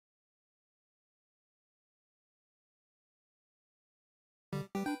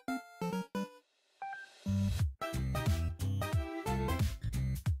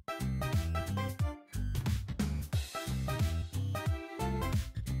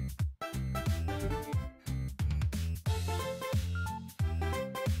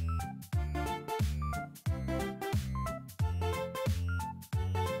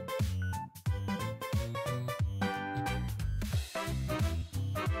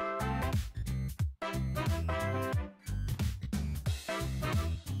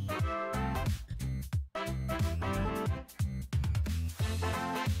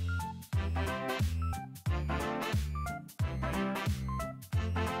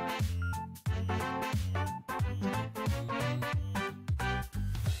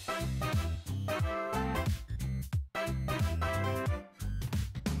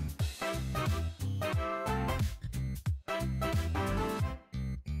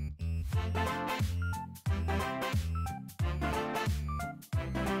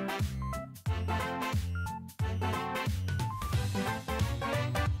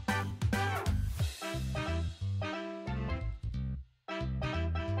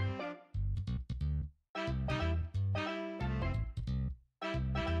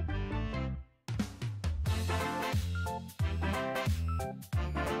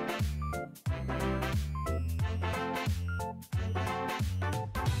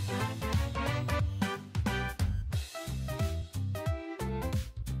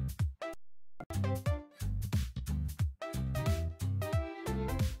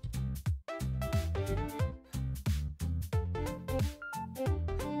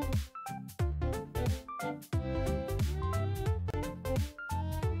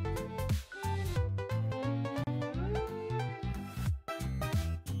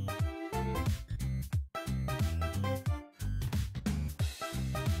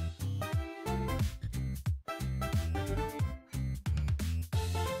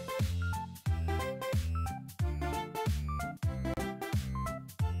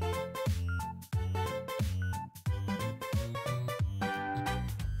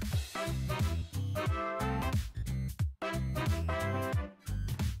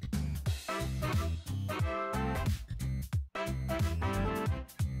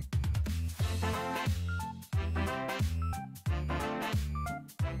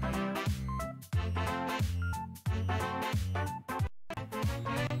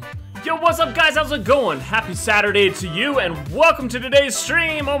Yo, what's up guys, how's it going? Happy Saturday to you and welcome to today's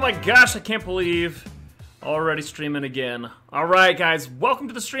stream. Oh my gosh, I can't believe already streaming again. Alright guys, welcome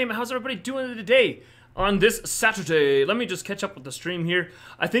to the stream. How's everybody doing today on this Saturday? Let me just catch up with the stream here.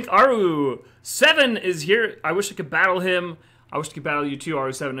 I think Aru7 is here. I wish I could battle him. I wish I could battle you too,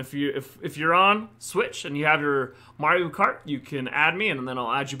 Aru7. If you're on Switch and you have your Mario Kart, you can add me and then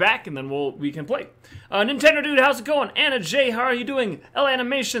I'll add you back and then we can play. Nintendo Dude, how's it going? Anna J, how are you doing? L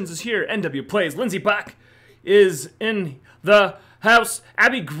Animations is here. NW Plays. Lindsay Bach is in the house.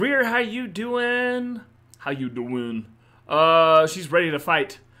 Abby Greer, how you doing? How you doing? She's ready to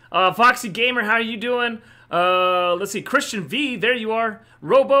fight. Foxy Gamer, how are you doing? Let's see, Christian V, there you are.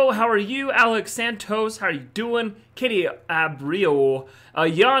 Robo, how are you? Alex Santos, how are you doing? Kitty Abrio,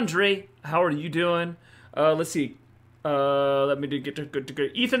 Yandre, how are you doing? Let's see, let me get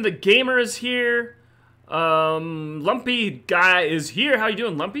to Ethan the Gamer is here. Lumpy Guy is here. How you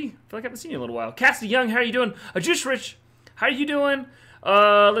doing, Lumpy? I feel like I haven't seen you in a little while. Cassie Young, how are you doing? Juice Rich, how are you doing?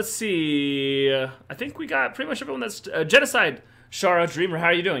 Let's see, I think we got pretty much everyone that's Genocide. Shara Dreamer, how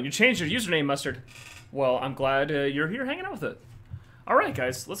are you doing? You changed your username, Mustard. Well, I'm glad you're here hanging out with it. Alright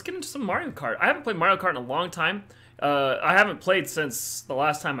guys, let's get into some Mario Kart. I haven't played Mario Kart in a long time. I haven't played since the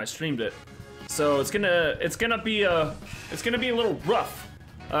last time I streamed it. So it's gonna be a little rough.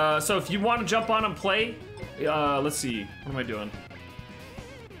 So if you want to jump on and play, let's see. What am I doing?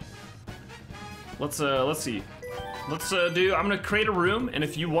 Let's see. I'm gonna create a room, and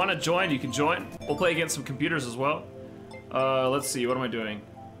if you want to join, you can join. We'll play against some computers as well. Let's see, what am I doing?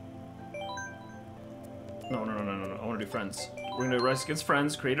 No. I want to do friends. We're gonna do race against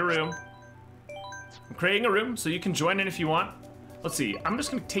friends, create a room. I'm creating a room, so you can join in if you want. Let's see, I'm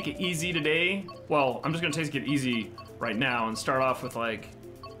just gonna take it easy today. Well, I'm just gonna take it easy right now and start off with like,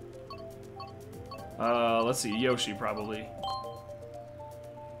 let's see, Yoshi probably.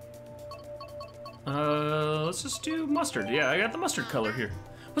 Let's just do mustard. Yeah, I got the mustard color here.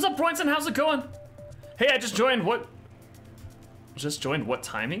 What's up, Bronson? How's it going? Hey, I just joined. What? Just joined what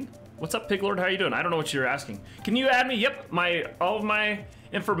timing? What's up, Piglord? How you doing? I don't know what you're asking. Can you add me? Yep, all of my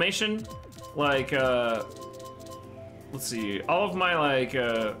information, like, let's see, all of my, like,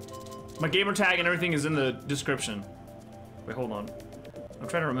 my gamer tag and everything is in the description. Wait, hold on. I'm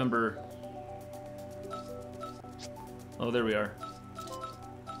trying to remember. Oh, there we are.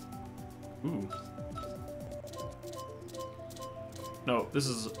 Ooh. No, this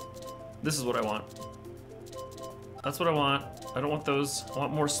is what I want. That's what I want. I don't want those. I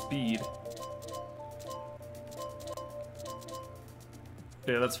want more speed.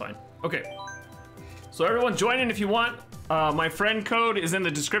 Yeah, that's fine. Okay. So everyone join in if you want. My friend code is in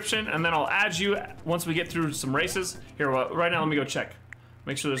the description, and then I'll add you once we get through some races. Here, right now, let me go check.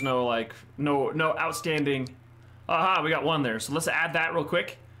 Make sure there's no, like, no outstanding. Aha, we got one there. So let's add that real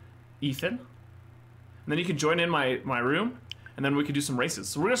quick. Ethan. And then you can join in my room, and then we can do some races.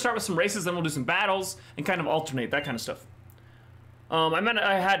 So we're gonna start with some races, then we'll do some battles, and kind of alternate, that kind of stuff.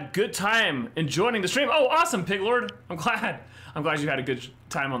 I had good time enjoying the stream. Oh, awesome, Piglord. I'm glad you had a good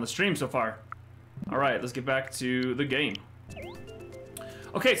time on the stream so far. All right, let's get back to the game.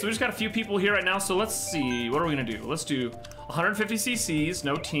 Okay, so we just got a few people here right now, so let's see. What are we gonna do? Let's do 150 cc's,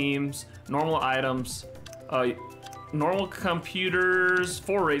 no teams, normal items, normal computers,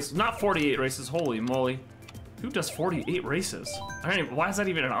 4 races, not 48 races, holy moly. Who does 48 races? I don't even, why is that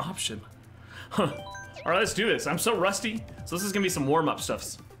even an option? Huh. All right, let's do this. I'm so rusty, so this is gonna be some warm-up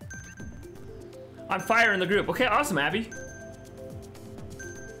stuffs. On fire in the group. Okay, awesome, Abby.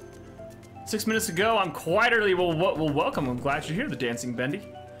 6 minutes ago, I'm quite early. Well, welcome. I'm glad you're here, the Dancing Bendy.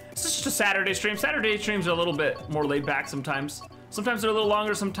 This is just a Saturday stream. Saturday streams are a little bit more laid back sometimes. Sometimes they're a little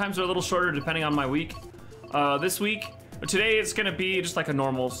longer, sometimes they're a little shorter, depending on my week. This week, or today, it's gonna be just like a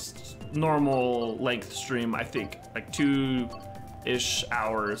normal normal length stream, I think. Like 2-ish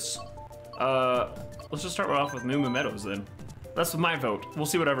hours. Let's just start off with Moo Moo Meadows then. That's my vote. We'll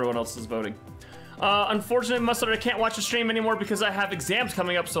see what everyone else is voting. Unfortunately, Mustard, I can't watch the stream anymore because I have exams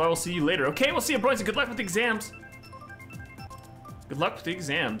coming up, so I will see you later. Okay, we'll see you, boys. Good luck with the exams. Good luck with the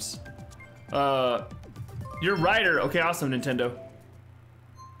exams. You're Ryder. Okay, awesome, Nintendo.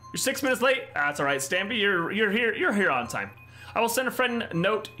 You're 6 minutes late. That's all right, Stampy. You're here on time. I will send a friend a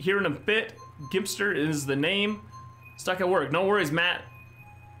note here in a bit. Gimpster is the name. Stuck at work. No worries, Matt.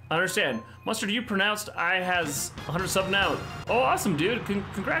 I understand. Mustard, you pronounced I has 100 sub now. Oh, awesome, dude.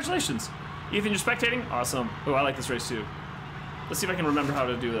 Congratulations. Ethan, you're spectating? Awesome. Oh, I like this race too. Let's see if I can remember how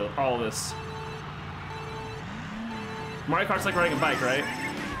to do all of this. Mario Kart's like riding a bike, right?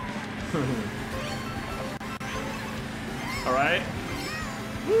 All right.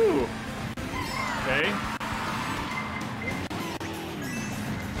 Woo. Okay.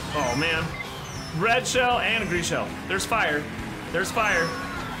 Oh man. Red shell and a green shell. There's fire. There's fire.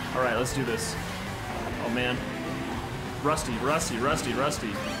 All right, let's do this. Oh man. Rusty.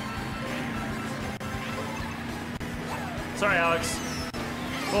 Sorry, Alex.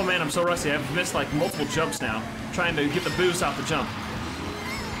 Oh man, I'm so rusty. I've missed like multiple jumps now, trying to get the boost off the jump.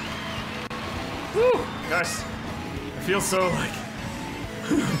 Woo! Gosh, I feel so like...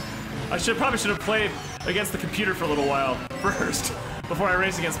 I probably should have played against the computer for a little while first, before I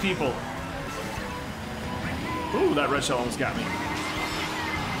race against people. Ooh, that red shell almost got me.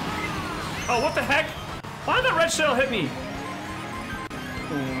 Oh, what the heck? Why did that red shell hit me?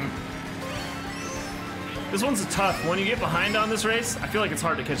 This one's tough. When you get behind on this race, I feel like it's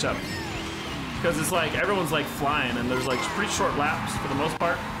hard to catch up. Because it's like, everyone's like flying and there's like pretty short laps for the most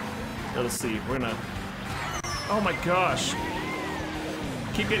part. Here, let's see, we're gonna... Oh my gosh.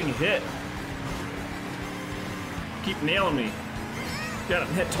 Keep getting hit. Keep nailing me. Got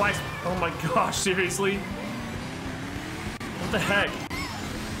hit twice. Oh my gosh, seriously? What the heck?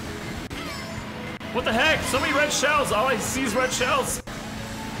 What the heck? So many red shells. All I see is red shells.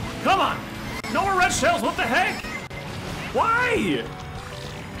 Come on. No more red shells. What the heck? Why?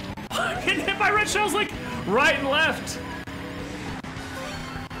 I'm getting hit by red shells like right and left.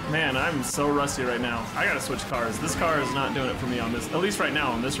 Man, I'm so rusty right now. I gotta switch cars. This car is not doing it for me on this, at least right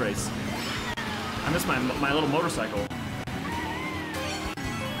now on this race. I miss my little motorcycle.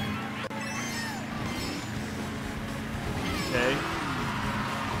 Okay.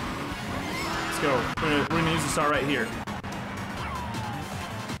 Let's go. We're gonna use the star right here.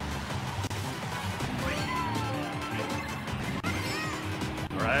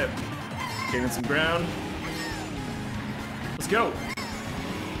 All right. Gaining some ground. Let's go.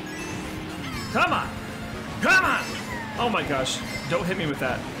 Come on! Come on! Oh my gosh. Don't hit me with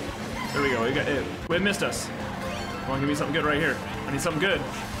that. There we go. We got it. It missed us. Come on, give me something good right here. I need something good.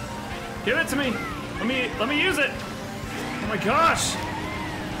 Give it to me. Let me use it. Oh my gosh.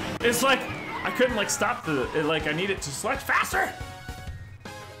 It's like I couldn't like stop I need it to select faster.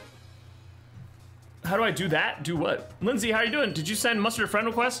 How do I do that? Do what? Lindsay, how are you doing? Did you send Mustard a friend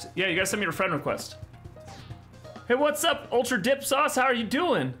request? Yeah, you gotta send me a friend request. Hey, what's up, Ultra Dip Sauce? How are you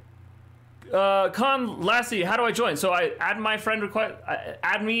doing? Con Lassie, how do I join? So I add my friend request,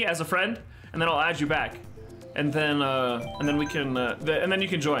 add me as a friend, and then I'll add you back, and then we can, and then you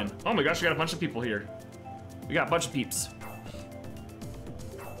can join. Oh my gosh, we got a bunch of people here. We got a bunch of peeps.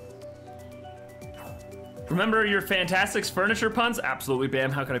 Remember your Fantastics furniture puns? Absolutely,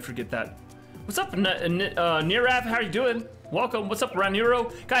 Bam. How could I forget that? What's up, Nirav? How are you doing? Welcome. What's up,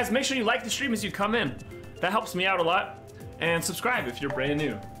 Raniro? Guys, make sure you like the stream as you come in. That helps me out a lot. And subscribe if you're brand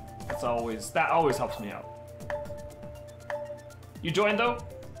new. That always helps me out. You joined though?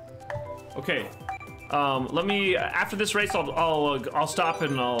 Okay. Let me after this race, I'll stop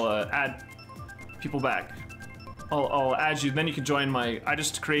and I'll add people back. I'll add you. Then you can join my. I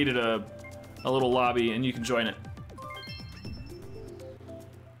just created a little lobby and you can join it.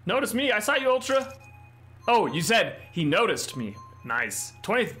 Notice me. I saw you, Ultra. Oh, you said he noticed me. Nice.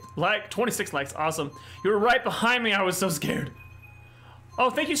 26 likes. Awesome. You were right behind me. I was so scared. Oh,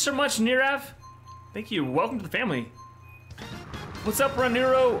 thank you so much, Nirav. Thank you. Welcome to the family. What's up,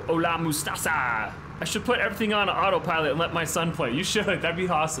 Raniro? Hola, Mustasa. I should put everything on autopilot and let my son play. You should. That'd be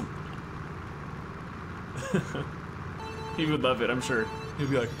awesome. He would love it, I'm sure. He'd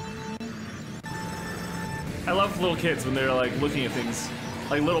be like... I love little kids when they're like looking at things.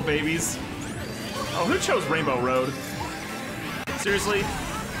 Like little babies. Oh, who chose Rainbow Road? Seriously?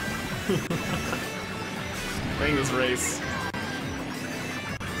 Playing this race.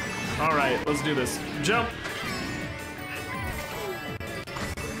 All right, let's do this. Jump.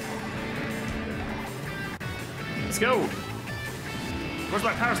 Let's go. Where's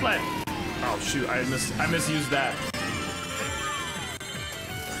my power sled? Oh shoot, I misused that.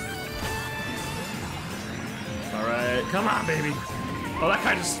 Alright, come on, baby. Oh, that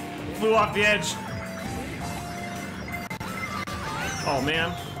guy just flew off the edge. Oh,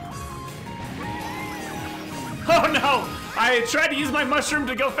 man. Oh, no! I tried to use my mushroom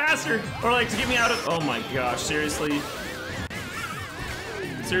to go faster, or like to get me out of... Oh my gosh, seriously?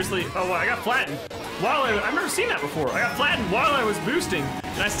 Seriously? Oh, wow, I got flattened. I've never seen that before. I got flattened while I was boosting,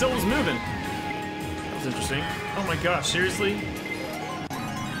 and I still was moving. That was interesting. Oh my gosh, seriously?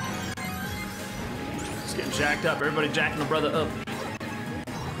 Just getting jacked up. Everybody jacking the brother up.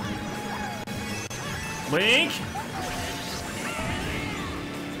 Link!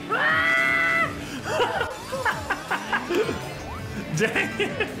 Dang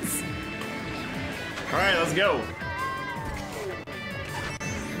it! Alright, let's go.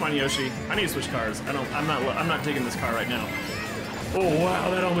 Come on, Yoshi. I need to switch cars. I'm not taking this car right now. Oh wow,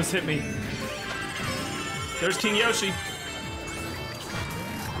 that almost hit me. There's King Yoshi.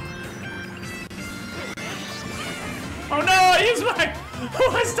 Oh no, I used my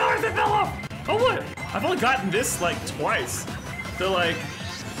stars that fell off. Oh what? I've only gotten this like twice. The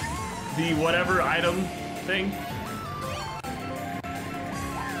whatever item thing.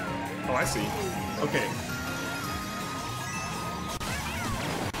 Oh, I see. Okay.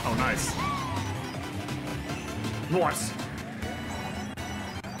 Oh, nice. Nice.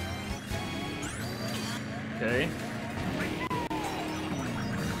 Okay.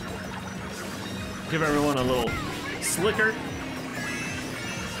 Give everyone a little slicker.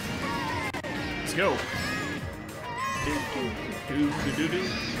 Let's go.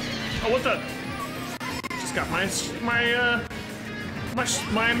 Oh, what the? Just got my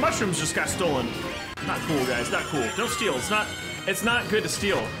mushrooms just got stolen. Not cool, guys. Not cool. Don't steal. It's not good to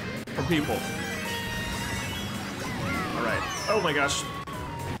steal from people. All right. Oh my gosh.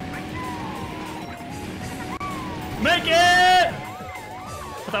 Make it! I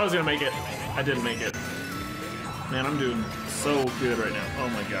thought I was gonna make it. I didn't make it. Man, I'm doing so good right now. Oh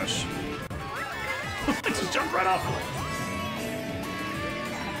my gosh. I just jumped right off.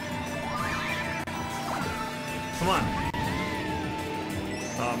 Come on.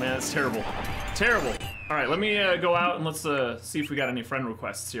 Oh man, it's terrible. Terrible. All right, let me go out and let's see if we got any friend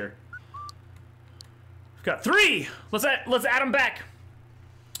requests here. We've got 3. Let's add them back.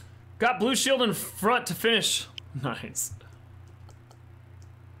 Got blue shield in front to finish. Nice.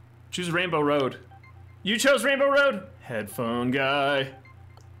 Choose Rainbow Road. You chose Rainbow Road? Headphone guy.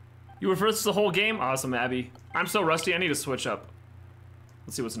 You were first the whole game? Awesome, Abby. I'm so rusty, I need to switch up.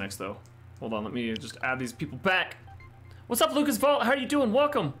 Let's see what's next, though. Hold on, let me just add these people back. What's up, Lucas Vault? How are you doing?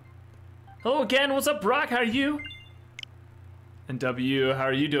 Welcome. Hello again. What's up, Brock? How are you? And W, how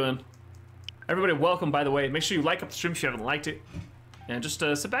are you doing? Everybody, welcome, by the way. Make sure you like up the stream if you haven't liked it. And just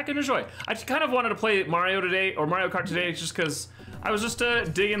sit back and enjoy. I just kind of wanted to play Mario today, or Mario Kart today, just because I was just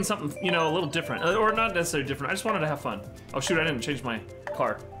digging something, you know, a little different. Or not necessarily different. I just wanted to have fun. Oh, shoot, I didn't change my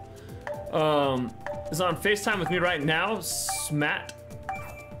car. Is on FaceTime with me right now.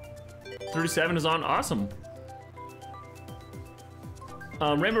 Smat37 is on. Awesome.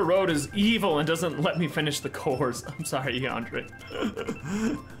 Rainbow Road is evil and doesn't let me finish the course. I'm sorry, Andre.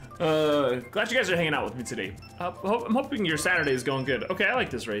 Glad you guys are hanging out with me today. I'm hoping your Saturday is going good. Okay, I like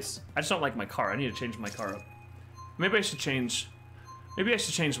this race. I just don't like my car. I need to change my car up. Maybe I should change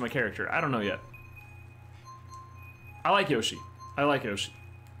my character. I don't know yet. I like Yoshi. I like Yoshi.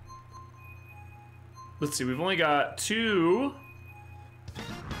 Let's see, we've only got 2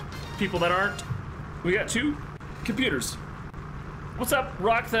 people that aren't. We got 2 computers. What's up,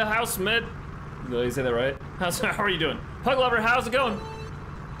 Rock the House Med? Did you say that right? How are you doing? Pug Lover, how's it going?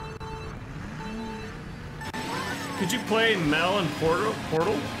 Could you play Mel and Portal?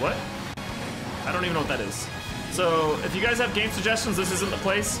 What? I don't even know what that is. So, if you guys have game suggestions, this isn't the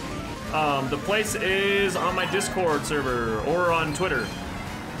place. The place is on my Discord server or on Twitter.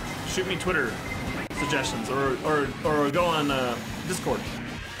 Shoot me Twitter suggestions or go on Discord.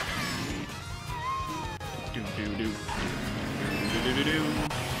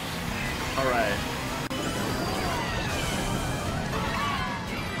 All right.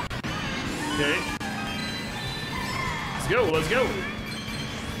 Okay. Let's go. Let's go.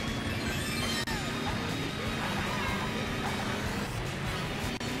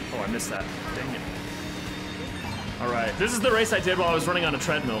 Oh, I missed that. Dang it. All right. This is the race I did while I was running on a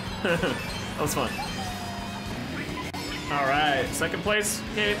treadmill. That was fun. All right. Second place.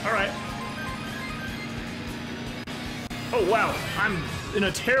 Okay. All right. Oh, wow. I'm in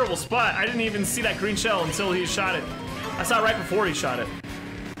a terrible spot. I didn't even see that green shell until he shot it. I saw it right before he shot it.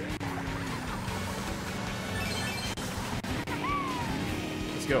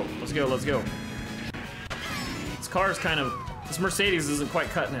 Let's go. Let's go. Let's go. This car is kind of... This Mercedes isn't quite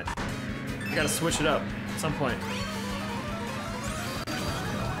cutting it. I gotta switch it up at some point.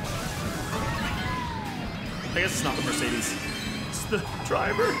 I guess it's not the Mercedes. It's the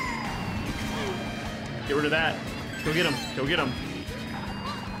driver. Get rid of that. Go get him. Go get him.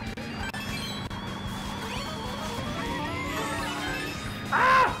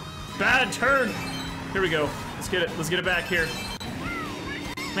 Ah! Bad turn. Here we go. Let's get it. Let's get it back here.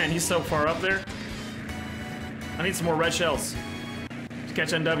 Man, he's so far up there. I need some more red shells to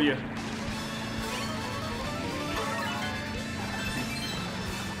catch NW.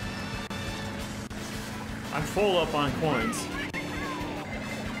 I'm full up on coins.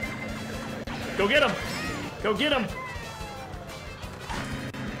 Go get him! Go get him!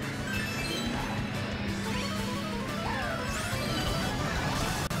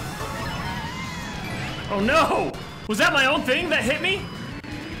 Oh no! Was that my own thing that hit me?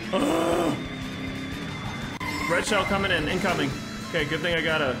 Ugh. Red shell coming in, incoming. Okay, good thing I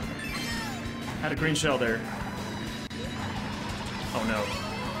had a green shell there. Oh no.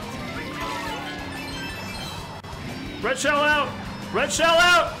 Red shell out! Red shell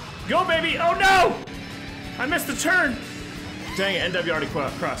out! Go baby! Oh no! I missed the turn! Dang it, NW already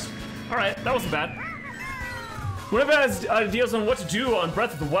crossed. Alright, that wasn't bad. Whatever has ideas on what to do on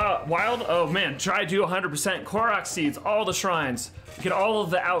Breath of the Wild, oh man, try to do 100% Korok seeds, all the shrines, get all of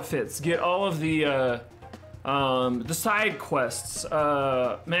the outfits, get all of the side quests.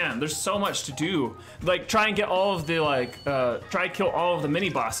 Man, there's so much to do. Like, try and get all of the, like, try to kill all of the mini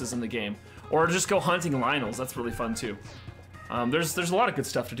bosses in the game. Or just go hunting Lionels, that's really fun too. There's a lot of good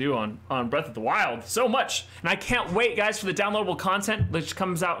stuff to do on Breath of the Wild, so much. And I can't wait, guys, for the downloadable content, which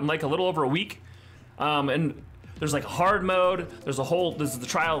comes out in like a little over a week. And there's like hard mode, there's the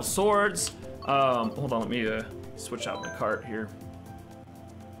Trial of Swords. Hold on, let me switch out my cart here.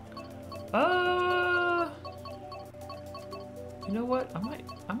 You know what?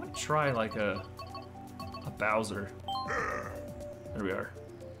 I might try like a Bowser. There we are.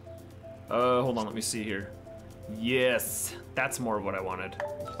 Hold on, let me see here. Yes, that's more of what I wanted.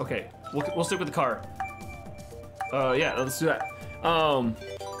 Okay, we'll stick with the car. Yeah, let's do that.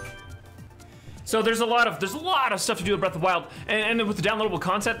 So there's a lot of stuff to do with Breath of the Wild, and with the downloadable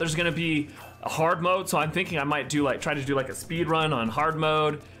content, there's gonna be a hard mode. So I'm thinking I might try to do like a speed run on hard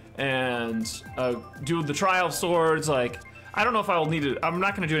mode, and do the Trial of Swords. Like, I don't know if I will need it. I'm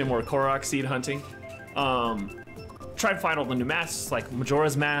not gonna do any more Korok seed hunting. Try to find all the new masks, like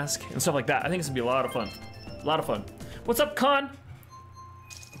Majora's Mask and stuff like that. I think it's gonna be a lot of fun. A lot of fun. What's up, Con?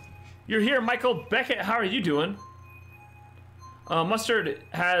 You're here, Michael Beckett. How are you doing? Mustard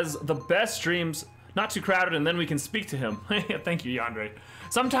has the best streams, not too crowded, and then we can speak to him. Thank you, Yandere.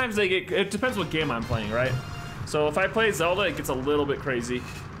 Sometimes it depends what game I'm playing, right? So if I play Zelda, it gets a little bit crazy.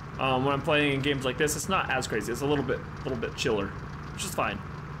 When I'm playing in games like this, it's not as crazy. It's a little bit chiller, which is fine.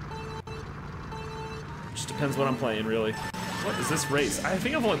 Just depends what I'm playing, really. What is this race? I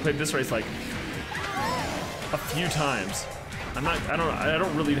think I've only played this race like a few times. I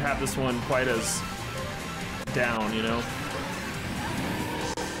don't really have this one quite as down, you know?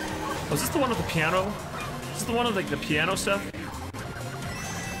 Oh, is this the one with the piano? Is this the one with like the piano stuff?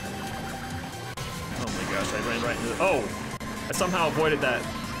 Oh my gosh, I ran right into oh! I somehow avoided that.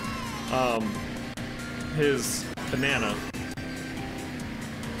 His banana.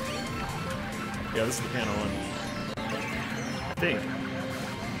 Yeah, this is the piano one. I think.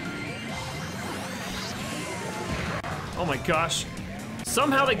 Oh my gosh.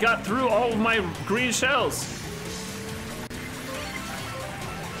 Somehow they got through all of my green shells.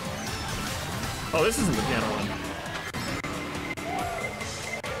 Oh, this isn't the piano one.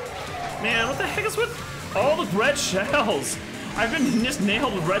 Man, what the heck is with all the red shells? I've been just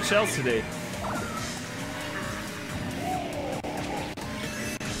nailed with red shells today.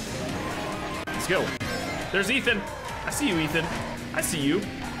 Let's go. There's Ethan. I see you, Ethan. I see you.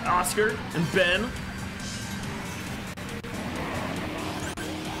 Oscar and Ben.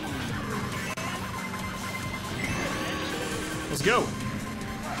 Let's go.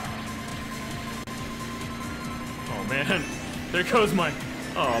 Oh man, there goes my,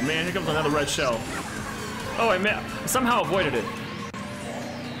 oh man, here comes another red shell. Oh, I somehow avoided it.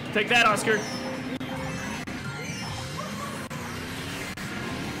 Take that, Oscar.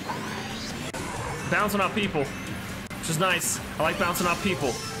 Bouncing off people, which is nice. I like bouncing off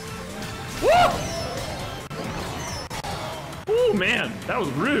people. Woo! Ooh, man, that was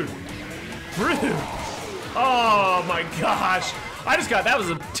rude. Rude. Oh my gosh. That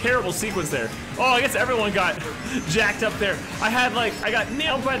was a terrible sequence there. Oh, I guess everyone got jacked up there. I got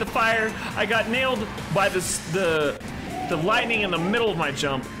nailed by the fire. I got nailed by the the lightning in the middle of my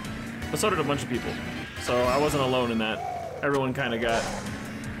jump, but so did a bunch of people. So I wasn't alone in that. Everyone kind of got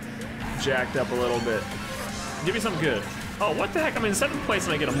jacked up a little bit. Give me something good. Oh, what the heck? I'm in 7th place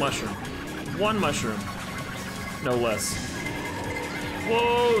and I get a mushroom. 1 mushroom. No less.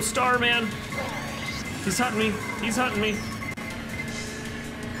 Whoa, Starman. He's hunting me. He's hunting me.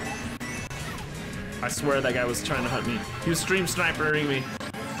 I swear that guy was trying to hunt me. He was stream snipering me.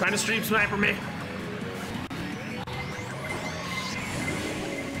 Trying to stream sniper me.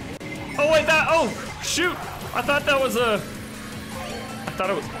 Oh wait, oh, shoot. I thought that was a, I thought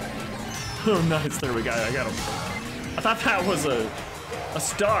it was, oh nice, there we go, I got him. I thought that was a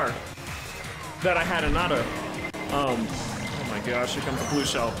star that I had and not a, oh my gosh, here comes the blue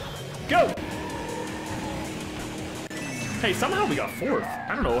shell. Go! Hey, somehow we got 4th.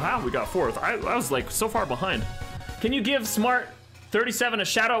 I don't know how we got 4th. I was like so far behind. Can you give Smart37 a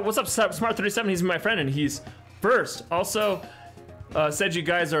shout out? What's up, Smart37? He's my friend and he's first. Also, said you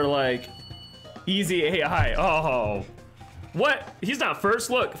guys are like easy AI. Oh, what? He's not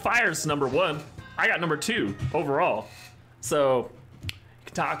first. Look, Fire's number 1. I got number 2 overall. So,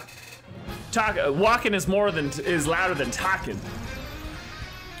 talk. Walking is louder than talking.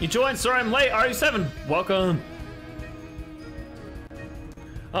 You joined. Sorry, I'm late. RU7. Welcome.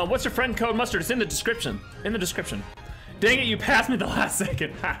 What's your friend code, Mustard? It's in the description. In the description. Dang it, you passed me the last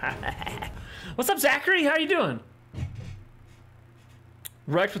second. What's up, Zachary? How you doing?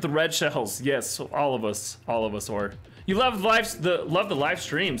 Wrecked with the red shells. Yes, all of us are. You love the live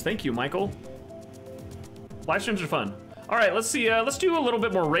streams. Thank you, Michael. Live streams are fun. All right, let's see. Let's do a little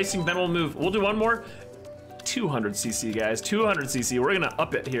bit more racing, then we'll move. We'll do one more. 200cc, guys. 200cc. We're gonna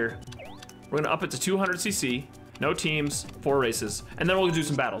up it here. We're gonna up it to 200cc. No teams, 4 races, and then we'll do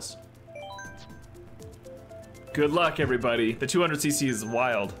some battles. Good luck, everybody. The 200cc is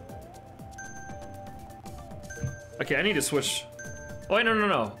wild. Okay, I need to switch. Oh wait,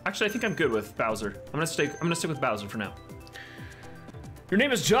 no. Actually, I think I'm good with Bowser. I'm gonna stick with Bowser for now. Your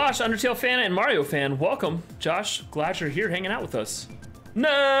name is Josh, Undertale fan and Mario fan. Welcome, Josh. Glad you're here hanging out with us.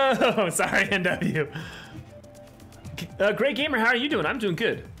 No, sorry, NW. Great gamer, how are you doing? I'm doing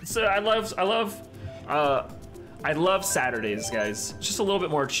good. So I love Saturdays, guys. Just a little bit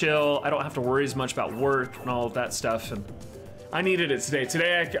more chill. I don't have to worry as much about work and all of that stuff. And I needed it today.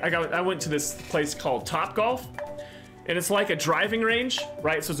 Today I went to this place called Top Golf, and it's like a driving range,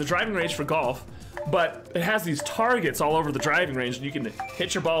 right? So it's a driving range for golf, but it has these targets all over the driving range, and you can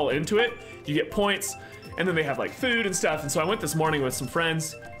hit your ball into it. You get points, and then they have like food and stuff. And so I went this morning with some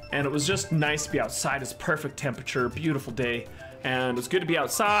friends, and it was just nice to be outside. It's perfect temperature, beautiful day, and it was good to be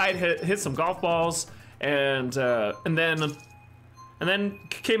outside, hit some golf balls. And then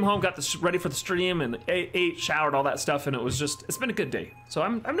came home, got this ready for the stream, and ate, showered, all that stuff, and it's been a good day. So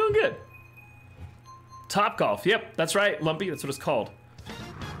I'm doing good. Top Golf, yep, that's right, Lumpy, that's what it's called.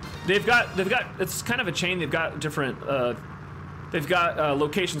 They've got, it's kind of a chain. They've got different,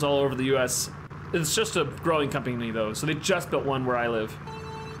 locations all over the U.S. It's just a growing company though, so they just built one where I live,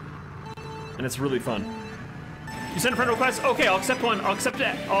 and it's really fun. You send a friend request? Okay, I'll accept one. I'll accept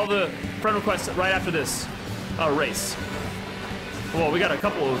all the friend requests right after this race. Well, we got a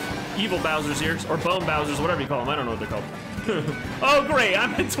couple of evil Bowsers here, or bone Bowsers, whatever you call them. I don't know what they're called. Oh, great,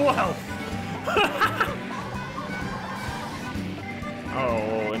 I'm at 12.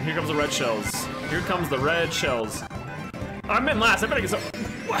 Oh, and here comes the red shells. Here comes the red shells. I'm in last. I better get some.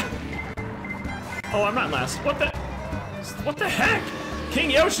 What? Oh, I'm not in last. What the heck?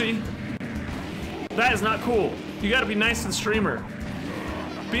 King Yoshi? That is not cool. You gotta be nice to the streamer.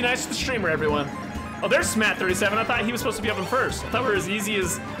 Be nice to the streamer, everyone. Oh, there's Smat37. I thought he was supposed to be up in first. I thought we were as easy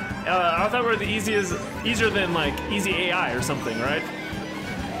as, easier than like easy AI or something, right?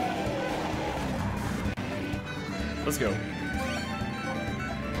 Let's go.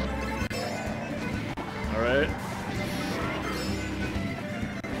 All right.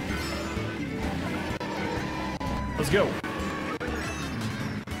 Let's go.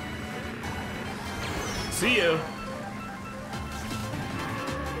 See you.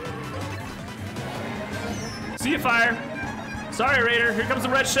 See you, Fire. Sorry, Raider. Here comes the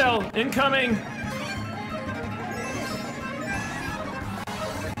red shell. Incoming.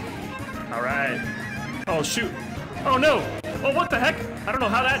 All right. Oh, shoot. Oh, no. Oh, what the heck? I don't know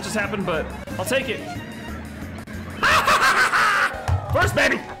how that just happened, but I'll take it. First,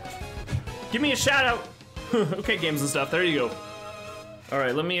 baby. Give me a shout out. Okay, games and stuff. There you go. All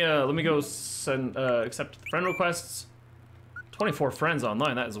right, let me go send accept friend requests. 24 friends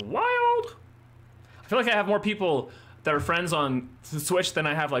online. That is wild. I feel like I have more people that are friends on Switch than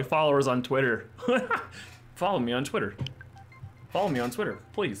I have like followers on Twitter. Follow me on Twitter. Follow me on Twitter,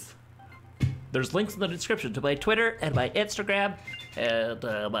 please. There's links in the description to my Twitter and my Instagram and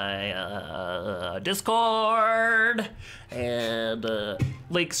my Discord and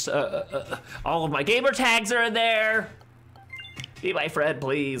links. All of my gamer tags are in there. Be my friend,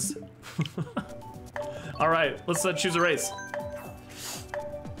 please. All right, let's choose a race.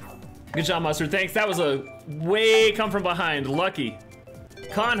 Good job, Mustard. Thanks. That was a way come from behind. Lucky.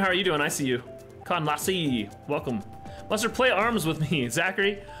 Con, how are you doing? I see you. Con Lassie, welcome. Mustard, play arms with me.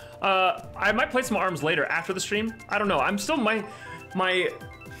 Zachary, I might play some arms later after the stream. I don't know. I'm still my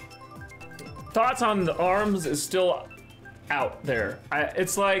thoughts on the arms is still out there.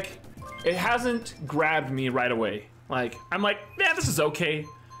 It's like it hasn't grabbed me right away. Like I'm like, yeah, this is okay.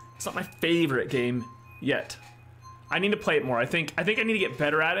 It's not my favorite game yet. I need to play it more. I think I need to get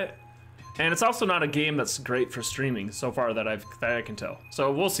better at it. And it's also not a game that's great for streaming so far that I can tell.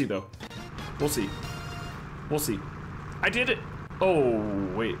 So we'll see though. We'll see. We'll see. I did it. Oh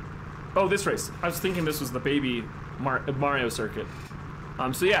wait. Oh, this race. I was thinking this was the baby Mario circuit.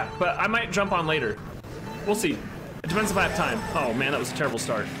 So yeah, but I might jump on later. We'll see. It depends if I have time. Oh man, that was a terrible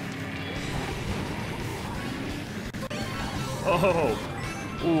start. Oh,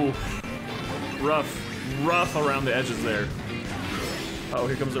 ooh, rough around the edges there. Oh,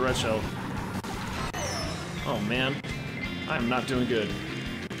 here comes the red shell. Oh man, I'm not doing good.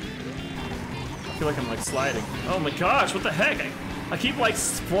 I feel like I'm like sliding. Oh my gosh, what the heck? I keep like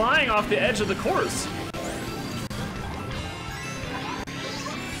flying off the edge of the course.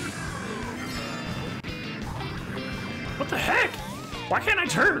 What the heck? Why can't I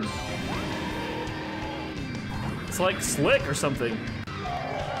turn? It's like slick or something.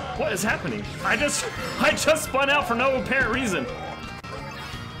 What is happening? I just spun out for no apparent reason.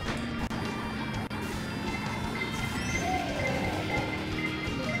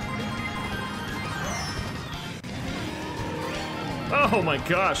 Oh my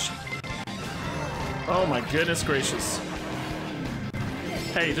gosh. Oh my goodness gracious.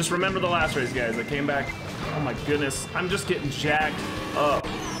 Hey, just remember the last race, guys. I came back. Oh my goodness. I'm just getting jacked up.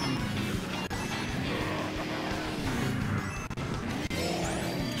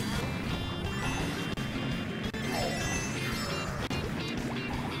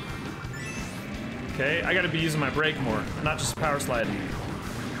 Okay, I gotta be using my brake more, not just power sliding.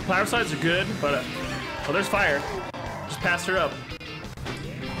 Power slides are good, but oh, there's fire. Just passed her up.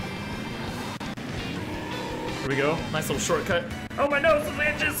 Here we go. Nice little shortcut. Oh, my nose is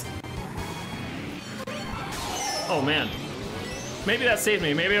itches. Oh man. Maybe that saved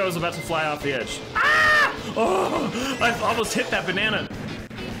me. Maybe I was about to fly off the edge. Ah! Oh, I almost hit that banana.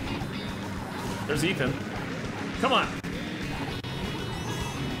 There's Ethan. Come on.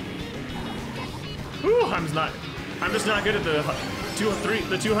 Whew, I'm just not good at the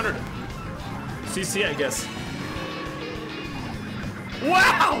 200 CC, I guess.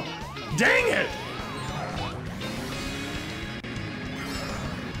 Wow! Dang it!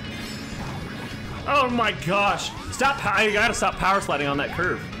 Oh my gosh! Stop! I gotta stop power sliding on that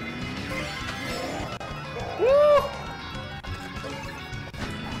curve. Woo!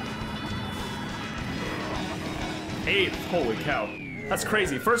 Eighth. Holy cow! That's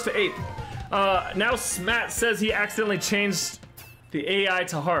crazy. First to eighth. Now Matt says he accidentally changed the AI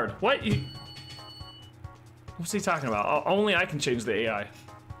to hard. What? What's he talking about? Only I can change the AI.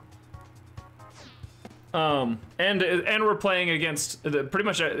 And we're playing against pretty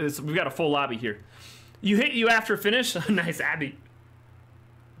much we've got a full lobby here. You hit you after finish. Nice, Abby.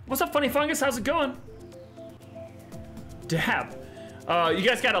 What's up, Funny Fungus? How's it going? Dab. You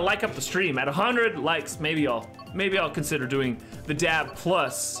guys gotta like up the stream. At 100 likes, maybe I'll consider doing the dab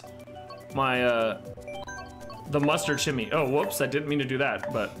plus my the mustard shimmy. Oh, whoops! I didn't mean to do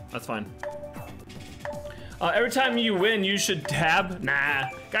that, but that's fine. Every time you win, you should dab. Nah,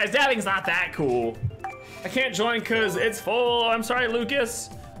 guys, dabbing's not that cool. I can't join because it's full. I'm sorry,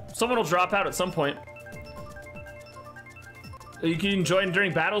 Lucas. Someone will drop out at some point. You can join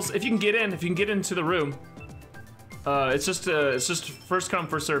during battles if you can get in. If you can get into the room, it's just first come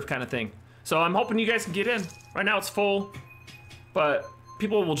first serve kind of thing. So I'm hoping you guys can get in. Right now it's full, but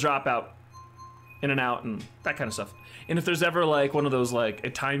people will drop out, in and out, and that kind of stuff. And if there's ever like one of those like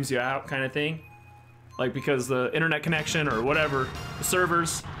it times you out kind of thing, like because the internet connection or whatever, the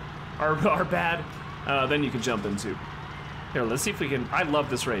servers are bad. Then you can jump into. Here, let's see if we can. I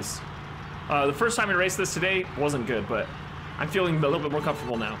love this race. The first time we raced this today wasn't good, but I'm feeling a little bit more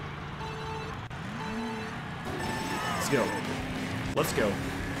comfortable now. Let's go. Let's go.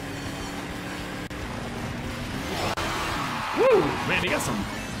 Woo! Man, he got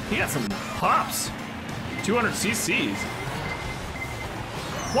some pops. 200 cc's.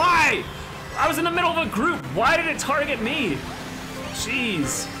 Why? I was in the middle of a group. Why did it target me?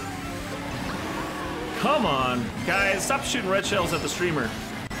 Jeez. Come on, guys, stop shooting red shells at the streamer.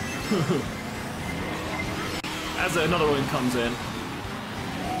 As another one comes in.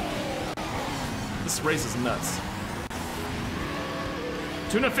 This race is nuts.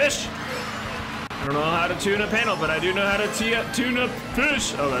 Tuna fish. I don't know how to tune a panel, but I do know how to tune a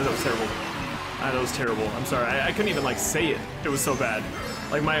fish. Oh, that was terrible. That was terrible. I'm sorry. I couldn't even like say it. It was so bad.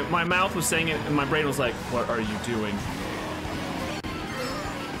 Like my mouth was saying it, and my brain was like, "What are you doing?"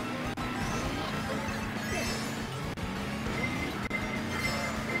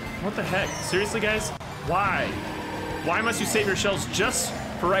 What the heck? Seriously, guys? Why? Why must you save your shells just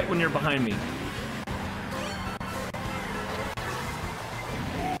for right when you're behind me?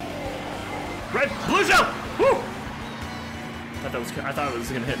 Red, blue shell! Woo! I thought it was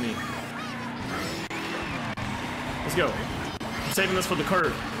gonna hit me. Let's go. I'm saving this for the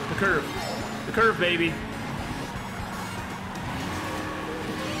curve. The curve. The curve, baby.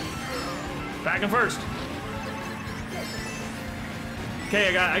 Back in first.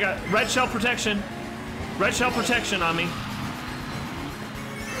 Okay, I got red shell protection. Red shell protection on me.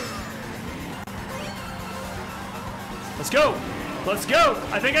 Let's go. Let's go.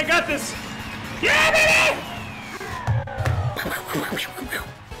 I think I got this. Yeah, baby!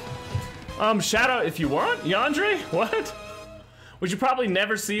 Shout out if you want. Yandre? What? Would you probably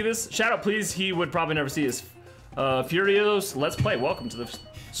never see this? Shout out, please. He would probably never see this. Furios, let's play. Welcome to the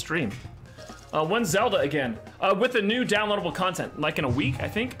stream. When's Zelda again? With the new downloadable content, like in a week, I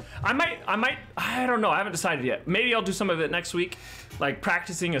think. I don't know, I haven't decided yet. Maybe I'll do some of it next week, like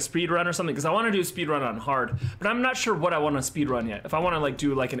practicing a speed run or something, because I want to do a speed run on hard, but I'm not sure what I want to speed run yet. If I want to like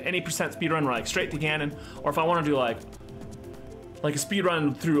do like an any percent speed run, like straight to Ganon, or if I want to do like a speed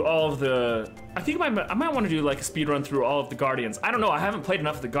run through all of the, I think I might want to do like a speed run through all of the Guardians. I don't know, I haven't played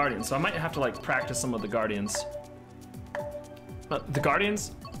enough of the Guardians, so I might have to like practice some of the Guardians. The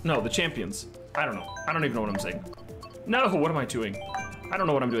Guardians? No, the Champions. I don't know. I don't even know what I'm saying. No, what am I doing? I don't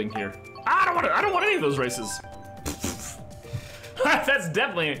know what I'm doing here. I don't want any of those races. That's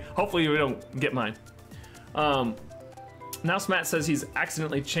definitely, hopefully we don't get mine. Now Smat says he's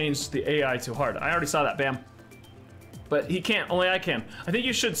accidentally changed the AI to hard. I already saw that, bam. But he can't, only I can. I think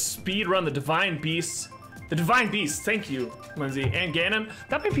you should speed run the Divine Beasts. The Divine Beasts, thank you, Lindsay, and Ganon.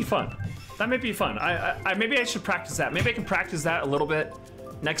 That might be fun. That might be fun. Maybe I should practice that. Maybe I can practice that a little bit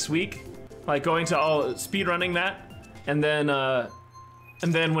next week. Like going to all speed running that, and then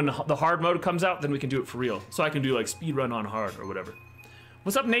when the hard mode comes out, then we can do it for real. So I can do like speed run on hard or whatever.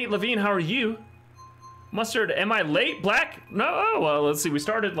 What's up, Nate Levine? How are you? Mustard, am I late? Black? No. Oh, well, let's see. We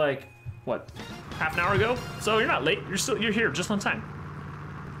started like what, half an hour ago? So you're not late. You're here just on time.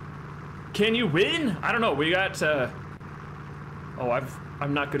 Can you win? I don't know. We got. Oh,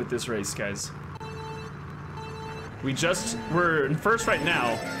 I'm not good at this race, guys. We're in first right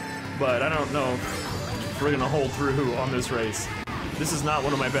now. But I don't know if we're gonna hold through on this race. This is not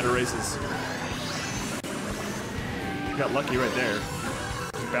one of my better races. Got lucky right there.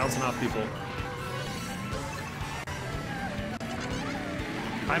 Just bouncing off people.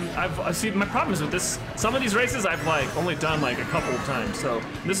 I see, my problem is with this, some of these races I've like only done like a couple of times, so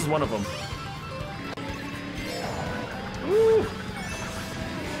this is one of them. Woo!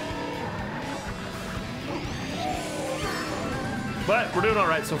 But we're doing all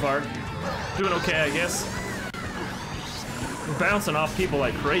right so far. Doing okay, I guess. We're bouncing off people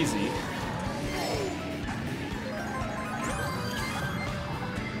like crazy.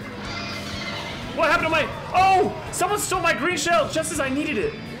 What happened to my... Oh! Someone stole my green shell just as I needed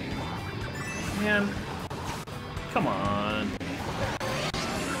it. Man. Come on.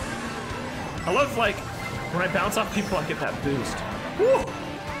 I love, like, when I bounce off people, I get that boost. Woo!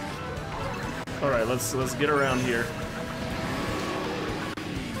 All right, let's get around here.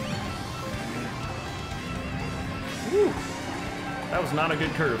 Woo. That was not a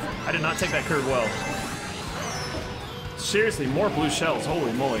good curve. I did not take that curve well. Seriously, more blue shells.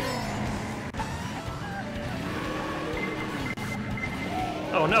 Holy moly.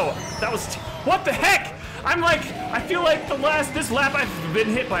 Oh no, that was... What the heck? I'm like, I feel like this lap I've been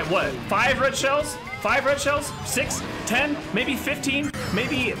hit by what? 5 red shells? 5 red shells? 6? 10? Maybe 15?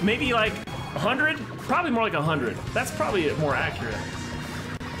 Maybe like 100? Probably more like 100. That's probably more accurate.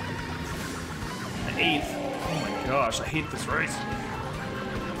 An 8th. Oh my gosh, I hate this race.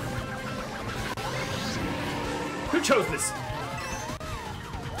 Who chose this?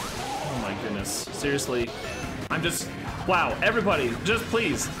 Oh my goodness. Seriously. I'm just... Wow, everybody, just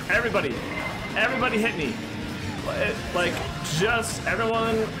please. Everybody hit me. Like, just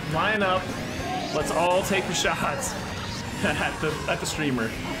everyone line up. Let's all take your shots at the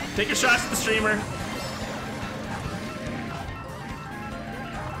streamer. Take your shots at the streamer.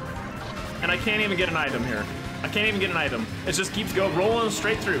 and I can't even get an item here. I can't even get an item. It just keeps rolling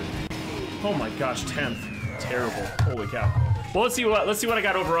straight through. Oh my gosh, 10th. Terrible. Holy cow. Well, let's see what I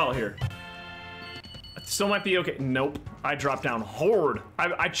got overall here. Still might be okay. Nope. I dropped down hard.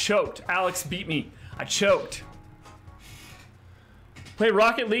 I choked. Alex beat me. I choked. Played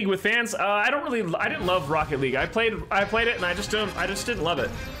Rocket League with fans. I didn't love Rocket League. I played it and I just didn't love it.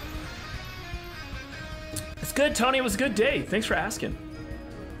 It's good, Tony. It was a good day. Thanks for asking.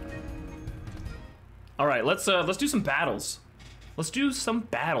 All right, let's do some battles. Let's do some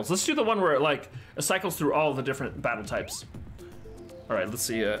battles. Let's do the one where it cycles through all the different battle types. All right, let's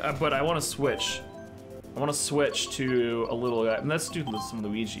see. But I want to switch. I want to switch to a little guy. Let's do some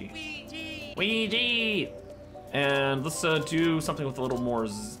Luigi. Luigi. And let's do something with a little more.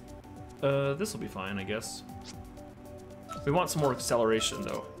 This will be fine, I guess. We want some more acceleration,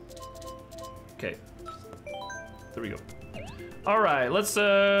 though. Okay. There we go. All right, let's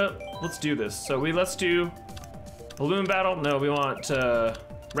do this. So let's do balloon battle. No, we want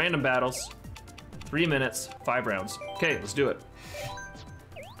random battles. 3 minutes, 5 rounds. Okay, let's do it.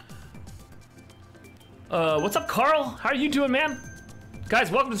 What's up, Carl? How are you doing, man?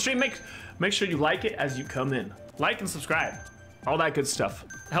 Guys, welcome to the stream. Make sure you like it as you come in. Like and subscribe. All that good stuff.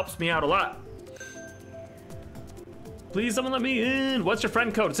 It helps me out a lot. Please, someone let me in. What's your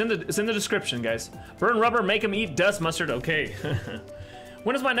friend code? It's in the description, guys. Burn rubber, make them eat dust, mustard. Okay.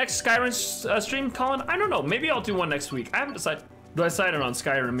 When is my next Skyrim stream, Colin? I don't know. Maybe I'll do one next week. I haven't decided on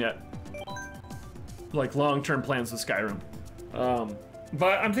Skyrim yet. Like long-term plans with Skyrim.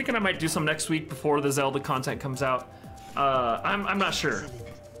 But I'm thinking I might do some next week before the Zelda content comes out. I'm not sure.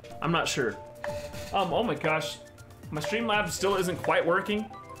 I'm not sure. Oh my gosh. My Streamlabs still isn't quite working,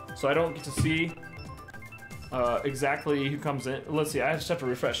 so I don't get to see exactly who comes in. Let's see, I just have to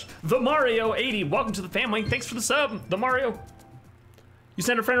refresh. The Mario 80, welcome to the family. Thanks for the sub, the Mario. You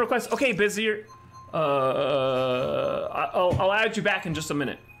sent a friend request. Okay, busier. I'll add you back in just a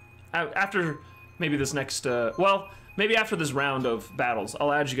minute. After maybe this next, well, maybe after this round of battles,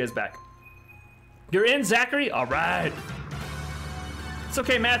 I'll add you guys back. You're in, Zachary? All right. It's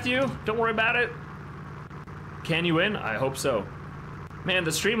okay, Matthew. Don't worry about it. Can you win? I hope so. Man,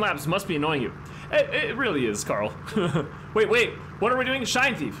 the Streamlabs must be annoying you. It really is, Carl. Wait, what are we doing?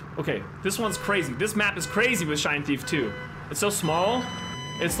 Shine Thief. Okay, this one's crazy. This map is crazy with Shine Thief too. It's so small,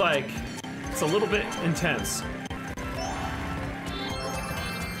 it's like, it's a little bit intense.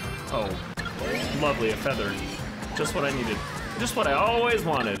 Oh, lovely, a feather. Just what I needed. Just what I always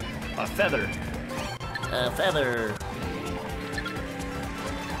wanted. A feather. A feather.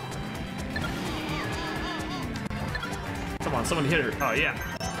 Come on, someone hit her. Oh yeah,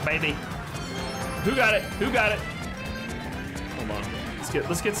 baby. Who got it? Who got it? Hold on.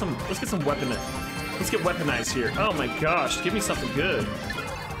 Let's get some weapon. Let's get weaponized here. Oh my gosh, give me something good.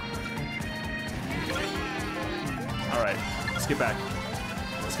 All right, let's get back.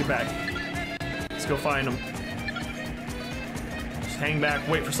 Let's get back. Let's go find them. Just hang back,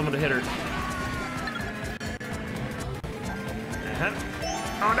 wait for someone to hit her.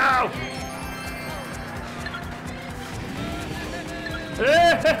 Oh no!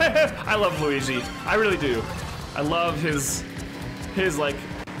 I love Luigi. I really do. I love his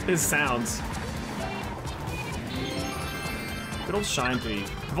sounds. Good old Shine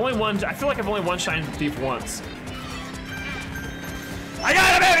Thief. I feel like I've only won Shine Thief once. I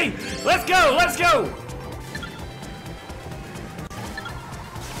got it, baby! Let's go! Let's go!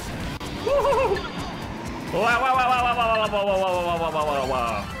 Woo-hoo-hoo. Wow, wow, wow, wow, wow, wow, wow, wow, wow, wow, wow, wow,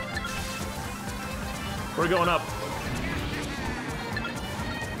 wow. We're going up.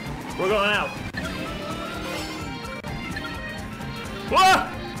 We're going out.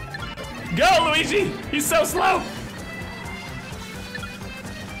 Whoa! Go, Luigi! He's so slow!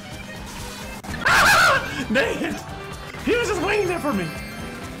 Ah! Dang it! He was just waiting there for me!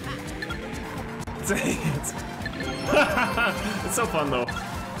 Dang it. It's so fun, though.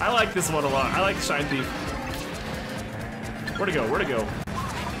 I like this one a lot. I like Shine Thief. Where'd he go? Where'd he go?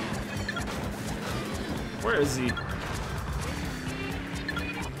 Where is he?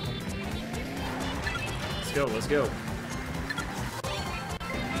 Let's go, let's go.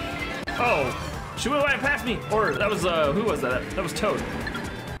 Oh, she went right past me. Or that was, who was that? That was Toad.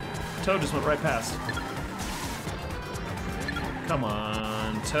 Toad just went right past. Come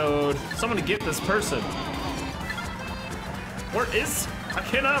on, Toad. Someone to get this person. Where is? I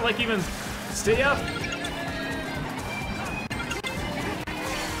cannot, like, even stay up.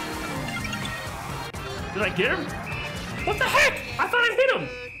 Did I get him? What the heck? I thought I hit him.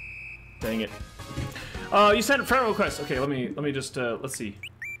 Dang it. You sent a friend request. Okay, let me just, let's see.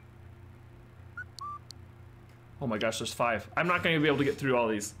 Oh my gosh, there's 5. I'm not gonna be able to get through all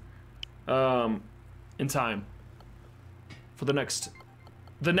these. in time for the next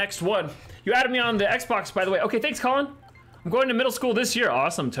one. You added me on the Xbox, by the way. Okay, thanks, Colin. I'm going to middle school this year.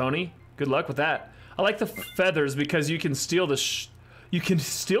 Awesome, Tony. Good luck with that. I like the feathers because you can steal the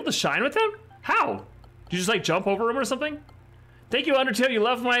shine with them? How? Do you just like jump over them or something? Thank you, Undertale. You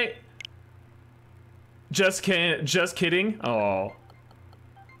love my... Just kidding. Oh.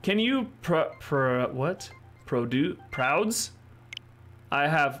 Can you Prouds? I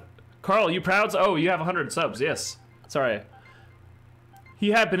have... Carl, you Prouds? Oh, you have 100 subs. Yes. Sorry. He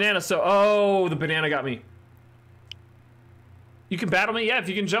had banana, so... Oh, the banana got me. You can battle me? Yeah, if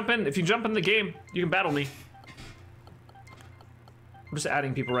you can jump in. If you jump in the game, you can battle me. I'm just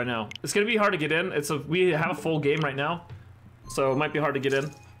adding people right now. It's gonna be hard to get in. We have a full game right now, so it might be hard to get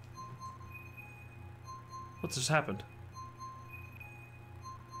in. What just happened?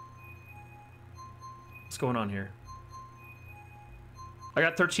 What's going on here? I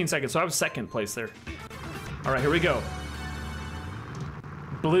got 13 seconds, so I was second place there. All right, here we go.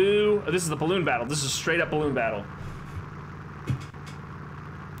 Blue. This is the balloon battle. This is straight up balloon battle.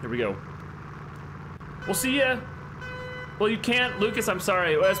 Here we go. We'll see ya. Well, you can't, Lucas. I'm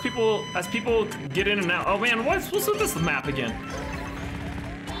sorry. As people get in and out. Oh man, what's with this map again?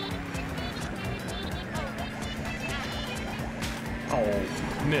 Oh,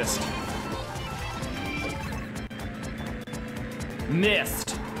 missed.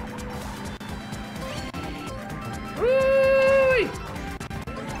 Missed. Woo!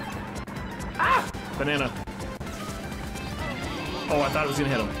 Ah! Banana. Oh, I thought it was gonna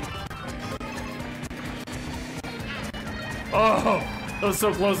hit him. Oh, that was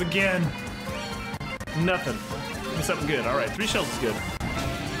so close again. Nothing. Give me something good. All right, 3 shells is good.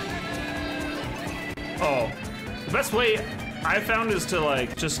 Oh, the best way I found is to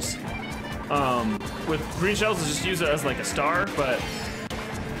like just, with green shells is just use it as like a star, but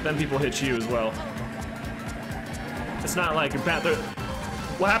then people hit you as well. It's not like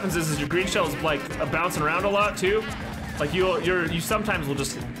what happens is your green shell is like bouncing around a lot too. Like you sometimes will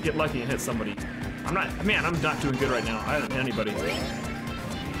just get lucky and hit somebody. I'm not doing good right now. I haven't hit anybody. All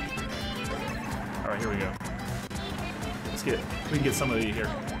right, here we go. We can get some of you here.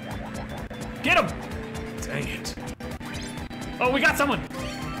 Get him! Dang it. Oh, we got someone!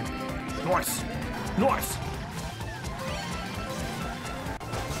 Nice. Nice.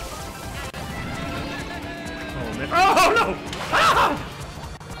 Oh, man. Oh, no! Ah!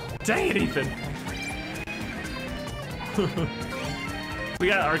 Dang it, Ethan. We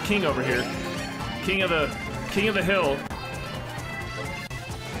got our king over here. King of the hill.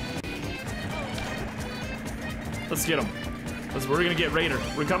 Let's get him. We're gonna get Raider.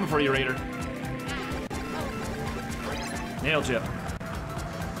 We're coming for you, Raider. Nailed you.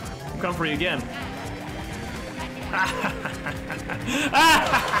 I'm coming for you again.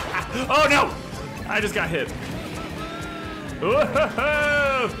 Oh no! I just got hit.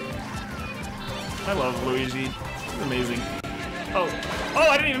 I love Luigi. He's amazing. Oh,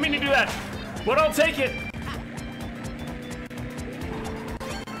 I didn't even mean to do that. But I'll take it.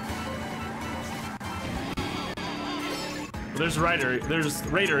 There's Ryder. There's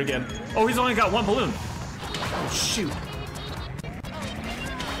Raider again. Oh, he's only got 1 balloon. Oh shoot.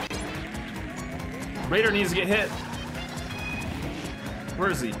 Raider needs to get hit.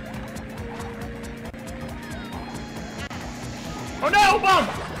 Where is he? Oh no, bomb!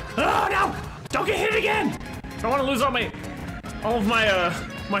 Oh no! Don't get hit again! I don't want to lose all of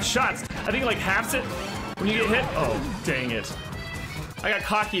my shots. I think it like halves it when you get hit. Oh, dang it! I got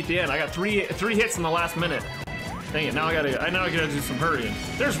cocky at the end. I got three hits in the last minute. Dang it! Now I gotta do some hurrying.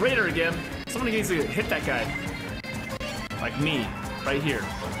 There's Raider again. Somebody needs to hit that guy. Like me, right here.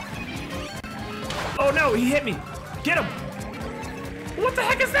 Oh no! He hit me. Get him! What the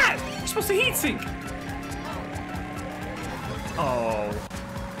heck is that? You're supposed to heat sink. Oh.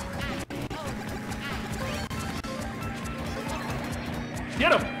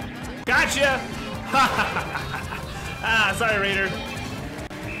 Get him! Gotcha! Ah, sorry, Raider.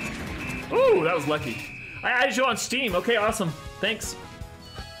 Ooh, that was lucky. I added you on Steam. Okay, awesome. Thanks.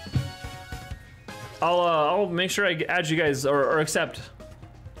 I'll make sure I add you guys or accept.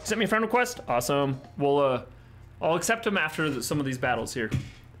 Send me a friend request. Awesome. I'll accept them after some of these battles here.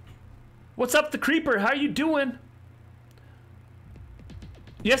 What's up, the Creeper? How you doing?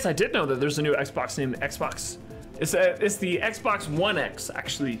 Yes, I did know that there's a new Xbox named Xbox. It's the Xbox One X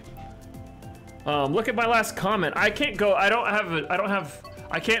actually. Look at my last comment. I can't go. I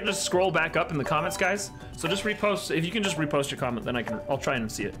can't just scroll back up in the comments, guys. So just repost. If you can just repost your comment, then I'll try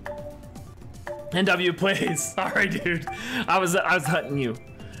and see it. NW plays. Sorry, dude. I was hunting you.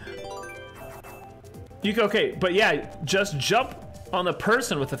 Okay, but yeah, just jump on the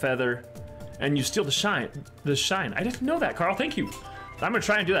person with the feather, and you steal the shine. I didn't know that, Carl. Thank you. I'm gonna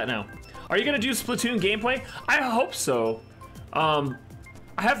try and do that now. Are you gonna do Splatoon gameplay? I hope so. I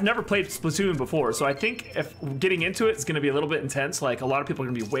have never played Splatoon before, so I think if getting into it is gonna be a little bit intense. Like a lot of people are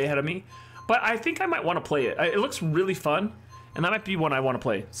gonna be way ahead of me, but I think I might want to play it. It looks really fun, and that might be one I want to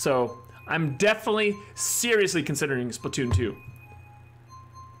play. So I'm definitely seriously considering Splatoon 2.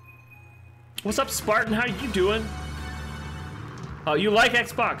 What's up, Spartan? How you doing? Oh, you like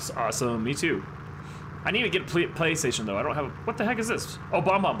Xbox? Awesome, me too. I need to get a PlayStation though. I don't have a, what the heck is this? Oh,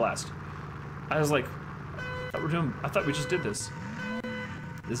 Bomb Blast. I was like, I thought we just did this.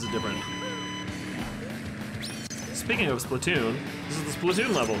 This is different. Speaking of Splatoon, this is the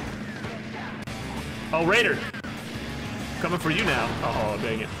Splatoon level. Oh, Raider. Coming for you now. Oh,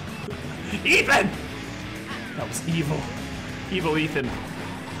 dang it. Ethan! That was evil. Evil Ethan.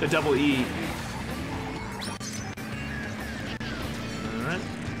 The double E. Alright.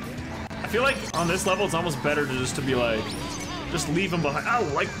 I feel like on this level it's almost better to just be like, just leave him behind.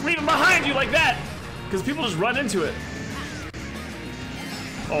 Oh, like leave him behind you like that! Because people just run into it.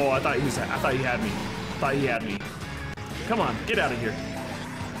 Oh, I thought he had me. Thought he had me. Come on, get out of here.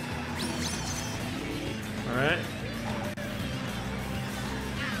 Alright.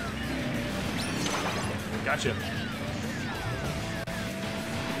 Gotcha.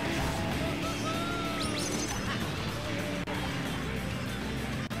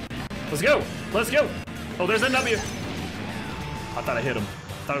 Let's go! Let's go! Oh, there's NW! I thought I hit him.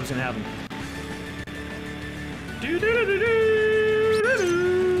 Thought I was gonna have him. Do do do do do do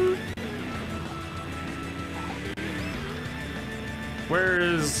do. Where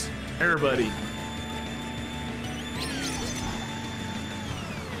is everybody?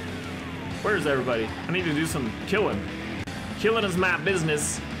 Where's everybody? I need to do some killing. Killing is my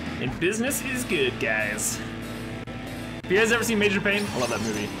business, and business is good, guys. Have you guys ever seen Major Payne? I love that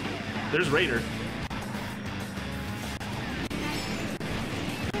movie. There's Raider.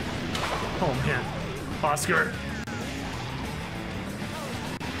 Oh man, Oscar.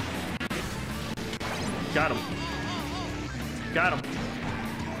 Got him. Got him.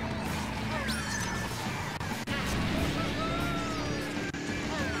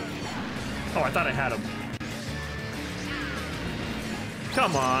 Oh, I thought I had him.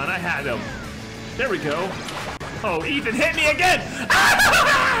 Come on, I had him. There we go. Oh, Ethan hit me again!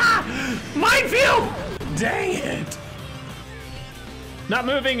 Minefield! Dang it! Not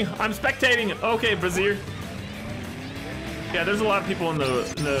moving, I'm spectating. Okay, Brazier. Yeah, there's a lot of people in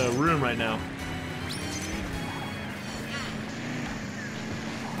the room right now.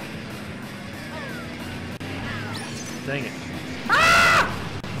 Dang it. Ah!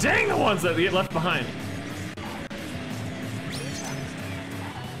 Dang the ones that get left behind.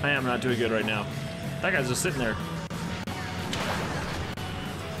 I am not doing good right now. That guy's just sitting there.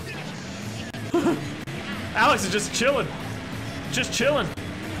 Alex is just chilling. Just chilling.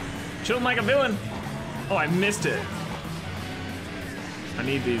 Chilling like a villain. Oh, I missed it. I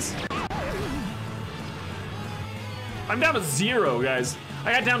need these. I'm down to 0, guys.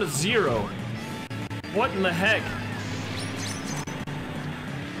 I got down to 0. What in the heck?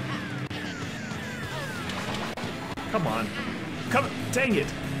 Come on. Come, dang it.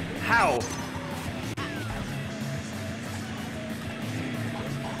 How?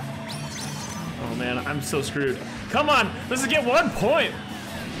 Oh man, I'm so screwed. Come on, let's get 1 point.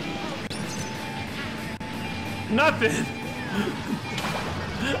 Nothing.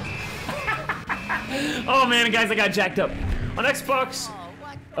 Oh man, guys, I got jacked up. On Xbox,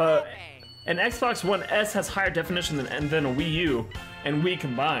 an Xbox One S has higher definition than a Wii U and Wii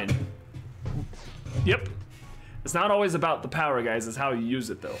combined. Yep. It's not always about the power, guys, it's how you use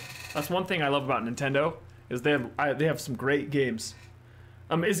it though. That's one thing I love about Nintendo, is they have some great games.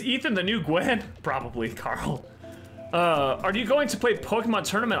 Is Ethan the new Gwen? Probably, Carl. Are you going to play Pokemon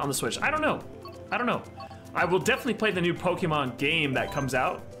Tournament on the Switch? I don't know. I don't know. I will definitely play the new Pokemon game that comes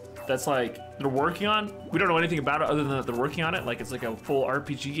out. That's like, they're working on. We don't know anything about it other than that they're working on it. Like it's like a full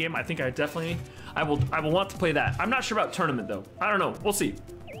RPG game. I think I will want to play that. I'm not sure about Tournament though. I don't know, we'll see.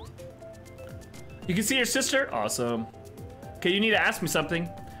 You can see your sister? Awesome. Okay, you need to ask me something.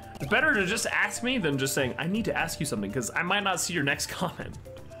 It's better to just ask me than just saying, I need to ask you something, because I might not see your next comment.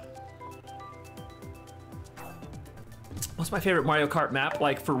 What's my favorite Mario Kart map?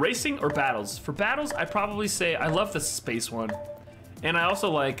 Like for racing or battles? For battles, I'd probably say I love the space one. And I also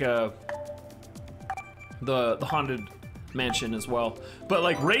like the Haunted Mansion as well. But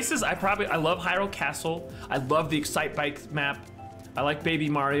like races, I love Hyrule Castle. I love the Excite Bike map. I like Baby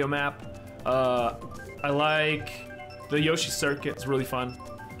Mario map. I like the Yoshi Circuit, it's really fun.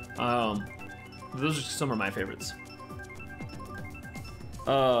 Those are some of my favorites.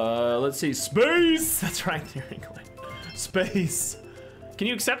 Let's see, space. That's right there, England. Space. Can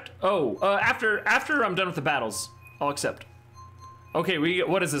you accept? Oh, after I'm done with the battles, I'll accept. Okay,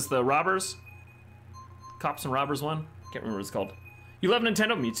 what is this? The robbers? Cops and robbers one? Can't remember what it's called. You love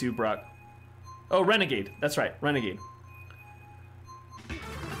Nintendo? Me too, Brock. Oh, Renegade. That's right, Renegade.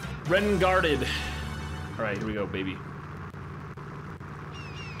 Renguarded. All right, here we go, baby.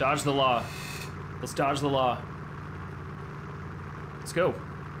 Dodge the law. Let's dodge the law. Let's go.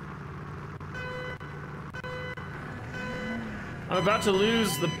 I'm about to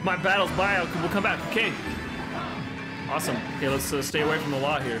lose my battles by. We'll come back. Okay. Awesome. Okay, let's stay away from the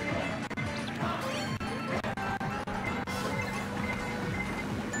law here.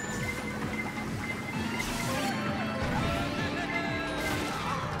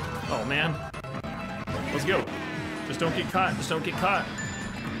 Oh man. Let's go. Just don't get caught. Just don't get caught.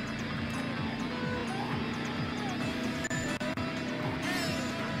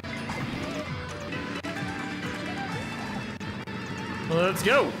 Let's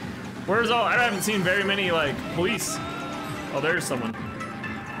go. Where's all? I haven't seen very many like police. Oh, there's someone.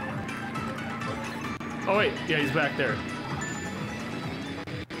 Oh wait, yeah, he's back there.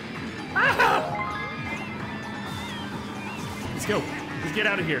 Ah! Let's go. Let's get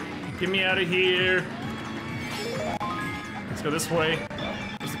out of here. Get me out of here. Let's go this way.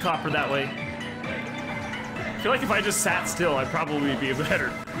 There's the copper that way. I feel like if I just sat still, I'd probably be a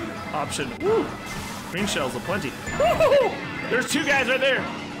better option. Woo! Green shells aplenty. Woo-hoo-hoo! There's two guys right there.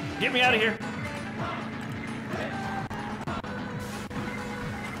 Get me out of here.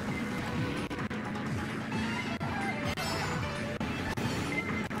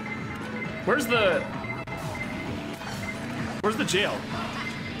 Where's the jail?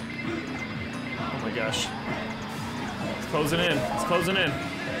 Oh my gosh. It's closing in. It's closing in.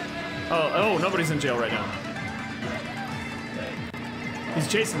 Oh, nobody's in jail right now. He's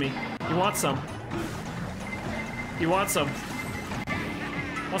chasing me. He wants some. He wants some.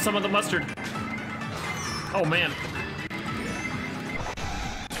 Want some of the mustard. Oh man.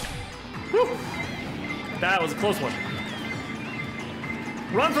 Whew. That was a close one.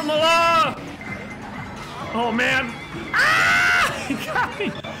 Run from the law! Oh man. Ah! He got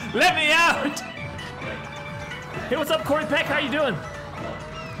me. Let me out! Hey, what's up, Corey Peck? How you doing?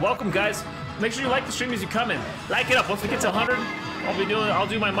 Welcome, guys. Make sure you like the stream as you come in. Like it up. Once we get to 100, I'll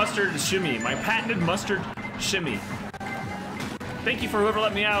do my mustard shimmy, my patented mustard shimmy. Thank you for whoever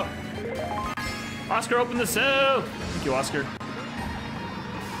let me out. Oscar, open the cell. Thank you, Oscar.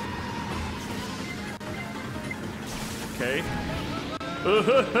 Okay.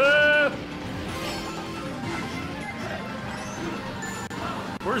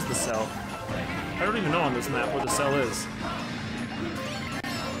 Where's the cell? I don't even know on this map where the cell is.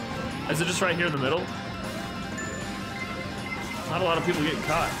 Is it just right here in the middle? Not a lot of people getting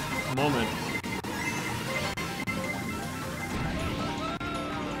caught at the moment.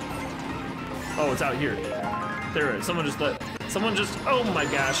 Oh, it's out here. There it is. Someone just, oh my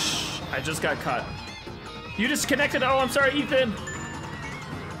gosh. I just got caught. You disconnected? Oh, I'm sorry, Ethan.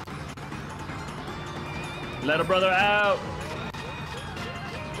 Let a brother out.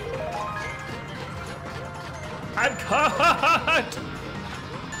 I'm caught.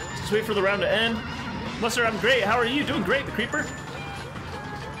 Just wait for the round to end. Mustard, I'm great. How are you? Doing great, the creeper.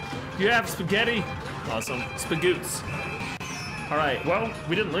 You have spaghetti. Awesome. Spagoots. All right, well,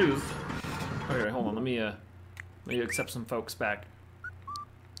 we didn't lose. Okay, hold on, let me accept some folks back.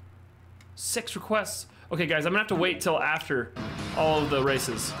 6 requests. Okay, guys, I'm gonna have to wait till after all of the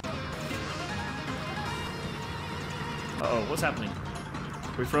races. Uh-oh, what's happening?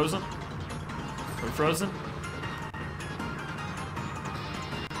 Are we frozen? Are we frozen?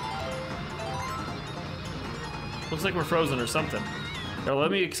 Looks like we're frozen or something. Here,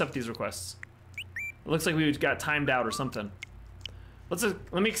 let me accept these requests. It looks like we got timed out or something.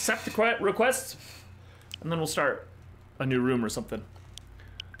 Let me accept the request, and then we'll start a new room or something.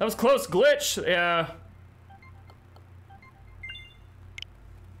 That was close, glitch. Yeah.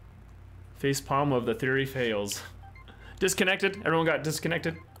 Facepalm of the theory fails. Disconnected. Everyone got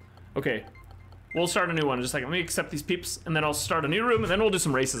disconnected. Okay, we'll start a new one. Just like, let me accept these peeps, and then I'll start a new room, and then we'll do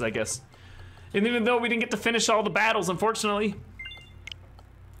some races, I guess. And even though we didn't get to finish all the battles, unfortunately.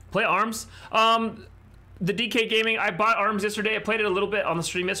 Play ARMS. The DK Gaming, I bought ARMS yesterday. I played it a little bit on the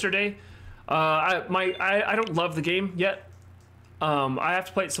stream yesterday. I don't love the game yet. I have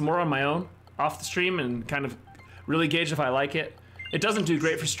to play it some more on my own, off the stream, and kind of really gauge if I like it. It doesn't do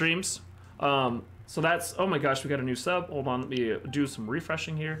great for streams. So that's, oh my gosh, we got a new sub. Hold on, let me do some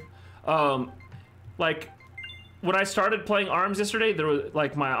refreshing here. Like, when I started playing ARMS yesterday, there was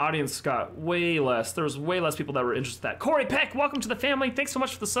like my audience got way less. There was way less people that were interested in that. Corey Peck, welcome to the family. Thanks so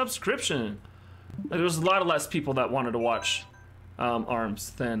much for the subscription. There was a lot of less people that wanted to watch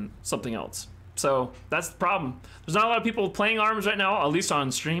ARMS than something else. So that's the problem. There's not a lot of people playing ARMS right now, at least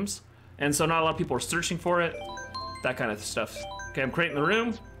on streams. And so not a lot of people are searching for it. That kind of stuff. Okay, I'm creating the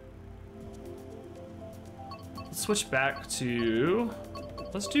room. Let's switch back to,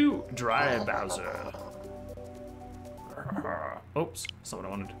 let's do Dry Bowser. Oops, that's not what I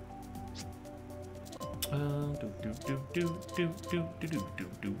wanted.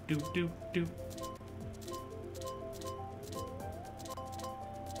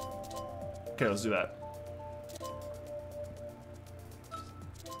 Okay, let's do that.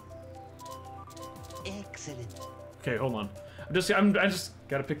 Excellent. Okay, hold on. I just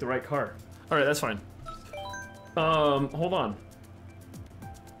gotta pick the right car. All right, that's fine. Hold on.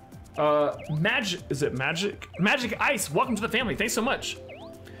 Is it Magic? Magic Ice, welcome to the family. Thanks so much.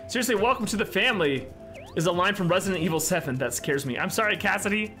 Seriously, welcome to the family is a line from Resident Evil 7 that scares me. I'm sorry,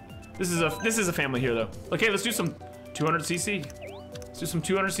 Cassidy. This is a family here though. Okay, let's do some 200cc. Let's do some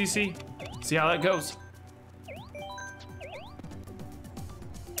 200cc. See how that goes.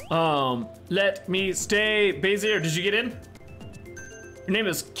 Let me stay. Bazier, did you get in? Your name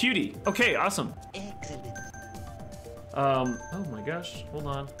is Cutie. Okay, awesome. Excellent. Oh my gosh, hold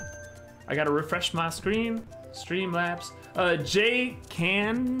on. I gotta refresh my screen. Streamlabs. J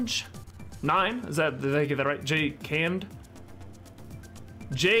Canj 9. Did I get that right? J Canned?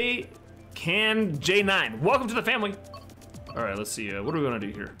 J Can J9. Welcome to the family. All right, let's see. What are we gonna do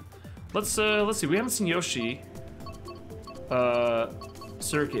here? Let's see. We haven't seen Yoshi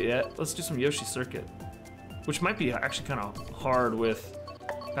circuit yet. Let's do some Yoshi circuit, which might be actually kind of hard with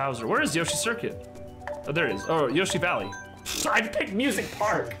Bowser. Where is Yoshi circuit? Oh, there it is. Oh, Yoshi Valley. I picked Music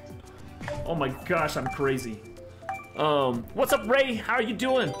Park. Oh my gosh, I'm crazy. What's up, Ray? How are you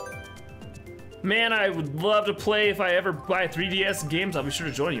doing? Man, I would love to play. If I ever buy 3DS games, I'll be sure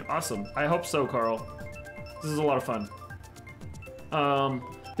to join you. Awesome. I hope so, Carl. This is a lot of fun.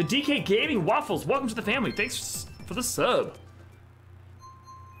 The DK Gaming Waffles, welcome to the family. Thanks for the sub.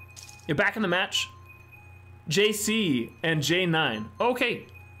 You're back in the match. JC and J9. Okay.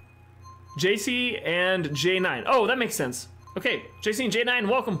 JC and J9. Oh, that makes sense. Okay, JC and J9,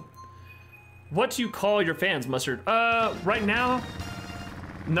 welcome. What do you call your fans, Mustard? Right now,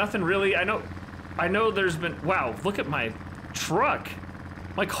 nothing really. I know there's been, wow, look at my truck.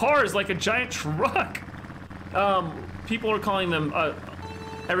 My car is like a giant truck. People are calling them,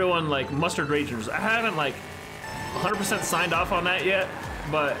 everyone like Mustard Rangers. I haven't like 100% signed off on that yet,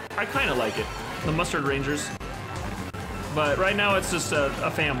 but I kind of like it. The Mustard Rangers. But right now it's just a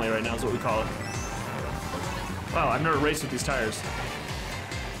family right now is what we call it. Wow, I've never raced with these tires.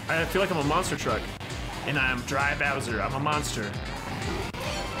 I feel like I'm a monster truck. And I'm Dry Bowser, I'm a monster.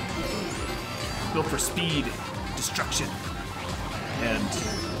 Built for speed, destruction, and,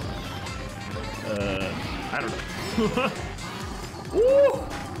 I don't know. Woo!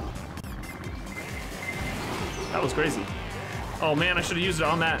 That was crazy. Oh man, I should have used it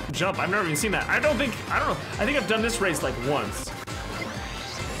on that jump. I've never even seen that. I don't know. I think I've done this race like once.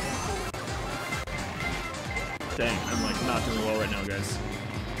 Dang, I'm like not doing well right now, guys.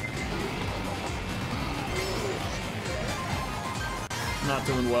 Not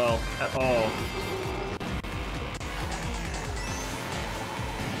doing well at all.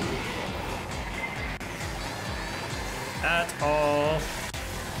 At all.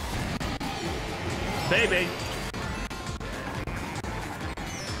 Baby.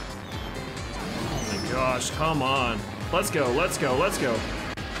 Gosh, come on. Let's go, let's go, let's go.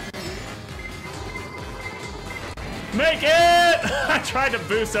 Make it! I tried to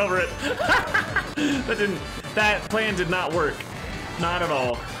boost over it. That plan did not work. Not at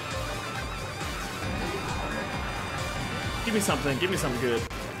all. Give me something good.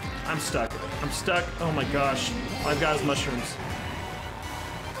 I'm stuck. Oh my gosh. I've got his mushrooms.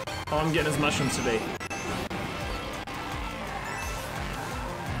 All I'm getting is mushrooms today.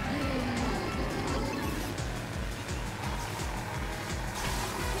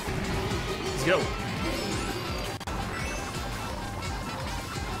 Let's go.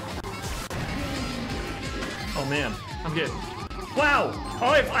 Oh man, I'm good. Wow! Oh,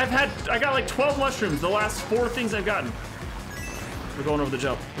 I got like 12 mushrooms, the last 4 things I've gotten. We're going over the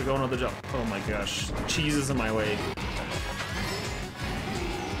jump. Oh my gosh, cheese is in my way.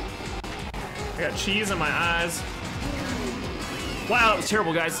 I got cheese in my eyes. Wow, that was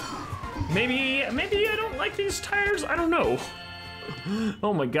terrible, guys. Maybe I don't like these tires, I don't know.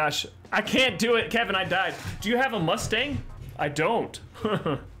 Oh my gosh, I can't do it, Kevin, I died. Do you have a Mustang? I don't.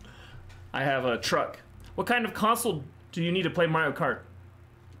 I have a truck. What kind of console do you need to play Mario Kart?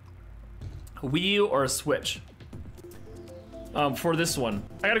 A Wii U or a Switch? For this one.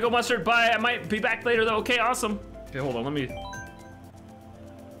 I gotta go, Mustard. Bye. I might be back later though. Okay, awesome. Okay, hold on. Let me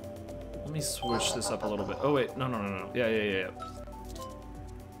switch this up a little bit. Oh wait, no. Yeah.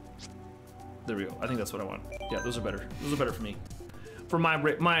 There we go. I think that's what I want. Yeah, those are better. Those are better for me. For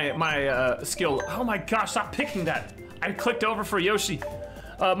my skill. Oh my gosh, stop picking that. I clicked over for Yoshi.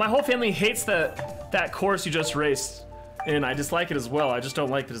 My whole family hates that course you just raced. And I dislike it as well. I just don't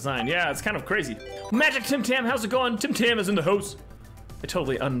like the design. Yeah, it's kind of crazy. Magic Tim Tam, how's it going? Tim Tam is in the house. I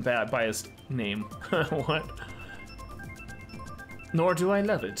totally unbiased name. What? Nor do I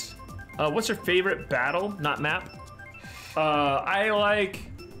love it. What's your favorite battle, not map? I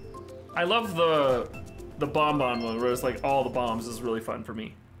love the bonbon one where it's like all the bombs is really fun for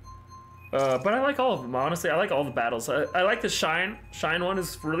me. But I like all of them, honestly. I like all the battles. I like the Shine one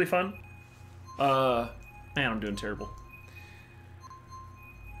is really fun. Man, I'm doing terrible.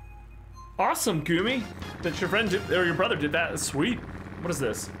 Awesome, Gumi. That your friend did, or your brother did that. That's sweet. What is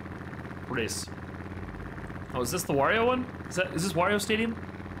this? Race. Oh, is this the Wario one? Is this Wario Stadium?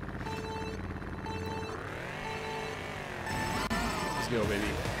 Let's go, baby.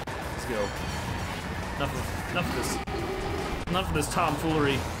 Let's go. Enough of this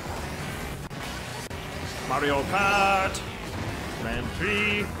tomfoolery. Mario Kart. Grand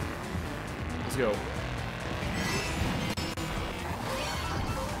Prix. Let's go.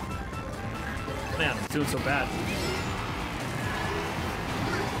 Man, it's doing so bad.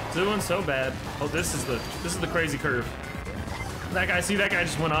 Doing so bad. Oh, this is the crazy curve. That guy, see that guy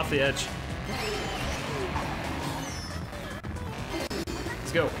just went off the edge.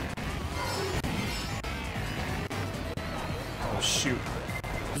 Let's go. Oh shoot.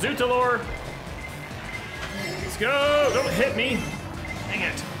 Zootalore! Let's go! Don't hit me! Dang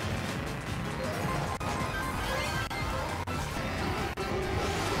it.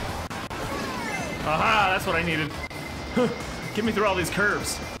 Aha, that's what I needed. Get me through all these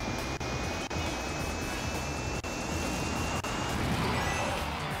curves.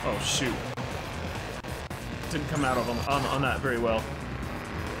 Oh shoot. Didn't come out of them on that very well.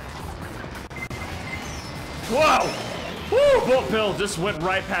 Whoa! Woo! Bolt Bill just went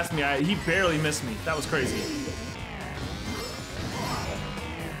right past me. He barely missed me. That was crazy.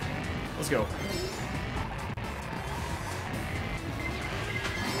 Let's go.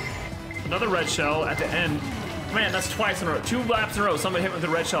 Another red shell at the end. Man, that's twice in a row. 2 laps in a row. Somebody hit me with a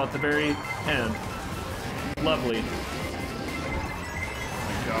red shell at the very end. Lovely. Oh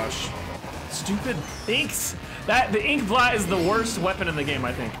my gosh. Stupid inks. The ink blot is the worst weapon in the game,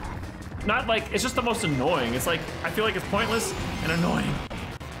 I think. Not like, it's just the most annoying. It's like, I feel like it's pointless and annoying.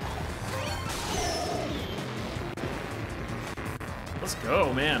 Let's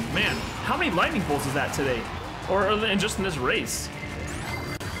go, man. Man, how many lightning bolts is that today? Or just in this race?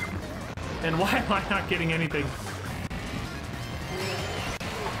 And why am I not getting anything?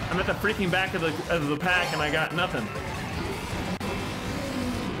 I'm at the freaking back of the pack and I got nothing.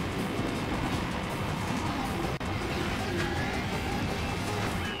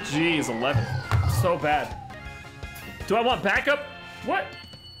 Jeez, 11. So bad. Do I want backup? What?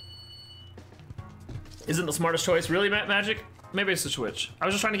 Isn't the smartest choice really, Magic? Maybe it's the Switch. I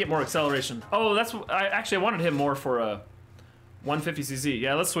was just trying to get more acceleration. Oh, that's I wanted him more for a 150cc.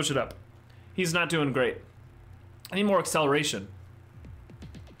 Yeah, let's switch it up. He's not doing great. I need more acceleration.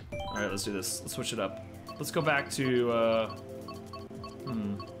 All right, let's do this. Let's switch it up. Let's go back to,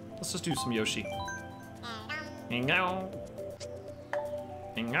 let's just do some Yoshi.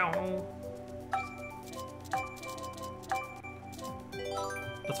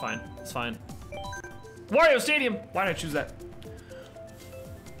 That's fine. That's fine. Wario Stadium! Why did I choose that?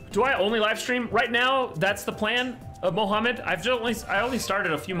 Do I only live stream? Right now, that's the plan of Mohammed. I only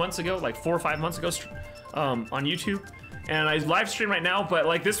started a few months ago, like 4 or 5 months ago, on YouTube. And I live stream right now, but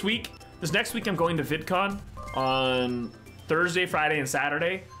like this next week I'm going to VidCon on Thursday, Friday, and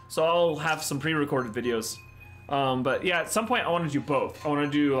Saturday. So I'll have some pre-recorded videos. But yeah, at some point I want to do both. I want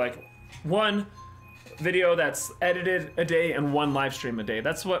to do like one video that's edited a day and one live stream a day.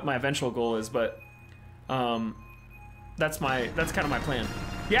 That's what my eventual goal is, but that's kind of my plan.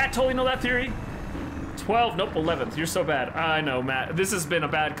 Yeah, I totally know that theory. 12, nope, 11th. You're so bad. I know, Matt. This has been a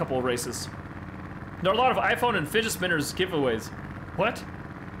bad couple of races. There are a lot of iPhone and fidget spinners giveaways. What?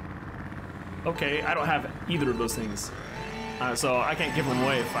 Okay, I don't have either of those things. So I can't give them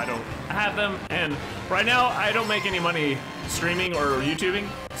away if I don't have them. And right now, I don't make any money streaming or YouTubing.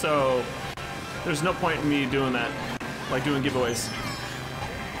 So there's no point in me doing that, like doing giveaways.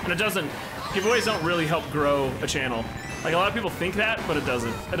 And giveaways don't really help grow a channel. Like a lot of people think that, but it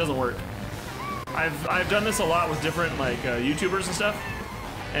doesn't. It doesn't work. I've done this a lot with different like YouTubers and stuff,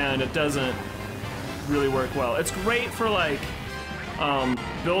 and it doesn't really work well. It's great for like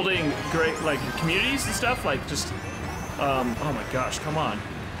building great like communities and stuff. Like just oh my gosh, come on.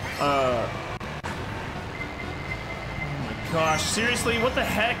 Oh my gosh, seriously, what the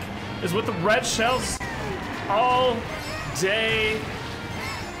heck is with the red shells all day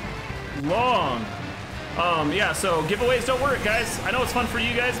long? Yeah, so giveaways don't work, guys. I know it's fun for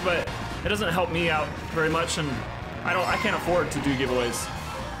you guys, but it doesn't help me out very much, and I can't afford to do giveaways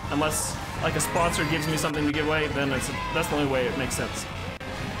unless like a sponsor gives me something to give away. Then that's the only way it makes sense.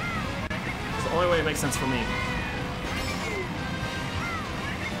 It's the only way it makes sense for me.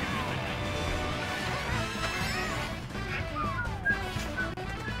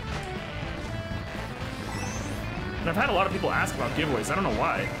 And I've had a lot of people ask about giveaways. I don't know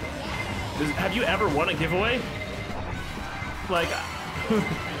why. Have you ever won a giveaway? Like,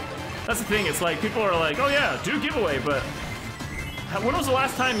 that's the thing. It's like people are like, oh yeah, do giveaway, but when was the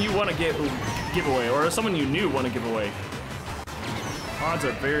last time you won a giveaway, or someone you knew won a giveaway? Odds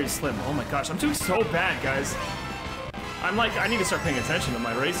are very slim. Oh my gosh, I'm doing so bad, guys. I'm like, I need to start paying attention to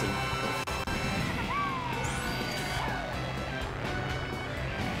my racing.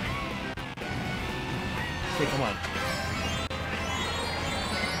 Okay, come on.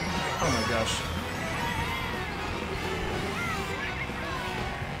 Oh my gosh.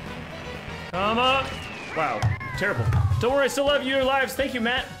 Come on! Wow, terrible. Don't worry, I still love your lives. Thank you,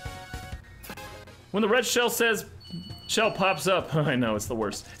 Matt. When the red shell pops up, I know, it's the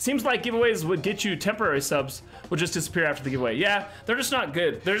worst. Seems like giveaways would get you temporary subs, would just disappear after the giveaway. Yeah, they're just not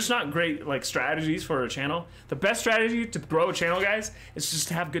good. They're just not great like strategies for a channel. The best strategy to grow a channel, guys, is just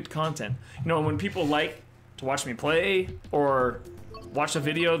to have good content. You know, when people like to watch me play or watch a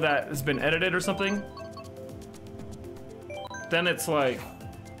video that has been edited or something, then it's like,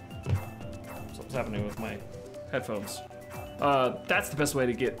 what's happening with my headphones? That's the best way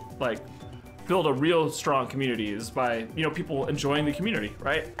to get like build a real strong community, is by, you know, people enjoying the community,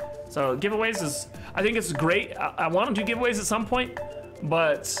 right? So giveaways is, I think it's great. I want to do giveaways at some point,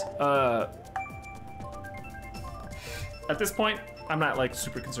 but at this point, I'm not like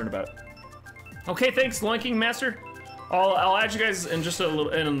super concerned about it. Okay, thanks, Lunking Master. I'll add you guys in just a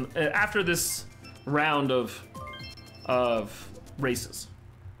little, after this round of races.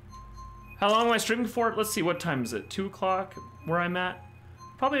 How long am I streaming for? Let's see, what time is it? 2 o'clock where I'm at?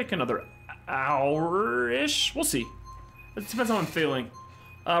 Probably like another hour-ish. We'll see. It depends on how I'm feeling.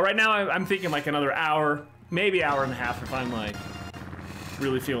 Right now I'm thinking like another hour, maybe hour and a half if I'm like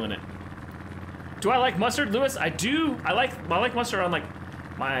really feeling it. Do I like mustard, Lewis? I do. I like mustard on like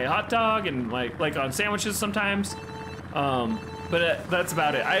my hot dog and like on sandwiches sometimes. But that's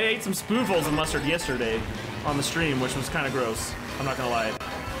about it. I ate some spoonfuls of mustard yesterday on the stream, which was kind of gross. I'm not gonna lie.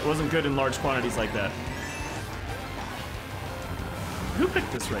 It wasn't good in large quantities like that. Who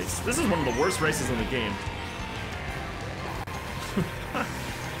picked this race? This is one of the worst races in the game.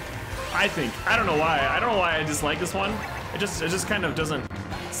 I think. I don't know why. I don't know why I dislike this one. It just kind of doesn't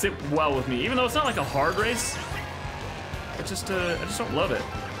sit well with me. Even though it's not like a hard race, I just don't love it.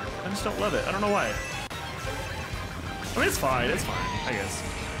 I just don't love it. I don't know why. I mean, it's fine, I guess.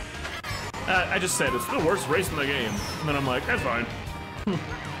 I just said it's the worst race in the game, and then I'm like, that's fine.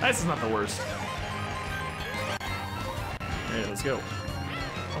 This is not the worst. Alright, let's go.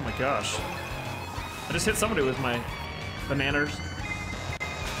 Oh my gosh. I just hit somebody with my bananas.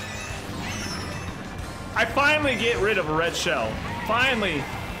 I finally get rid of a red shell. Finally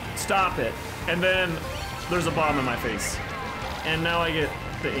stop it. And then there's a bomb in my face. And now I get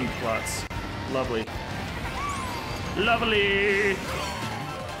the ink blots. Lovely. Lovely!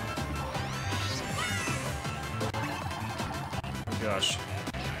 Oh gosh.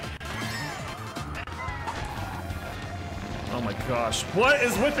 Oh my gosh. What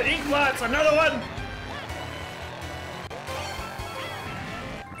is with the ink blots? Another one!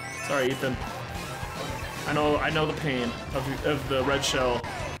 Sorry, Ethan. I know the pain of the red shell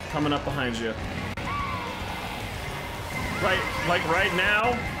coming up behind you. Right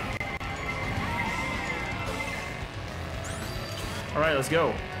now? All right, let's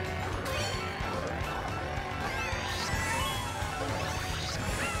go.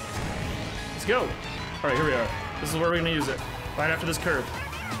 Let's go. All right, here we are. This is where we're gonna use it. Right after this curve.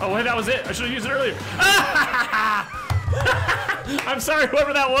 Oh, wait, that was it. I should have used it earlier. I'm sorry,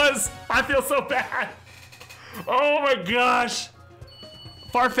 whoever that was. I feel so bad. Oh my gosh.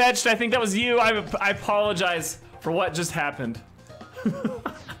 Farfetched, I think that was you. I apologize for what just happened.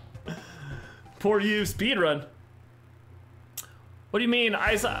 Poor you, speedrun. What do you mean?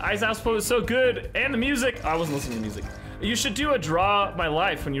 Ice Outpost is so good, and the music. I wasn't listening to music. You should do a draw my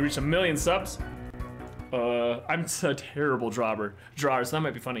life when you reach 1 million subs. I'm a terrible drawer, so that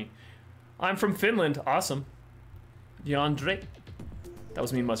might be funny. I'm from Finland. Awesome. Yandre. That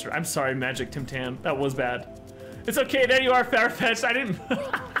was me, Mustard. I'm sorry, Magic Tim Tam. That was bad. It's okay. There you are, Farfetch'd. I didn't.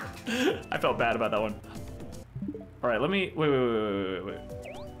 I felt bad about that one. All right, let me. Wait.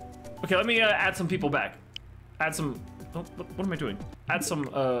 Okay, let me add some people back. Add some. Oh, what am I doing? Add some.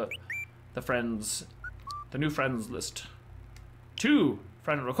 The friends. The new friends list. 2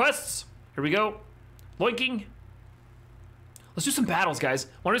 friend requests. Here we go. Loinking. Let's do some battles, guys.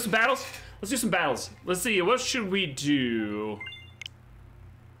 Want to do some battles? Let's do some battles. Let's see. What should we do?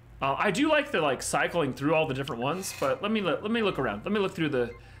 I do like the cycling through all the different ones, but let me look around. Let me look through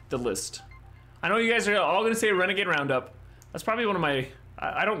the list. I know you guys are all gonna say Renegade Roundup. That's probably one of my.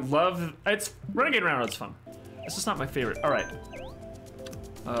 I don't love. It's Renegade Roundup's fun. It's just not my favorite. All right.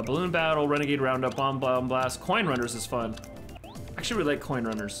 Balloon Battle, Renegade Roundup, Bomb Blast, Coin Runners is fun. Actually, really like Coin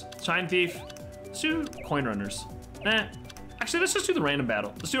Runners. Shine Thief. Let's do Coin Runners. Nah. Actually, let's just do the random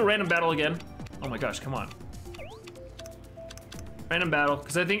battle. Let's do a random battle again. Oh my gosh, come on. Random battle,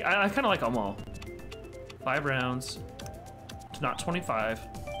 because I think I kind of like them all. 5 rounds, not 25.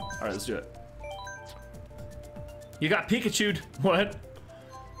 All right, let's do it. You got Pikachu'd. What?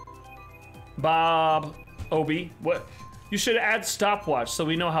 Bob, Obi, what? You should add stopwatch so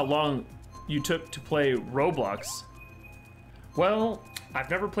we know how long you took to play Roblox. Well, I've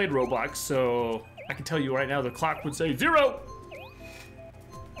never played Roblox, so I can tell you right now the clock would say 0.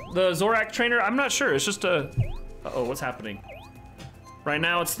 The Zorak trainer, I'm not sure. It's just a. Uh-oh, what's happening? Right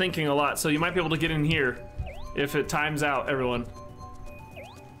now it's thinking a lot, so you might be able to get in here if it times out, everyone.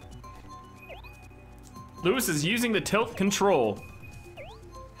 Lewis is using the tilt control.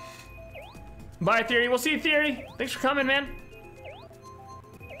 Bye, Theory. We'll see you, Theory. Thanks for coming, man.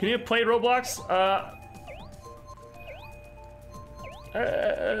 Can you play Roblox?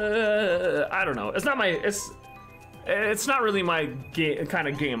 I don't know. It's not my. It's not really my kind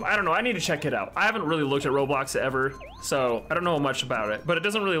of game. I don't know. I need to check it out. I haven't really looked at Roblox ever, so I don't know much about it. But it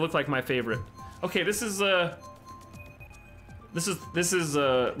doesn't really look like my favorite. Okay, this is we're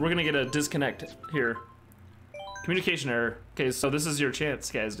gonna get a disconnect here. Communication error. Okay, so this is your chance,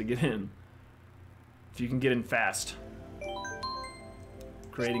 guys, to get in. If you can get in fast.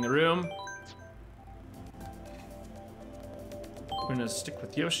 Creating a room. We're gonna stick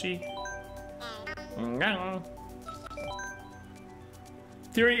with Yoshi.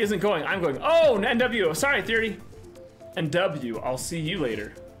 Theory isn't going, I'm going. Oh, NW, sorry, Theory. NW, I'll see you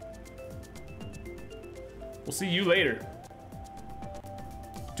later. We'll see you later.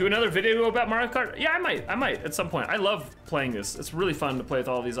 Do another video about Mario Kart? Yeah, I might at some point. I love playing this. It's really fun to play with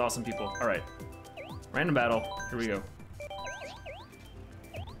all these awesome people. All right, random battle, here we go.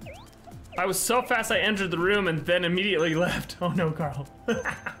 I was so fast I entered the room and then immediately left. Oh no, Carl.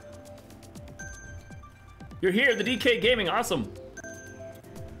 You're here, the DK Gaming, awesome.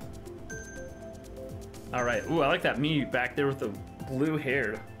 All right, ooh, I like that me back there with the blue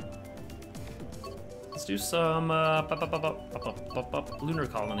hair. Let's do some Lunar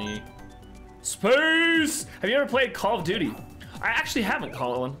Colony. Space! Have you ever played Call of Duty? I actually haven't,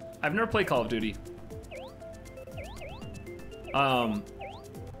 Colin. I've never played Call of Duty. I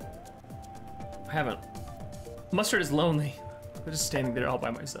haven't. Mustard is lonely. I'm just standing there all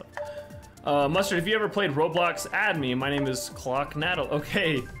by myself. Mustard, if you ever played Roblox, add me. My name is Clocknaddle.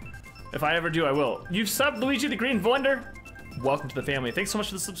 Okay. If I ever do, I will. You've subbed Luigi the Green Blender. Welcome to the family. Thanks so much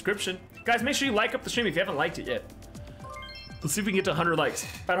for the subscription. Guys, make sure you like up the stream if you haven't liked it yet. Let's see if we can get to 100 likes.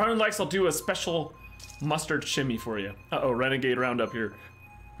 At 100 likes, I'll do a special mustard shimmy for you. Uh-oh, Renegade Roundup here.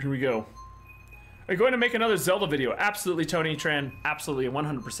 Here we go. Are you going to make another Zelda video? Absolutely, Tony Tran. Absolutely,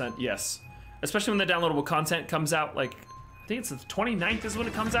 100% yes. Especially when the downloadable content comes out, like, I think it's the 29th is when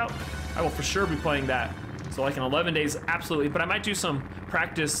it comes out. I will for sure be playing that. So like in 11 days, absolutely. But I might do some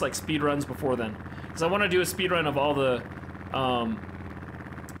practice, like speed runs before then. Because I want to do a speed run of all the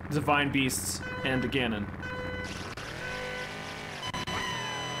Divine Beasts and the Ganon.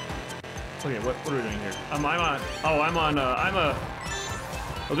 Okay, what are we doing here?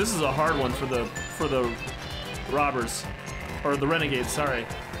 Oh, this is a hard one for the robbers. Or the renegades, sorry.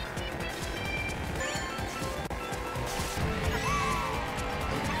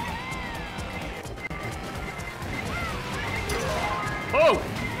 Oh!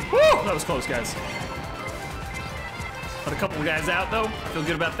 Woo! That was close, guys. Put a couple of guys out, though. I feel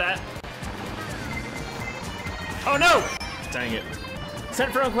good about that. Oh, no! Dang it.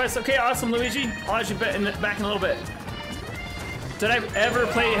 Sent friend request. Okay, awesome, Luigi. I'll add you back in a little bit. Did I ever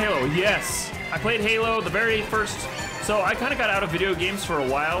play Halo? Yes. I played Halo the very first... So I kind of got out of video games for a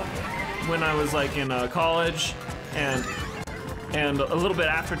while when I was like in college and a little bit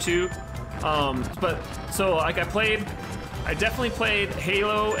after too. But so like I definitely played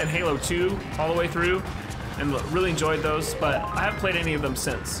Halo and Halo 2 all the way through and really enjoyed those, but I haven't played any of them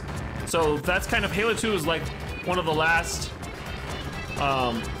since. So that's kind of, Halo 2 is like one of the last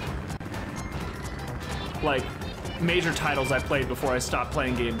like major titles I played before I stopped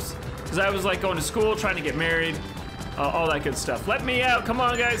playing games. Because I was like going to school, trying to get married, all that good stuff. Let me out, come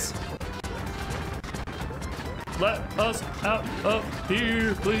on guys. Let us out of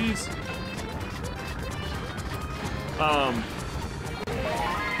here, please.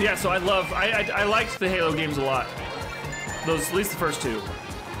 Yeah, so I liked the Halo games a lot. Those, at least the first two.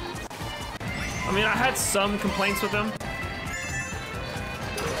 I mean, I had some complaints with them.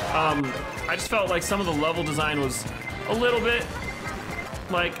 I just felt like some of the level design was a little bit,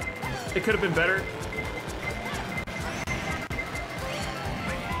 like, it could have been better.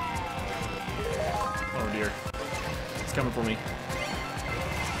 Oh dear. It's coming for me.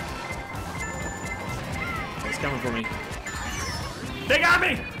 It's coming for me. They got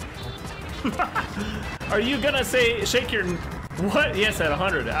me! Are you gonna say, shake your, what? Yes, at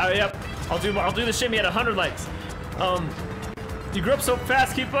 100. Yep, I'll do the shimmy at 100 likes. You grew up so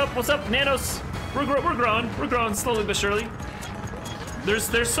fast, keep up. What's up, Nanos? We're growing slowly but surely.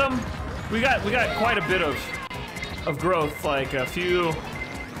 There's some, we got quite a bit of growth, like a few.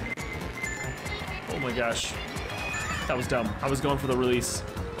 Oh my gosh, that was dumb. I was going for the release.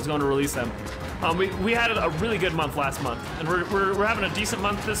 I was going to release them. We had a really good month last month, and we're having a decent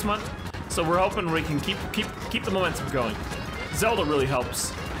month this month. So we're hoping we can keep the momentum going. Zelda really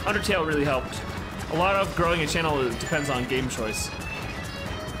helps. Undertale really helped. A lot of growing a channel depends on game choice.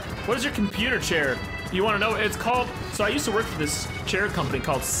 What is your computer chair? You want to know? It's called, so I used to work for this chair company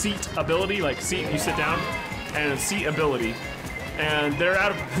called Seat Ability, like seat, you sit down, and Seat Ability. And they're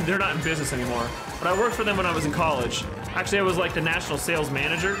not in business anymore. But I worked for them when I was in college. Actually, I was like the national sales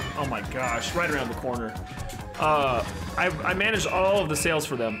manager. Oh my gosh, right around the corner. I managed all of the sales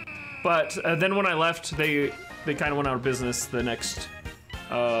for them. But then when I left, they kind of went out of business the next,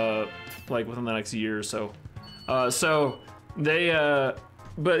 like within the next year or so.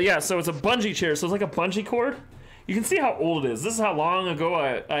 But yeah, so it's a bungee chair. So it's like a bungee cord. You can see how old it is. This is how long ago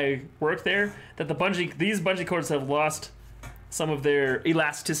I worked there, that these bungee cords have lost some of their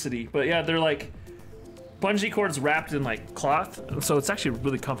elasticity. But yeah, they're like bungee cords wrapped in like cloth. So it's actually a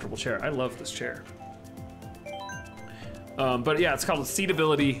really comfortable chair. I love this chair. But yeah, it's called a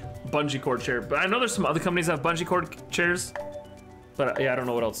Seatability bungee cord chair. But I know there's some other companies that have bungee cord chairs. But yeah, I don't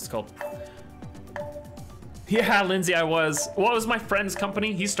know what else it's called. Yeah, Lindsay, well, it was my friend's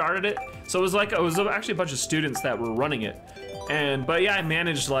company. He started it. So it was actually a bunch of students that were running it. But yeah, I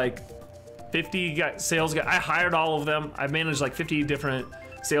managed like 50 sales guys. I hired all of them. I managed like 50 different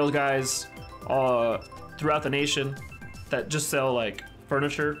sales guys throughout the nation that just sell like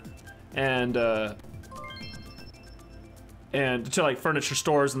furniture and to like furniture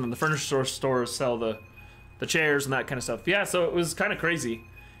stores, and then the furniture stores sell the chairs and that kind of stuff. Yeah, so it was kind of crazy.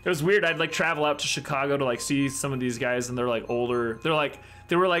 It was weird. I'd like travel out to Chicago to like see some of these guys, and they're like older. They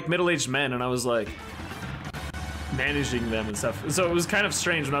were like middle-aged men, and I was like managing them and stuff. So it was kind of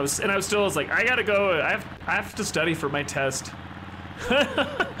strange when I was still like, I gotta go. I have to study for my test.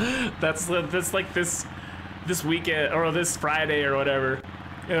 that's like this weekend or this Friday or whatever.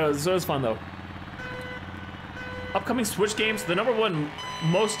 So it was fun though. Upcoming Switch games. The number one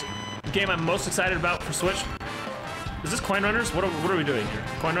game I'm most excited about for Switch. Is this Coin Runners? What are we doing here?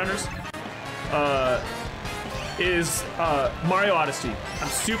 Coin Runners? Is Mario Odyssey. I'm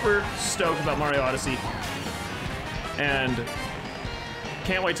super stoked about Mario Odyssey. And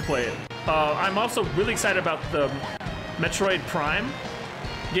can't wait to play it. I'm also really excited about the Metroid Prime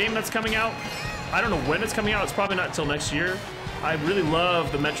game that's coming out. I don't know when it's coming out. It's probably not until next year. I really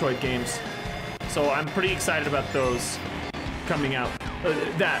love the Metroid games. So I'm pretty excited about those coming out.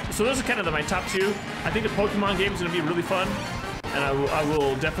 So those are kind of my top two. I think the Pokemon game is going to be really fun, and I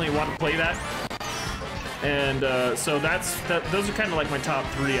will definitely want to play that. And so those are kind of like my top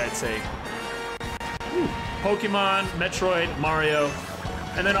three, I'd say. Ooh. Pokemon, Metroid, Mario,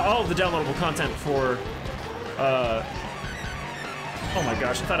 and then all of the downloadable content for. Oh my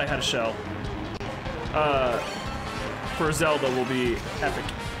gosh, I thought I had a shell. For Zelda will be epic.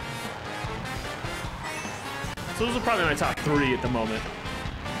 So those are probably my top three at the moment.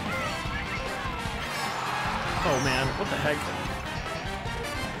 Oh man, what the heck?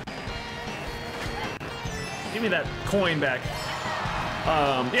 Give me that coin back.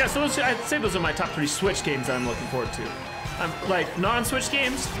 Yeah, so I'd say those are my top three Switch games that I'm looking forward to. Like non-Switch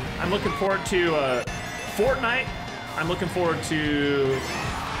games, I'm looking forward to Fortnite. I'm looking forward to,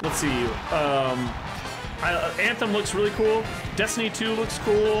 let's see, Anthem looks really cool. Destiny 2 looks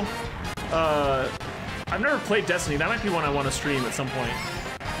cool. I've never played Destiny. That might be one I want to stream at some point.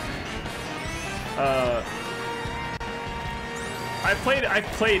 I've played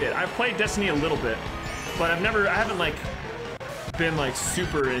it. I've played Destiny a little bit, but I haven't like been like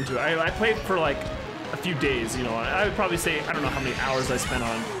super into it. I played for like a few days, you know. I would probably say, I don't know how many hours I spent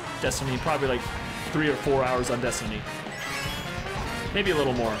on Destiny, probably like 3 or 4 hours on Destiny. Maybe a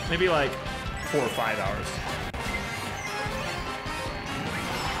little more, maybe like 4 or 5 hours.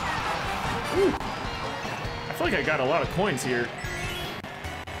 Ooh. I feel like I got a lot of coins here,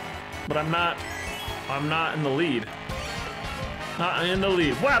 but I'm not in the lead. Not in the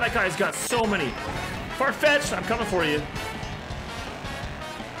lead. Wow, that guy's got so many. Far-fetched, I'm coming for you.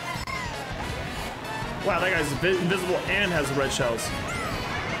 Wow, that guy's invisible and has red shells.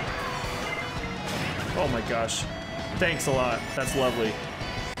 Oh my gosh. Thanks a lot. That's lovely.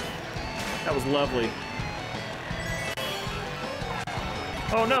 That was lovely.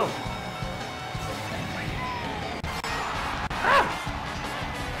 Oh no. Ah!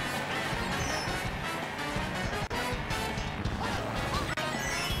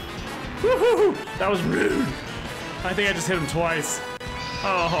 Woohoo! That was rude. I think I just hit him twice.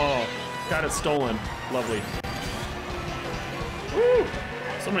 Oh, got it stolen. Lovely. Woo!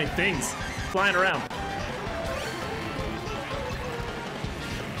 So many things flying around.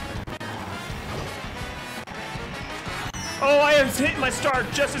 Oh, I was hitting my star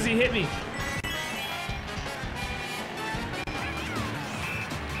just as he hit me.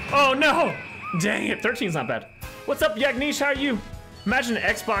 Oh no! Dang it, 13's not bad. What's up, Yagnish? How are you? Imagine an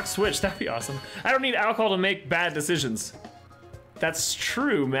Xbox Switch, that'd be awesome. I don't need alcohol to make bad decisions. That's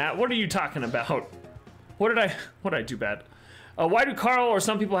true, Matt. What are you talking about? What did I do bad? Why do Carl or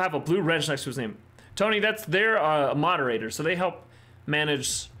some people have a blue wrench next to his name? Tony, they're a moderator, so they help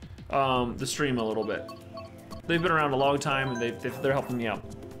manage the stream a little bit. They've been around a long time, and they're helping me out.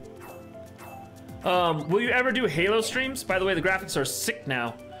 Will you ever do Halo streams? By the way, the graphics are sick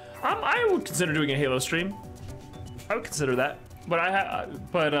now. I would consider doing a Halo stream. I would consider that, but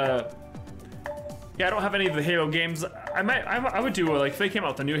yeah, I don't have any of the Halo games. I would do like if they came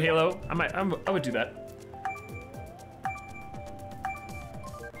out with a new Halo. I would do that.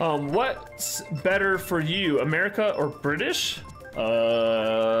 What's better for you, America or British?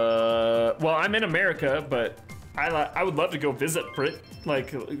 Well, I'm in America, but I would love to go visit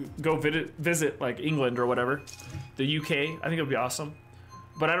visit like England or whatever, the UK. I think it would be awesome.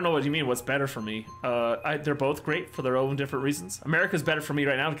 But I don't know what you mean. What's better for me? They're both great for their own different reasons. America's better for me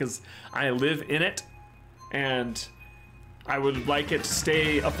right now because I live in it, and I would like it to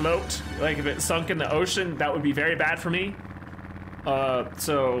stay afloat. Like if it sunk in the ocean, that would be very bad for me.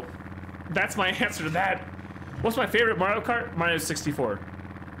 So that's my answer to that. What's my favorite Mario Kart? Mario 64.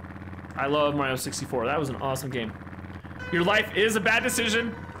 I love Mario 64. That was an awesome game. Your life is a bad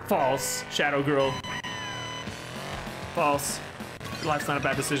decision. False, Shadow Girl. False. Your life's not a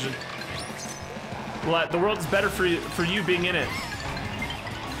bad decision. The world is better for you being in it.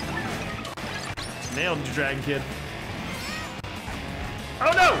 Nailed you, Dragon Kid.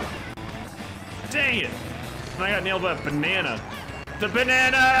 Oh no! Dang it! And I got nailed by a banana. The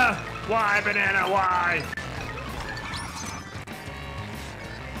banana! Why, banana, why?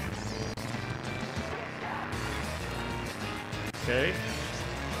 Okay.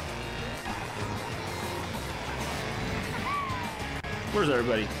 Where's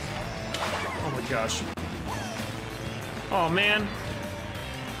everybody? Oh my gosh. Oh man.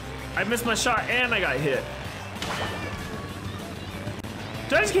 I missed my shot and I got hit.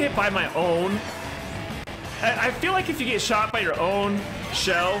 Did I just get hit by my own? I feel like if you get shot by your own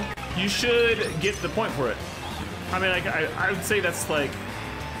shell, you should get the point for it. I mean, like, I would say that's like,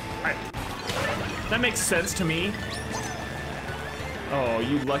 that makes sense to me. Oh,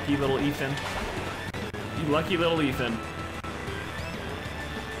 you lucky little Ethan. You lucky little Ethan.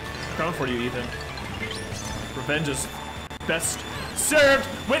 Coming for you, Ethan. Revenge is best served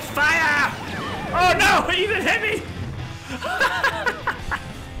with fire! Oh no, Ethan hit me!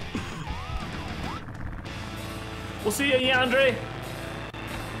 We'll see you, Yandere.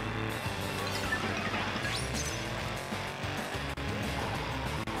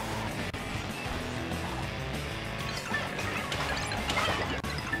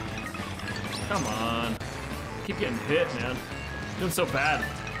 Come on. Keep getting hit, man. Doing so bad.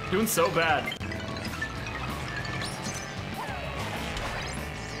 Doing so bad.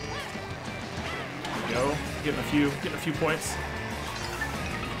 There we go. Getting a few points.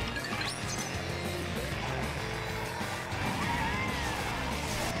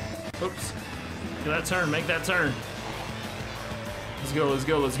 Oops. Get that turn, make that turn. Let's go, let's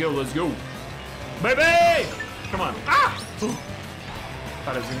go, let's go, let's go. Baby! Come on. Ah! Ooh.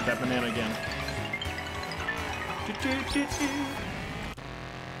 Thought I was gonna hit that banana again.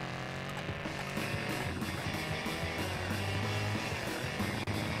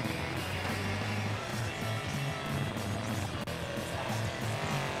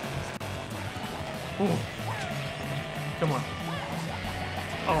 Ooh. Come on.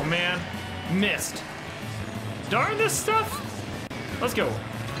 Oh man, missed. Darn this stuff. Let's go.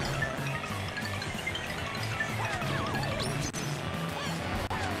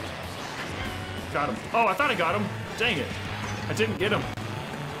 Got him. Oh, I thought I got him. Dang it. I didn't get him.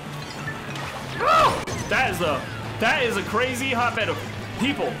 Oh! That is a crazy hotbed of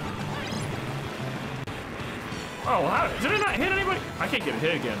people. Oh, how did I not hit anybody? I can't get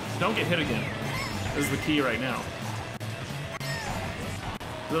hit again. Don't get hit again. This is the key right now.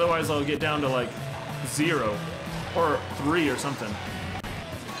 Otherwise I'll get down to like 0 or 3 or something.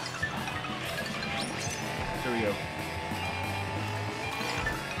 There we go.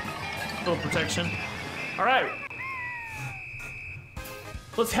 Little protection. All right.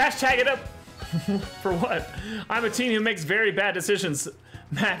 Let's hashtag it up. For what? I'm a teen who makes very bad decisions.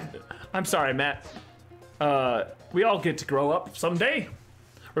 Matt, I'm sorry, Matt. We all get to grow up someday.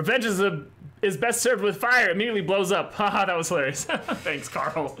 Revenge is best served with fire. Immediately blows up. Haha, that was hilarious. Thanks,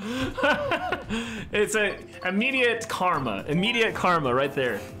 Carl. It's a immediate karma. Immediate karma right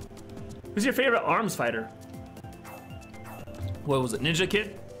there. Who's your favorite arms fighter? What was it? Ninja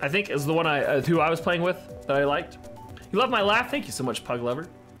Kid? I think is the one who I was playing with that I liked. You love my laugh? Thank you so much, Pug Lover.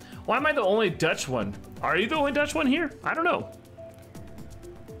 Why am I the only Dutch one? Are you the only Dutch one here? I don't know.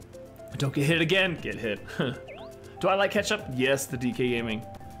 Don't get hit again. Get hit. Do I like ketchup? Yes, the DK Gaming.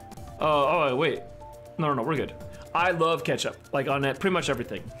 Oh, wait. No, we're good. I love ketchup, like on pretty much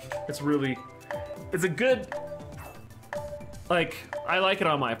everything. It's a good, like, I like it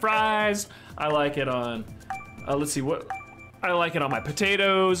on my fries. I like it on, let's see what, I like it on my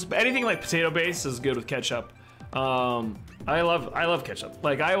potatoes. Anything like potato based is good with ketchup. I love ketchup.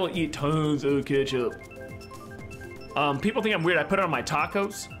 Like I will eat tons of ketchup. People think I'm weird. I put it on my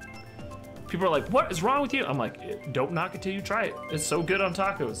tacos. People are like, what is wrong with you? I'm like, don't knock it till you try it. It's so good on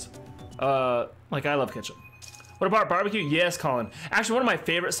tacos. Like I love ketchup. What about barbecue? Yes, Colin. Actually, one of my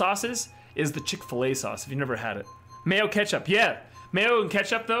favorite sauces is the Chick-fil-A sauce, if you've never had it. Mayo ketchup, yeah. Mayo and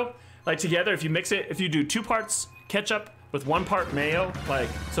ketchup though, like together, if you mix it, if you do 2 parts ketchup with 1 part mayo, like,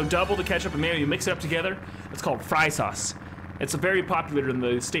 so double the ketchup and mayo, you mix it up together, it's called fry sauce. It's very popular in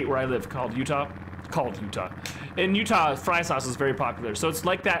the state where I live, called Utah. In Utah, fry sauce is very popular. So it's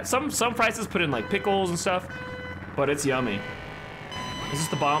like that. Some fry sauce put in like pickles and stuff, but it's yummy. Is this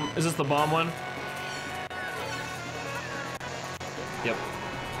the bomb? Is this the bomb one? Yep.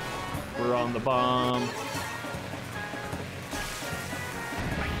 We're on the bomb.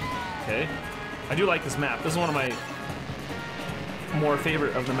 Okay. I do like this map. This is one of my more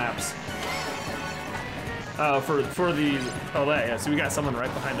favorite of the maps. For the, oh yeah, so we got someone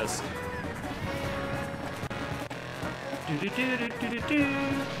right behind us. I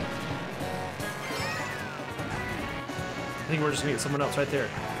think we're just gonna get someone else right there.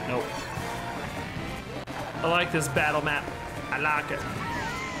 Nope. I like this battle map. I like it.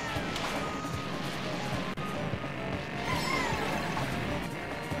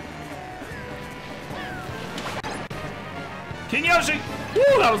 King Yoshi!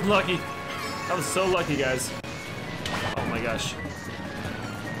 Woo, that was lucky. That was so lucky, guys. Oh my gosh.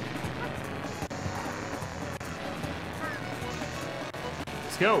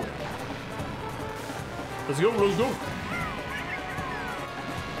 Let's go. Let's go, let's go.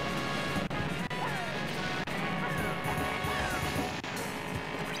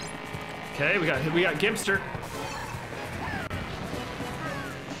 Okay, we got Gimpster.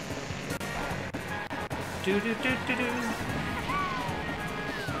 Do do do do do.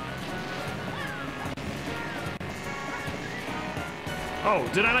 Oh,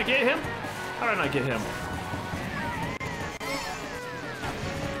 did I not get him? How did I not get him?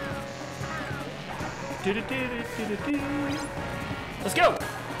 Do do do do do do. Let's go!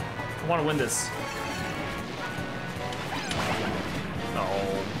 I want to win this.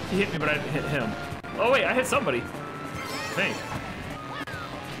 Oh, he hit me, but I didn't hit him. Oh wait, I hit somebody. I think.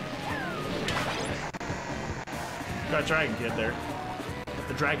 Got a Dragon Kid there.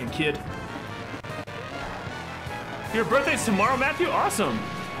 The Dragon Kid. Your birthday's tomorrow, Matthew? Awesome.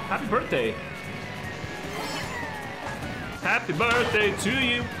 Happy birthday. Happy birthday to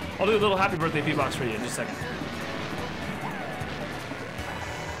you. I'll do a little happy birthday beatbox for you in just a second.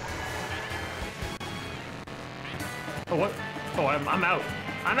 Oh, what? Oh, I'm out.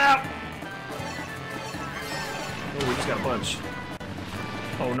 I'm out! Oh, we just got a bunch.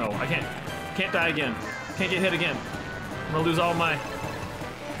 Oh no, I can't die again. Can't get hit again. I'm gonna lose all my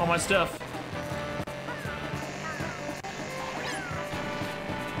All my stuff.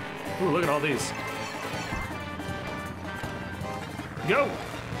 Ooh, look at all these. Go!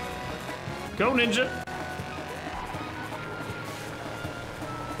 Go, ninja!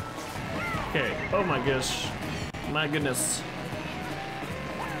 Okay, oh my gosh. My goodness.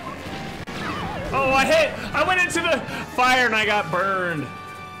 Oh, I went into the fire and I got burned.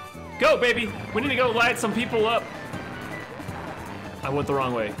 Go, baby! We need to go light some people up. I went the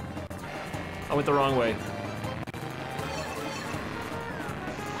wrong way. I went the wrong way.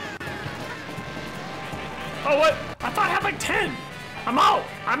 Oh, what? I thought I had like 10. I'm out.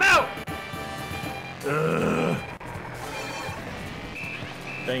 I'm out. Ugh.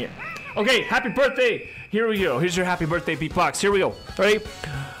 Dang it. Okay, happy birthday. Here we go. Here's your happy birthday beatbox. Here we go. Ready?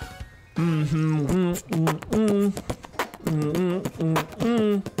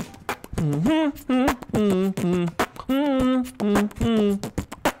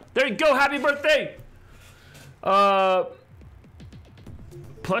 There you go. Happy birthday.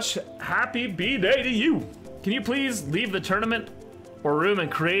 Plush, happy B-Day to you. Can you please leave the tournament or room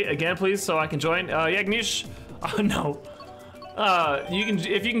and create again, please, so I can join? Yagnish? No. You can,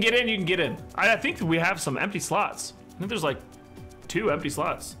 if you can get in, you can get in. I think we have some empty slots. I think there's like 2 empty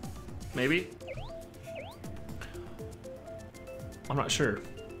slots, maybe. I'm not sure.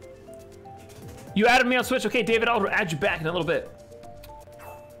 You added me on Switch. Okay, David, I'll add you back in a little bit.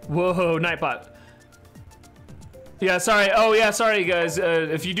 Whoa, Nightbot. Yeah, sorry. Oh yeah, sorry guys.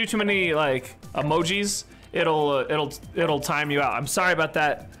 If you do too many like emojis, it'll time you out. I'm sorry about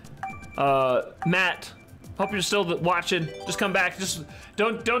that. Matt, hope you're still watching. Just come back. Just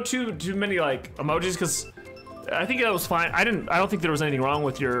don't too many like emojis, because I think that was fine. I don't think there was anything wrong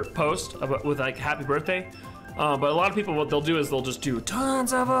with your post about, with like happy birthday. But a lot of people, what they'll do is they'll just do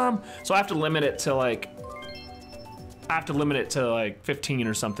tons of them. So I have to limit it to like 15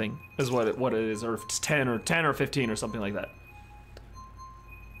 or something is what it is, or 10 or 15 or something like that.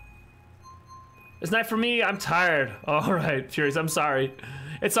 It's night for me. I'm tired. All right, Furious. I'm sorry.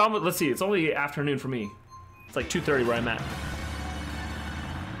 It's almost. Let's see. It's only afternoon for me. It's like 2:30 where I'm at. I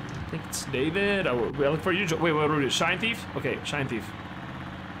think it's David. I look for you. Wait, what do we do? Shine Thief? Okay, Shine Thief.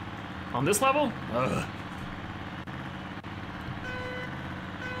 On this level? Ugh.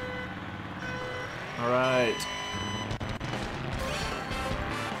 All right.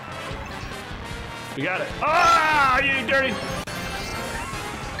 We got it. Ah, you dirty.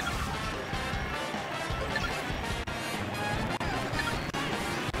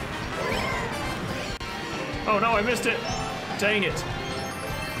 Oh no, I missed it. Dang it.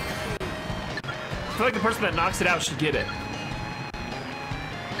 I feel like the person that knocks it out should get it.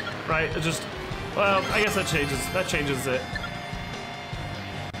 Right? It just, well, I guess that changes it.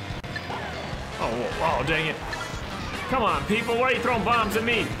 Oh, dang it. Come on, people, why are you throwing bombs at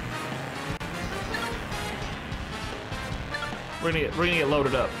me? We're gonna get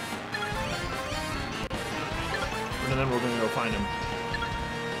loaded up. And then we're gonna go find him.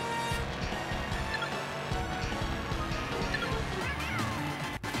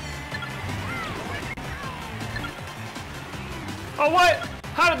 Oh, what?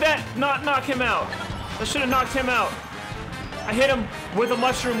 How did that not knock him out? That should have knocked him out. I hit him with a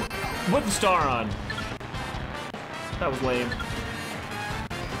mushroom with the star on. That was lame.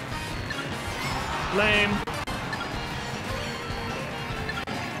 Lame.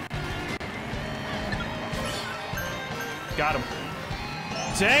 Got him.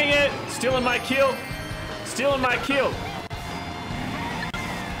 Dang it! Stealing my kill. Stealing my kill.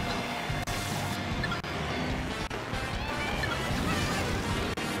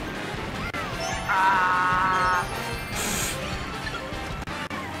 Ah!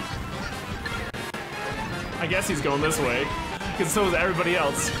 I guess he's going this way, because so is everybody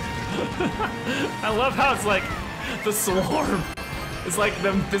else. I love how it's like the swarm. It's like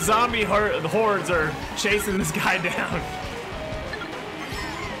the zombie hordes are chasing this guy down.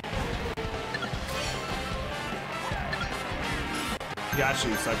 Got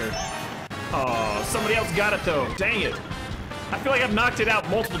you, sucker. Oh, somebody else got it though. Dang it. I feel like I've knocked it out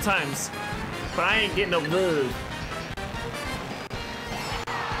multiple times, but I ain't getting no love.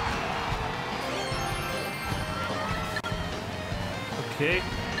 Okay.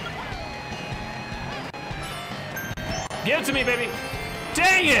 Give it to me, baby.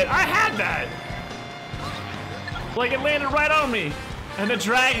 Dang it, I had that. Like it landed right on me, and the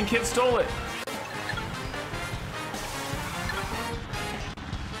dragon kid stole it.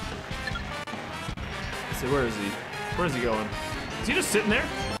 Let's see, where is he? Where is he going? Is he just sitting there?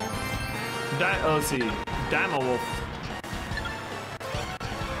 Oh, let's see. Dino Wolf.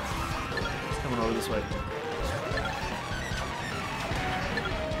 He's coming over this way.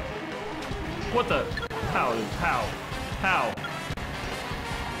 What the? How? How?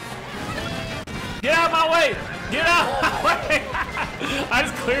 Get out of my way! Get out of my way! I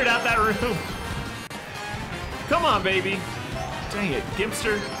just cleared out that room. Come on, baby. Dang it,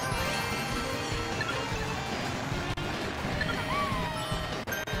 Gimpster.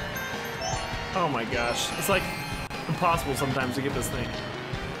 Oh my gosh. It's like impossible sometimes to get this thing.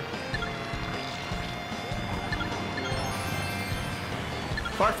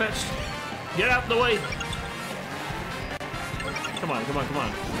 Far-fetched. Get out the way. Come on, come on, come on.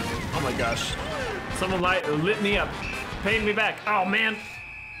 Oh my gosh. Someone lit me up. Paying me back. Oh man.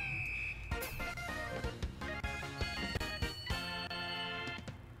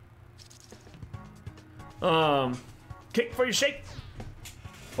 Kick for your shake.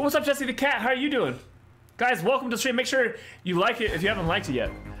 Oh, what's up, Jesse the Cat? How are you doing? Guys, welcome to the stream. Make sure you like it if you haven't liked it yet.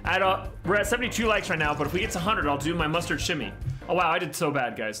 We're at 72 likes right now, but if we get to 100, I'll do my mustard shimmy. Oh wow, I did so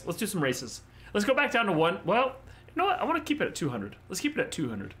bad, guys. Let's do some races. Let's go back down to 1. Well, you know what? I want to keep it at 200. Let's keep it at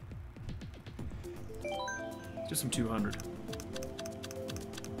 200. Let's do some 200.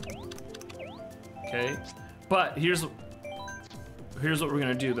 Okay, but here's what we're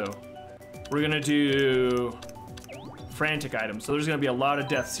gonna do though. We're gonna do frantic items. So there's gonna be a lot of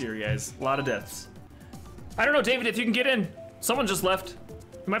deaths here, guys. A lot of deaths. I don't know, David, if you can get in. Someone just left.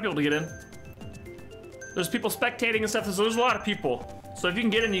 You might be able to get in. There's people spectating and stuff, so there's a lot of people. So if you can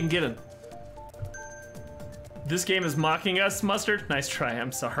get in, you can get in. This game is mocking us, Mustard. Nice try,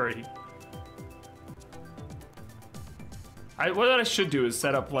 I'm sorry. What I should do is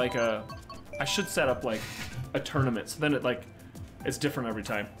set up like a, I should set up like a tournament, so then it's different every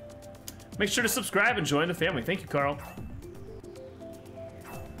time. Make sure to subscribe and join the family. Thank you, Carl.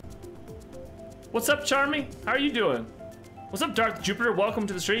 What's up, Charmy? How are you doing? What's up, Dark Jupiter? Welcome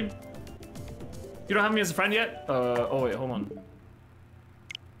to the stream. You don't have me as a friend yet? Oh wait, hold on.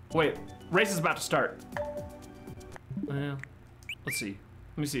 Wait, race is about to start. Let's see.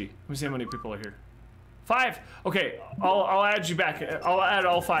 Let me see how many people are here. 5. Okay, I'll add you back. I'll add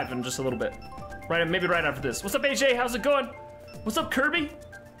all 5 in just a little bit. Right, maybe right after this. What's up, AJ? How's it going? What's up, Kirby?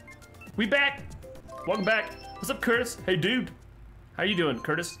 We back. Welcome back. What's up, Curtis? Hey, dude. How you doing,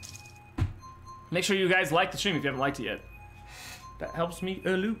 Curtis? Make sure you guys like the stream if you haven't liked it yet. That helps me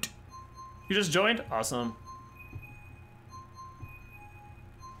a loot. You just joined? Awesome.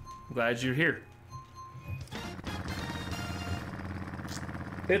 I'm glad you're here.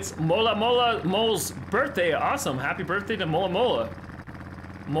 It's Mola Mole's birthday. Awesome. Happy birthday to Mola Mola.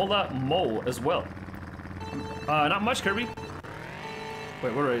 Mola Mole as well. Not much, Kirby.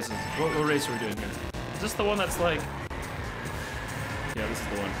 Wait, what race is what race are we doing here? Is this the one that's like... Yeah, this is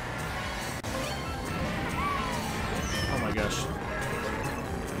the one. Oh my gosh.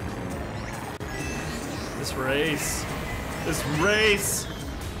 This race. This race.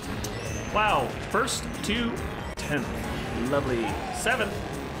 Wow. First to 10th. Lovely. 7th.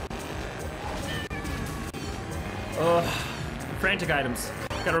 Ugh. Frantic items.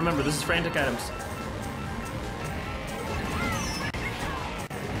 Gotta remember, this is frantic items.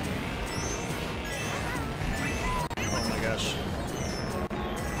 Oh my gosh.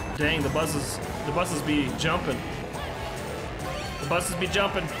 Dang, the buses be jumping. The buses be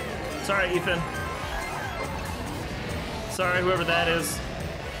jumping. Sorry, Ethan. Sorry, whoever that is.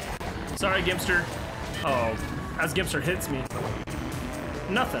 Sorry, Gimpster. Oh, as Gimpster hits me.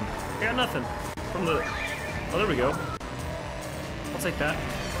 Nothing. I got nothing. From the... Oh, there we go. I'll take that.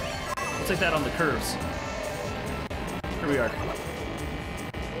 I'll take that on the curves. Here we are.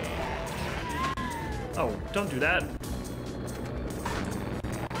 Oh, don't do that.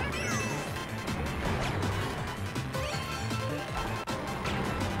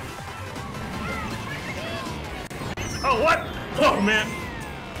 Oh, what? Oh, man.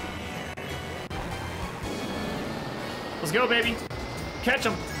 Let's go, baby. Catch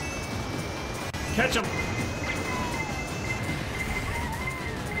him. Catch him.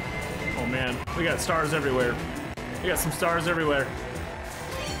 Oh, man. We got stars everywhere. We got some stars everywhere.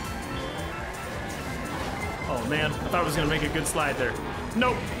 Oh, man. I thought I was going to make a good slide there.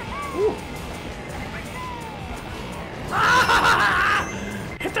 Nope. Woo. Ah!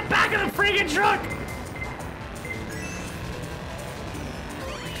 Hit the back of the friggin' truck!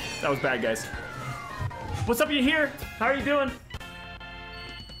 That was bad, guys. What's up, you here? How are you doing?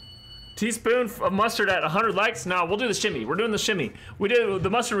 Teaspoon of mustard at 100 likes? No, we'll do the shimmy. We're doing the shimmy. We did, the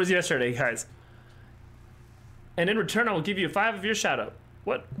mustard was yesterday, guys. And in return, I will give you 5 of your shout out.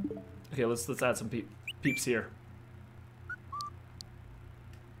 What? Okay, let's add some peeps here.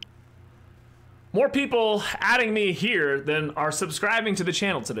 More people adding me here than are subscribing to the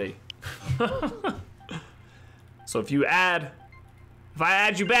channel today. So if you add If I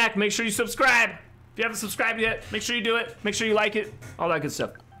add you back, make sure you subscribe. If you haven't subscribed yet, make sure you do it. Make sure you like it. All that good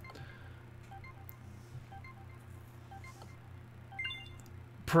stuff.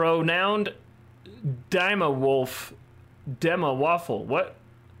 Pronounced Dima Wolf. Dema Waffle. What?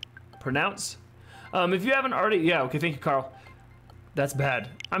 Pronounce? If you haven't already, yeah, okay, thank you, Carl. That's bad.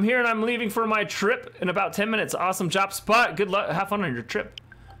 I'm here and I'm leaving for my trip in about 10 minutes. Awesome job, Spot. Good luck. Have fun on your trip.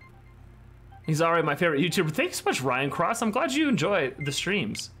 He's already my favorite YouTuber. Thanks so much, Ryan Cross. I'm glad you enjoy the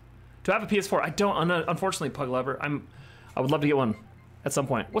streams. Do I have a PS4? I don't, unfortunately, Pug Lover. I would love to get one at some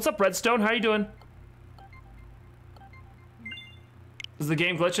point. What's up, Redstone? How are you doing? Is the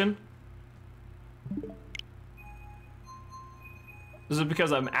game glitching? This is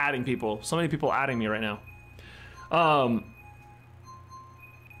because I'm adding people. So many people adding me right now.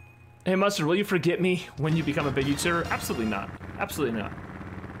 Hey, Mustard, will you forget me when you become a big YouTuber? Absolutely not. Absolutely not.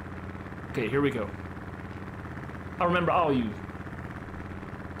 Okay, here we go. I'll remember all you.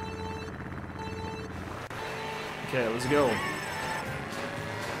 Okay, let's go.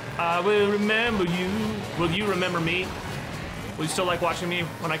 I will remember you. Will you remember me? Will you still like watching me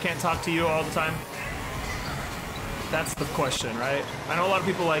when I can't talk to you all the time? That's the question, right? I know a lot of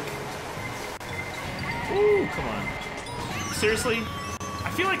people like... Ooh, come on. Seriously? I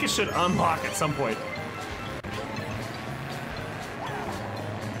feel like it should unlock at some point.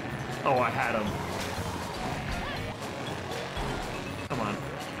 Oh, I had him. Come on.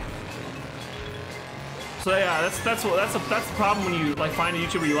 So yeah, that's the problem when you like find a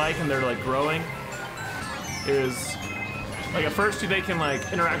YouTuber you like and they're like growing. Is like at first they can like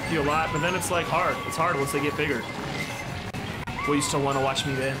interact with you a lot, but then it's like hard. It's hard once they get bigger. Will you still want to watch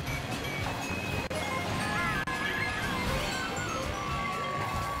me then?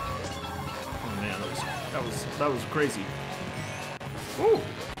 Oh man, that was crazy. Woo!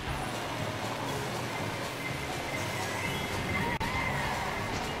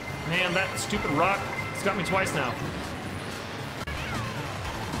 Man, that stupid rock, it's got me twice now.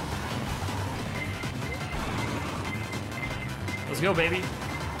 Let's go, baby.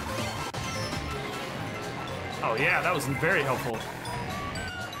 Oh yeah, that was very helpful.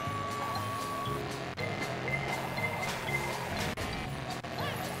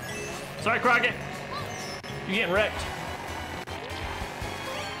 Sorry, Crockett. You're getting wrecked.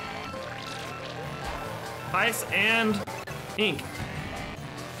 Ice and ink.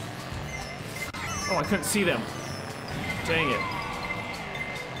 Oh, I couldn't see them. Dang it.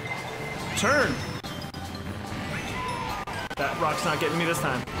 Turn. That rock's not getting me this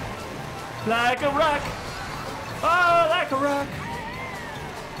time. Like a rock. Oh, like a rock.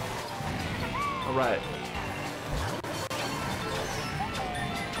 All right.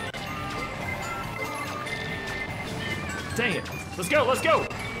 Dang it. Let's go, let's go.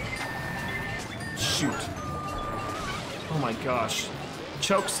 Shoot. Oh my gosh.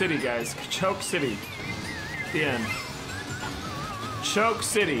 Choke City, guys. Choke City. The end. Choke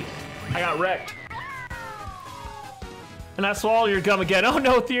City. I got wrecked. And I swallow your gum again. Oh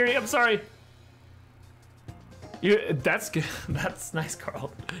no, Theory, I'm sorry. That's good. That's nice,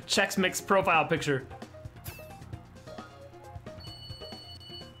 Carl. Chex Mix profile picture.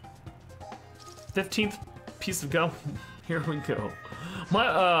 15th piece of gum. Here we go.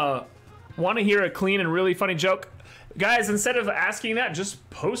 Want to hear a clean and really funny joke? Guys, instead of asking that, just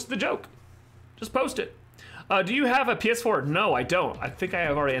post the joke. Just post it. Do you have a PS4? No, I don't. I think I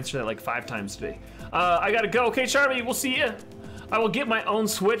have already answered that like 5 times today. I gotta go. Okay, Charlie, we'll see ya. I will get my own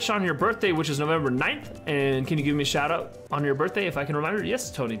Switch on your birthday, which is November 9th. And can you give me a shout out on your birthday if I can remind her? Yes,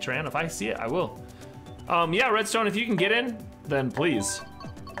 Tony Tran, if I see it, I will. Yeah, Redstone, if you can get in, then please.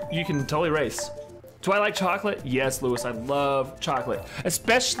 You can totally race. Do I like chocolate? Yes, Lewis, I love chocolate.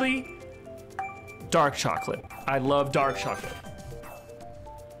 Especially dark chocolate. I love dark chocolate.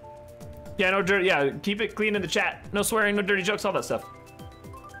 Yeah, no dirty, yeah, keep it clean in the chat. No swearing, no dirty jokes, all that stuff.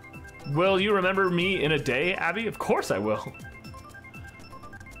 Will you remember me in a day, Abby? Of course I will.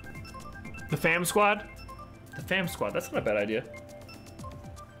 The fam squad? The fam squad, that's not a bad idea.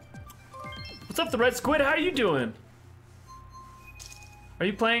 What's up, the Red Squid? How are you doing? Are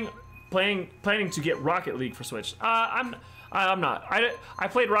you planning to get Rocket League for Switch? I'm not. I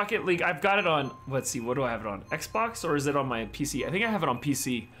played Rocket League. I've got it on, let's see, what do I have it on? Xbox or is it on my PC? I think I have it on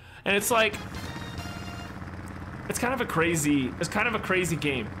PC. And it's like, it's kind of a crazy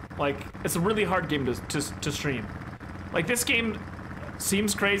game. Like, it's a really hard game to stream. Like, this game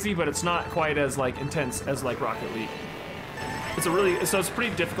seems crazy, but it's not quite as like intense as like Rocket League. So it's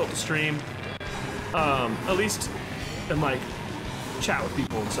pretty difficult to stream. At least in like chat with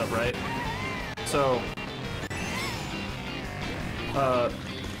people and stuff, right? So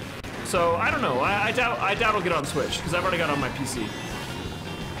I don't know. I doubt I'll get on Switch because I've already got it on my PC.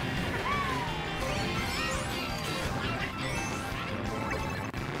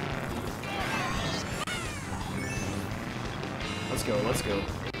 let's go.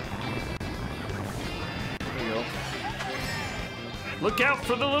 There you go. Look out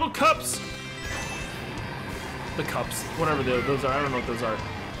for the little cups. The cups, whatever those are. I don't know what those are.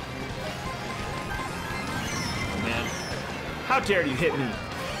 Oh, man. How dare you hit me?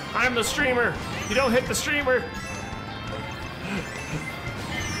 I'm the streamer. You don't hit the streamer.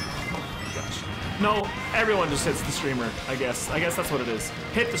 Gosh. No, everyone just hits the streamer, I guess. I guess that's what it is.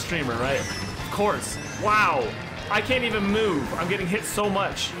 Hit the streamer, right? Of course. Wow. I can't even move. I'm getting hit so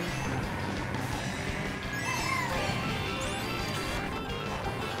much.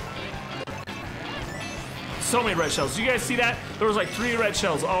 So many red shells. Do you guys see that? There was like 3 red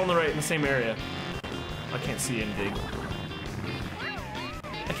shells all on the right in the same area. I can't see anything.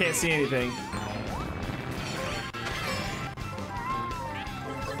 I can't see anything.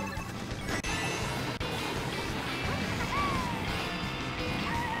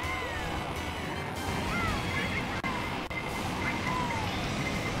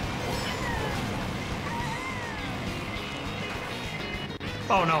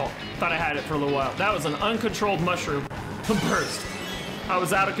 Oh no, thought I had it for a little while. That was an uncontrolled mushroom burst. I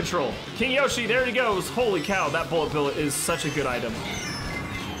was out of control. King Yoshi, there he goes. Holy cow, that bullet bill is such a good item.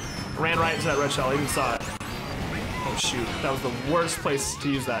 Ran right into that red shell, I even saw it. Oh shoot, that was the worst place to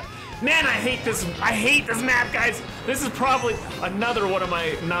use that. Man, I hate this map, guys. This is probably another one of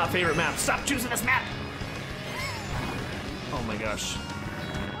my not favorite maps. Stop choosing this map. Oh my gosh.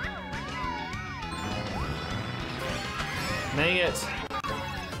 Dang it.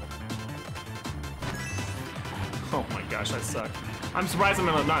 Oh my gosh, I suck. I'm surprised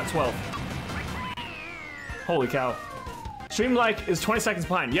I'm not 12. Holy cow. Stream like is 20 seconds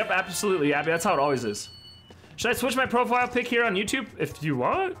behind. Yep, absolutely, Abby. That's how it always is. Should I switch my profile pic here on YouTube? If you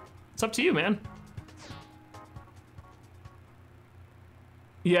want. It's up to you, man.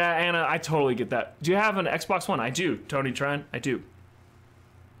 Yeah, Anna, I totally get that. Do you have an Xbox One? I do. Tony Tran, I do.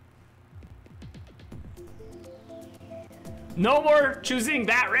 No more choosing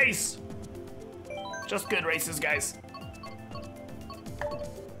that race. Just good races, guys.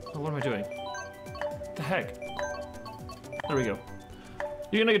 Oh, what am I doing? What the heck? There we go.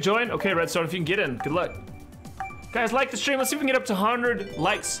 You gonna join? Okay, Redstone, if you can get in, good luck. Guys, like the stream. Let's see if we can get up to 100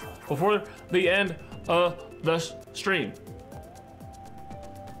 likes before the end of the stream.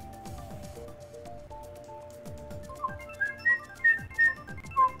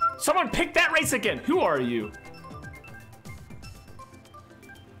 Someone pick that race again. Who are you?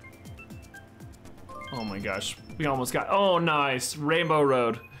 Oh my gosh, we almost got, oh nice, Rainbow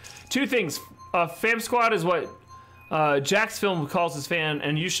Road. 2 things, Fam Squad is what Jack's Film calls his fan,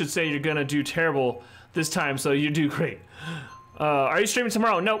 and you should say you're gonna do terrible this time, so you do great. Are you streaming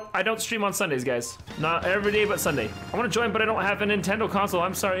tomorrow? Nope, I don't stream on Sundays, guys. Not every day, but Sunday. I wanna join, but I don't have a Nintendo console.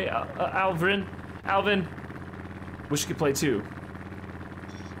 I'm sorry, Alvin. Wish you could play too.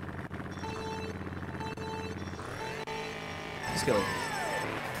 Let's go.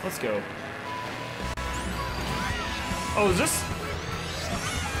 Let's go. Oh, is this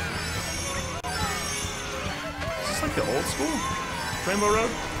like the old school Rainbow Road?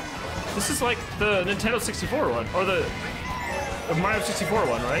 This is like the Nintendo 64 one, or the Mario 64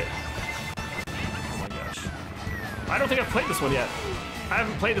 one, right? Oh my gosh. I don't think I've played this one yet. I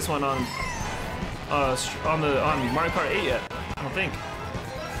haven't played this one on Mario Kart 8 yet. I don't think.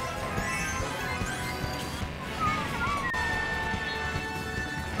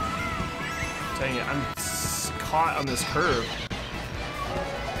 Dang it, I'm caught on this curve.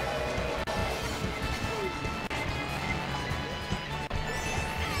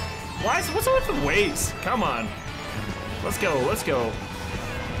 What's up with the waves? Come on. Let's go, let's go.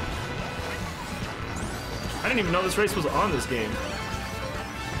 I didn't even know this race was on this game.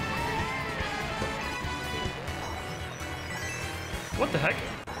 What the heck?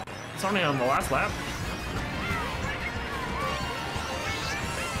 It's only on the last lap?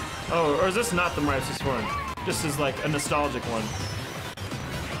 Oh, or is this not the Mario 64 one? This is like a nostalgic one.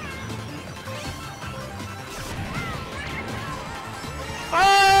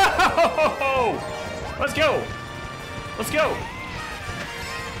 Oh! Let's go! Let's go!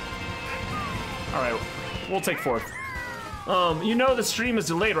 Alright, we'll take 4th. You know the stream is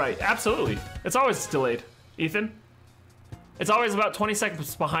delayed, right? Absolutely. It's always delayed. Ethan? It's always about 20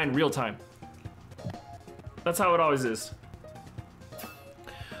 seconds behind real time. That's how it always is.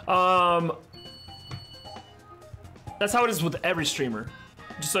 That's how it is with every streamer.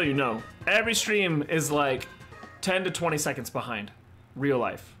 Just so you know. Every stream is like 10 to 20 seconds behind real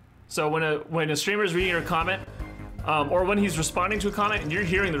life. So when a streamer is reading your comment, or when he's responding to a comment and you're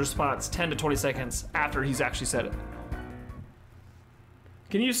hearing the response 10 to 20 seconds after he's actually said it.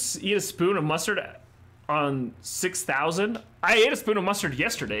 Can you eat a spoon of mustard on 6,000? I ate a spoon of mustard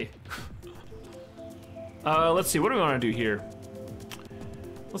yesterday. Let's see, what do we want to do here?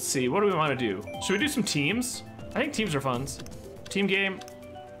 Let's see, what do we want to do? Should we do some teams? I think teams are fun. Team game.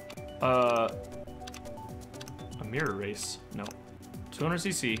 A mirror race. No.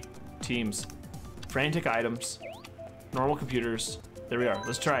 200cc. Teams. Frantic items. Normal computers. There we are.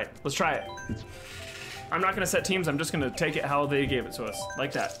 Let's try it. Let's try it. I'm not gonna set teams. I'm just gonna take it how they gave it to us.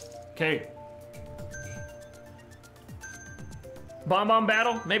 Like that. Okay. Bomb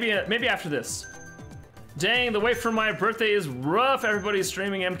battle? Maybe after this. Dang, the wait for my birthday is rough. Everybody's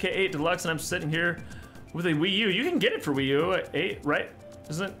streaming MK8 Deluxe and I'm sitting here with a Wii U. You can get it for Wii U at 8, right?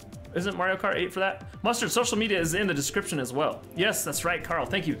 Isn't Mario Kart 8 for that? Mustard, social media is in the description as well. Yes, that's right, Carl.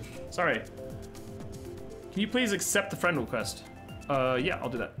 Thank you. Sorry. Can you please accept the friend request? Yeah, I'll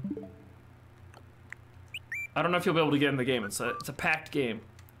do that. I don't know if you'll be able to get in the game. It's a packed game.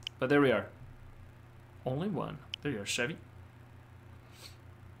 But there we are. Only one. There you are, Chevy.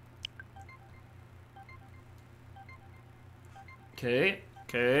 Okay.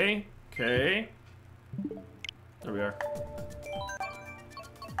 There we are.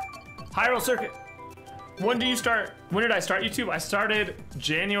 Hyrule Circuit. When did I start YouTube? I started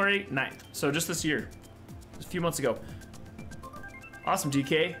January 9th. So just this year. A few months ago. Awesome,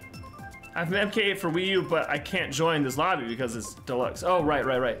 DK. I have an MK8 for Wii U, but I can't join this lobby because it's deluxe. Oh, right.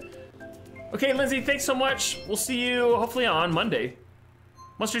 Okay, Lindsay, thanks so much. We'll see you hopefully on Monday.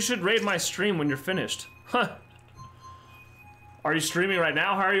 Mustard, you should raid my stream when you're finished. Huh. Are you streaming right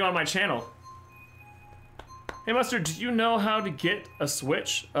now? How are you on my channel? Hey, Mustard, do you know how to get a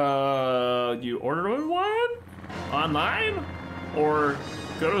Switch? You order one? Online? Or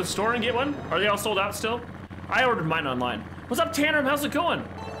go to the store and get one? Are they all sold out still? I ordered mine online. What's up, Tanner? How's it going?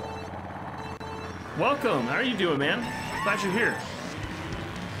 Welcome. How are you doing, man? Glad you're here.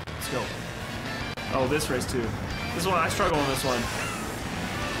 Let's go. Oh, this race too. This one, I struggle on this one.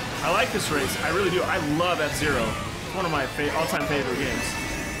 I like this race. I really do. I love F-Zero. It's one of my all-time favorite games.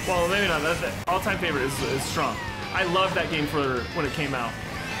 Well, maybe not. That all-time favorite is strong. I love that game for when it came out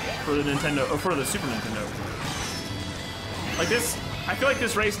for the Nintendo or for the Super Nintendo. Like this, I feel like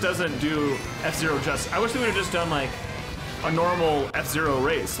this race doesn't do F-Zero justice. I wish they would have just done like a normal F-Zero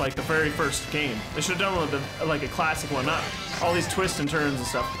race, like the very first game. They should have done with like a classic one, not all these twists and turns and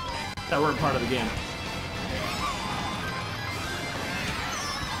stuff that weren't part of the game.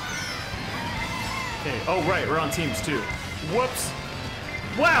 Okay. Oh right, we're on teams too. Whoops.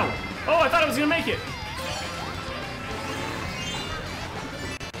 Wow! Oh, I thought I was gonna make it!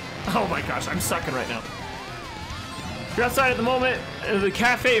 Oh my gosh, I'm sucking right now. If you're outside at the moment, the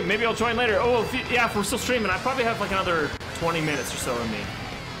cafe, maybe I'll join later. Oh, yeah, if we're still streaming, I probably have like another 20 minutes or so in me.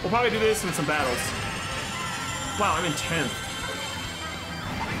 We'll probably do this and some battles. Wow, I'm in 10th.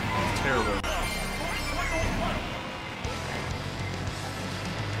 That's terrible.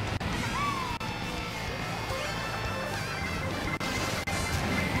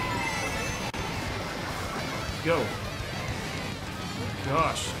 Go.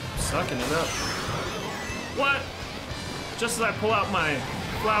 Gosh, sucking it up. What? Just as I pull out my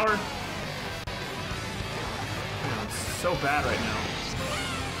flower. Man, it's so bad right now.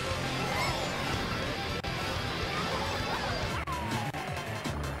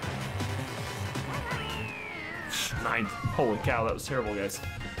 Ninth. Holy cow, that was terrible, guys.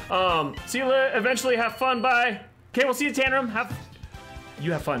 See you later. Eventually, have fun. Bye. Okay, we'll see you, Tannerum.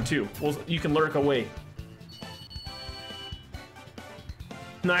 You have fun too. You can lurk away.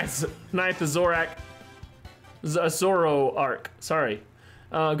 Nice, the Zoro arc. Sorry.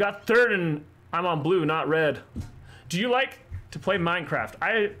 Got third and I'm on blue, not red. Do you like to play Minecraft?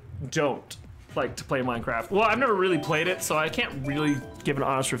 I don't like to play Minecraft. Well, I've never really played it, so I can't really give an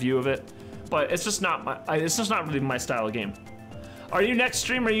honest review of it. But it's just not it's just not really my style of game. Are you next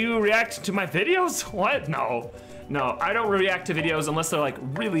stream? Are you reacting to my videos? What? No, I don't react to videos unless they're like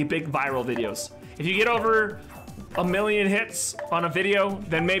really big viral videos. If you get over 1 million hits on a video,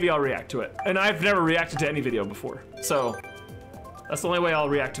 then maybe I'll react to it. And I've never reacted to any video before. So that's the only way I'll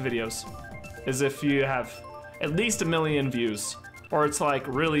react to videos, is if you have at least 1 million views, or it's like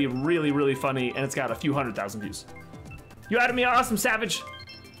really, really, really funny and it's got a few 100,000 views. You added me, awesome, Savage.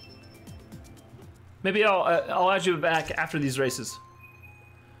 Maybe I'll add you back after these races.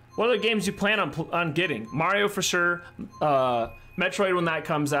 What other games you plan on getting? Mario for sure, Metroid when that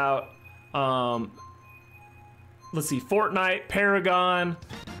comes out, let's see, Fortnite, Paragon,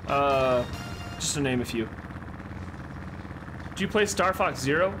 just to name a few. Do you play Star Fox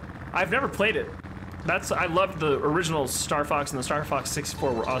Zero? I've never played it. I loved the original Star Fox and the Star Fox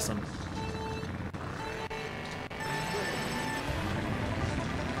 64 were awesome.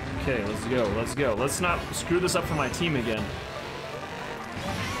 Okay, let's go. Let's not screw this up for my team again.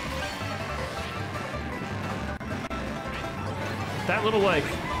 That little like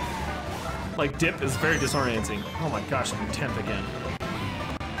dip is very disorienting. Oh my gosh, I'm 10th again.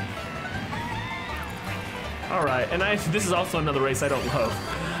 All right, and this is also another race I don't love.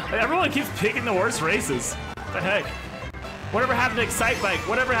 Everyone keeps picking the worst races. What the heck? Whatever happened to Excite Bike?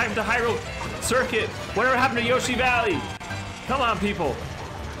 Whatever happened to Hyrule Circuit? Whatever happened to Yoshi Valley? Come on, people.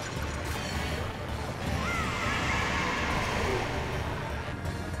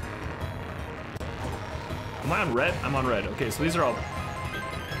 Am I on red? I'm on red. Okay, so these are all...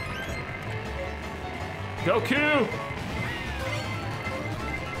 Goku!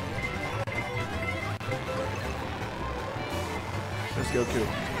 There's Goku.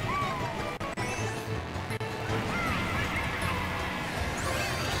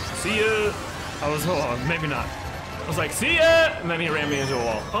 See ya! Oh, maybe not. I was like, see ya! And then he ran me into a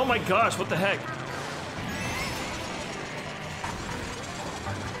wall. Oh my gosh, what the heck?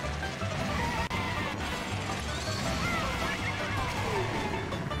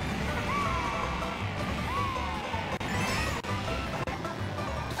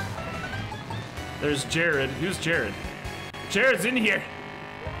 There's Jared. Who's Jared? Jared's in here.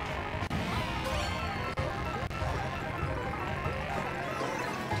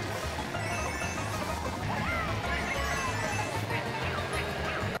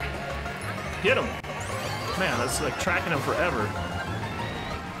 Get him. Man, that's like tracking him forever.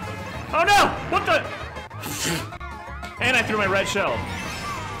 Oh no! What the? And I threw my red shell.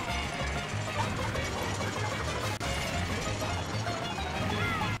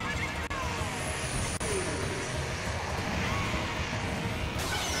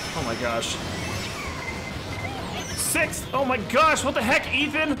 Oh my gosh. 6th! Oh my gosh, what the heck,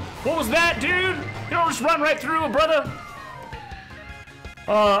 Ethan? What was that, dude? You don't just run right through, brother.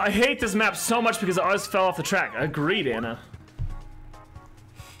 I hate this map so much because I always fell off the track. Agreed, Anna.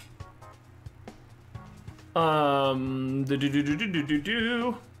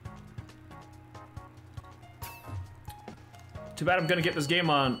 Too bad I'm gonna get this game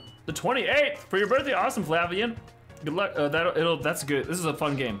on the 28th for your birthday. Awesome, Flavian. Good luck. That's good. This is a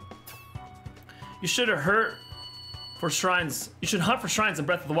fun game. You should hunt for shrines in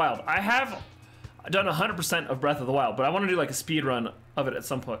Breath of the Wild. I have done 100% of Breath of the Wild, but I want to do like a speed run of it at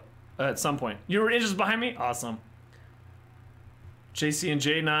some point. You were inches behind me? Awesome. JC and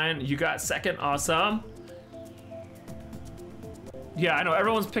J9, you got second. Awesome. Yeah, I know.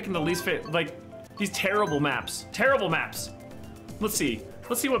 Everyone's picking the least favorite, like these terrible maps. Terrible maps. Let's see.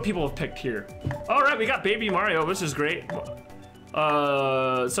 Let's see what people have picked here. All right, we got Baby Mario, which is great.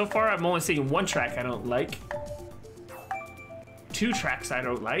 So far, I'm only seeing one track I don't like. 2 tracks I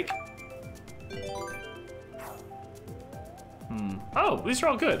don't like. Oh, these are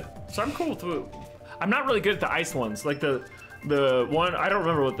all good. So I'm cool with. I'm not really good at the ice ones, like the one, I don't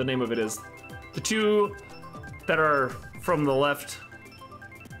remember what the name of it is. The 2 that are from the left.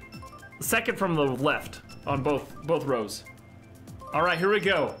 The second from the left on both rows. All right, here we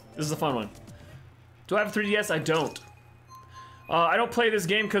go. This is a fun one. Do I have a 3DS? I don't. I don't play this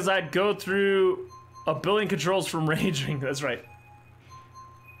game because I'd go through a billion controls from raging. That's right.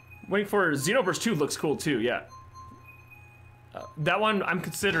 Waiting for Xenoverse 2 looks cool too, yeah. That one I'm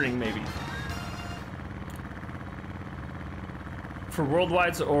considering maybe. For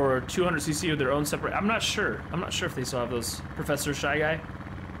worldwides or 200cc with their own separate, I'm not sure. I'm not sure if they still have those. Professor Shy Guy.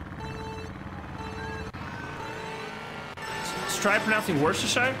 Try pronouncing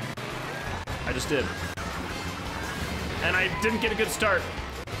Worcestershire? I just did. And I didn't get a good start.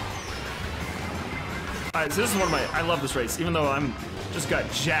 Alright, so this is one of my, I love this race, even though I'm just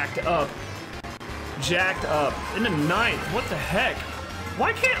got jacked up. Jacked up. In the 9th, what the heck?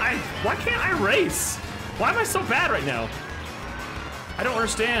 Why can't I race? Why am I so bad right now? I don't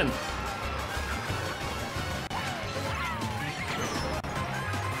understand.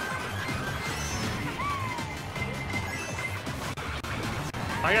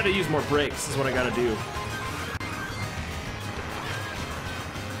 I gotta use more brakes, is what I gotta do.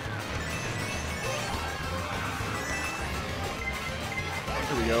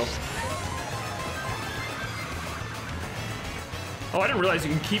 Here we go. Oh, I didn't realize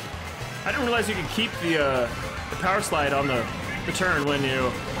you can keep the power slide on the turn when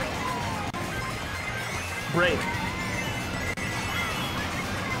you brake.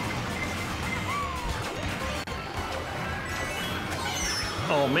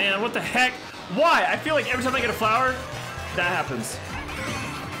 Oh man, what the heck? Why? I feel like every time I get a flower, that happens.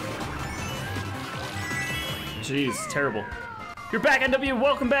 Jeez, terrible. You're back, NW,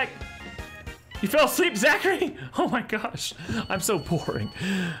 welcome back. You fell asleep, Zachary? Oh my gosh, I'm so boring.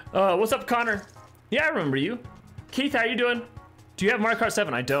 What's up, Connor? Yeah, I remember you. Keith, how you doing? Do you have Mario Kart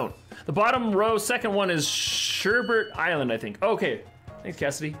 7? I don't. The bottom row, second one is Sherbert Island, I think. Okay, thanks,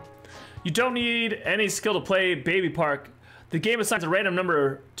 Cassidy. You don't need any skill to play Baby Park. The game assigns a random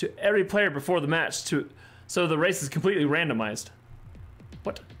number to every player before the match, so the race is completely randomized.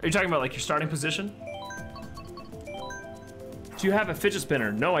 What? Are you talking about like your starting position? Do you have a fidget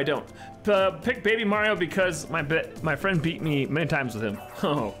spinner? No, I don't. Pick Baby Mario because my friend beat me many times with him.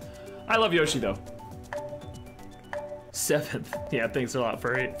 Oh, I love Yoshi though. 7th. Yeah, thanks a lot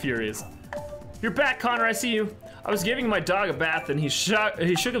for Furious. You're back, Connor. I see you. I was giving my dog a bath and he shook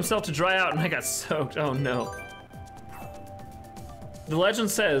himself to dry out and I got soaked. Oh no. The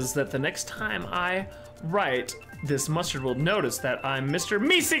legend says that the next time I write this, Mustard will notice that I'm Mr.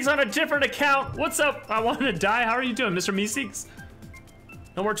 Meeseeks on a different account. What's up? I want to die. How are you doing, Mr. Meeseeks?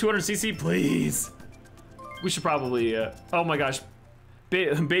 No more 200cc, please. We should probably, oh my gosh.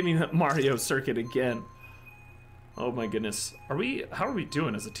 Baby Mario circuit again. Oh my goodness. How are we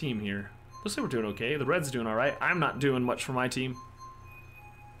doing as a team here? Looks like we're doing okay. The Red's doing all right. I'm not doing much for my team.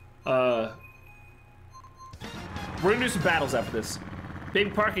 We're gonna do some battles after this. Baby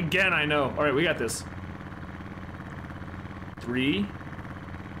Park again, I know. All right, we got this. 3,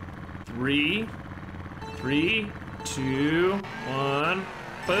 2, 1,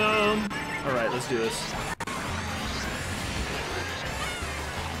 boom. All right, let's do this.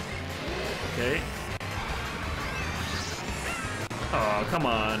 Okay. Oh, come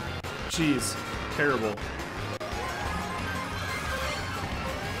on. Jeez, terrible.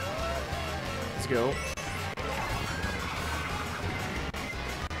 Let's go.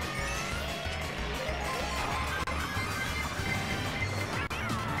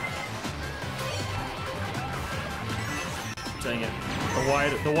 Dang it.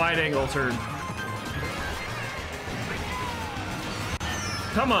 The wide angle turn.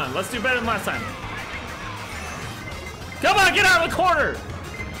 Come on, let's do better than last time. Come on, get out of the corner!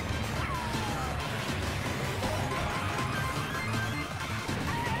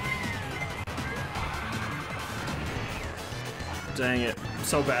 Dang it, I'm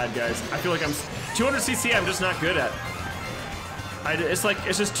so bad, guys. I feel like 200cc I'm just not good at. It's like,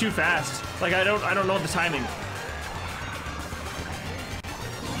 it's just too fast. Like, I don't know the timing.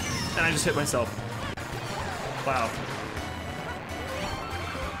 And I just hit myself. Wow.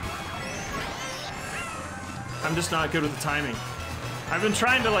 I'm just not good with the timing. I've been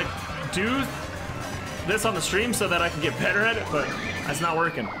trying to like do this on the stream so that I can get better at it, but it's not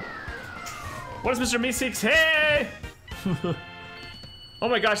working. What is Mr. Meeseeks? Hey! Oh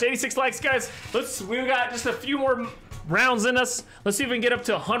my gosh, 86 likes, guys. We got just a few more rounds in us. Let's see if we can get up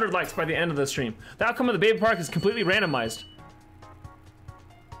to 100 likes by the end of the stream. The outcome of the Baby Park is completely randomized.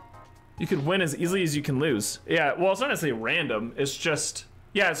 You could win as easily as you can lose. Yeah, well, it's not necessarily random. It's just,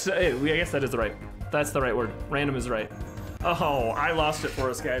 yeah, I guess that's the right word. Random is right. Oh, I lost it for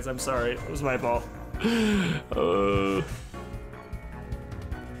us, guys. I'm sorry. It was my fault. I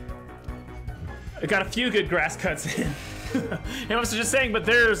got a few good grass cuts in. And I was just saying, but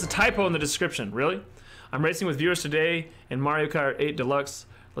there's a typo in the description. Really? I'm racing with viewers today in Mario Kart 8 Deluxe.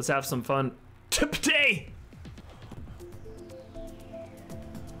 Let's have some fun today.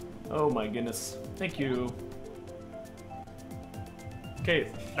 Oh my goodness. Thank you.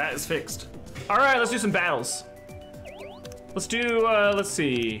 Okay, that is fixed. All right, let's do some battles. Let's do, let's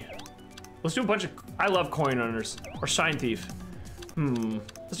see. Let's do a bunch of, I love coin runners, or shine thief.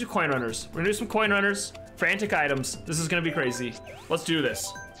 Let's do coin runners. We're gonna do some coin runners, frantic items. This is gonna be crazy. Let's do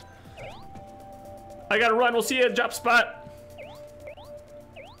this. I gotta run, we'll see you at drop spot.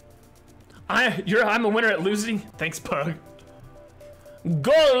 I'm a winner at losing. Thanks, Pug.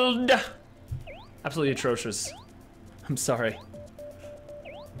 Gold! Absolutely atrocious. I'm sorry.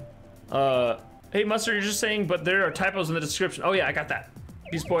 Hey Mustard, you're just saying, but there are typos in the description. Oh yeah, I got that.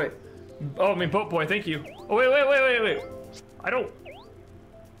 Beast Boy. Oh, I mean Boat Boy, thank you. Oh, wait. I don't...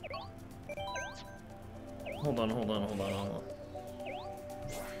 Hold on.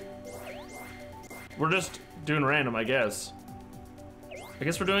 We're just doing random, I guess. I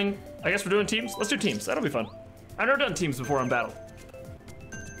guess we're doing teams? Let's do teams, that'll be fun. I've never done teams before on battle.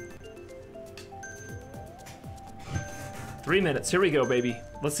 3 minutes, here we go, baby.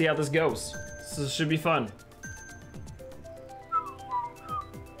 Let's see how this goes. This should be fun.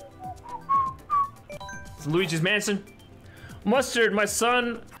 It's Luigi's Mansion. Mustard, my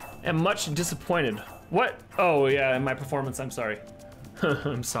son, am much disappointed. What? Oh yeah, in my performance, I'm sorry.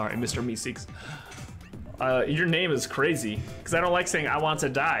 I'm sorry, Mr. Meeseeks. Your name is crazy, because I don't like saying I want to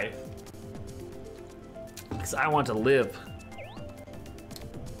die. Because I want to live.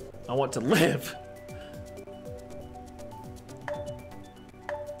 I want to live.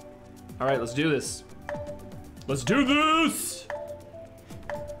 All right, let's do this. Let's do this!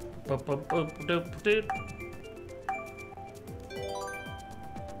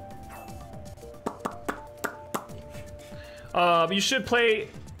 You should play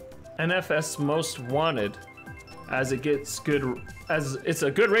NFS Most Wanted, as it gets good, as it's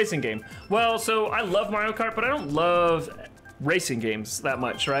a good racing game. Well, so I love Mario Kart, but I don't love racing games that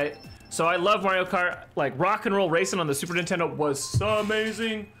much, right? So I love Mario Kart. Like Rock and Roll Racing on the Super Nintendo was so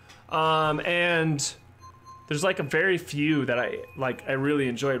amazing, and there's like a very few that I really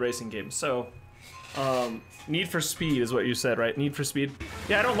enjoy racing games. So Need for Speed is what you said, right? Need for Speed.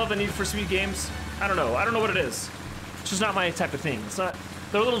 Yeah, I don't love the Need for Speed games. I don't know what it is. It's just not my type of thing. It's not,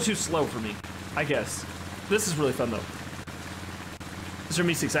 they're a little too slow for me, I guess. This is really fun though. Mr.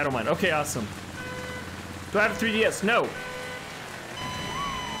 Meeseeks, I don't mind. Okay, awesome. Do I have a 3DS? No.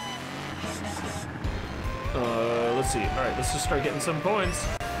 Let's see. All right, let's just start getting some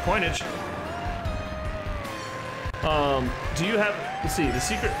coinage. Do you have, let's see, the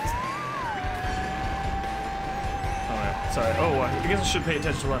secret. Oh, yeah, sorry. Oh, I guess I should pay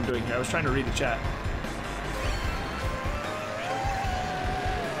attention to what I'm doing here. I was trying to read the chat.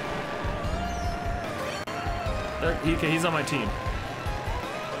 Okay, he's on my team.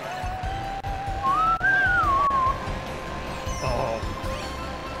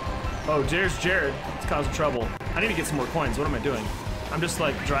 Oh, there's Jared. It's causing trouble. I need to get some more coins. What am I doing? I'm just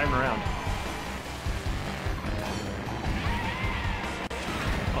like driving around.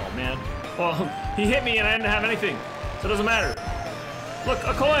 Oh man. Well, he hit me and I didn't have anything, so it doesn't matter. Look,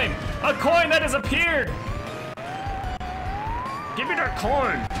 a coin! A coin that has appeared! Give me that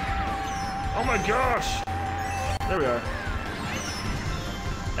coin! Oh my gosh! There we are.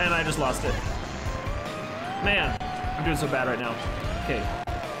 And I just lost it. Man, I'm doing so bad right now. Okay.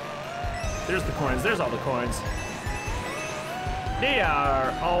 There's the coins. There's all the coins. They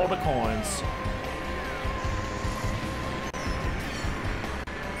are all the coins.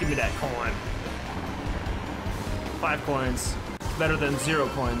 Give me that coin. 5 coins. Better than 0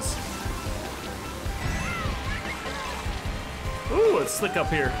 coins. Ooh, it's slick up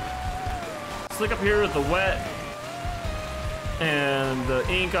here. Slick up here with the wet and the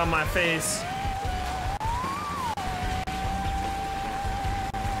ink on my face.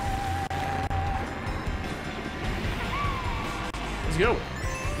 Let's go.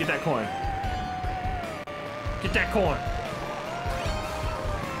 Get that coin. Get that coin.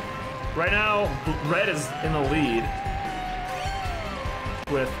 Right now, red is in the lead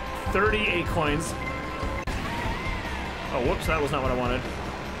with 38 coins. Oh, whoops, that was not what I wanted.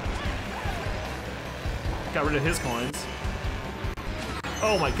 Got rid of his coins.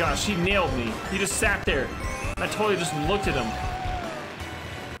 Oh my gosh, he nailed me. He just sat there. I totally just looked at him.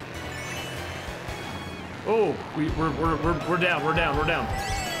 Oh, we're down, we're down.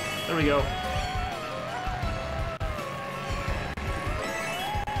 There we go.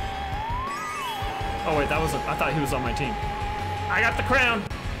 Oh wait, that wasn't, I thought he was on my team. I got the crown.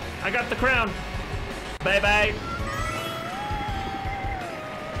 I got the crown. Bye-bye.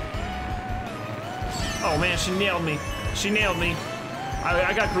 Oh man, she nailed me. She nailed me.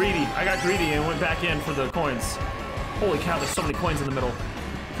 I got greedy. I got greedy and went back in for the coins. Holy cow, there's so many coins in the middle.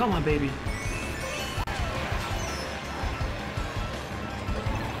 Come on, baby.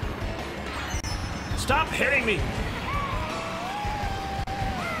 Stop hitting me!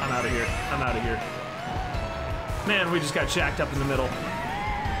 I'm out of here. I'm out of here. Man, we just got jacked up in the middle.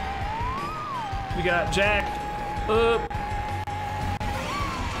 We got jacked up.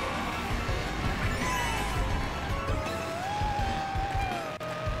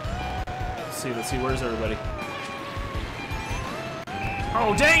 Let's see, where's everybody?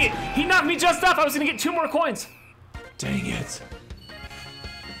 Oh, dang it! He knocked me just off! I was gonna get 2 more coins! Dang it.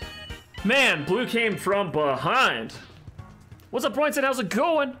 Man, blue came from behind. What's up, Bronson? How's it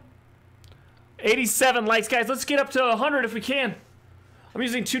going? 87 likes, guys. Let's get up to 100 if we can. I'm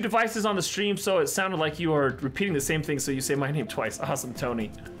using 2 devices on the stream, so it sounded like you are repeating the same thing, so you say my name twice. Awesome,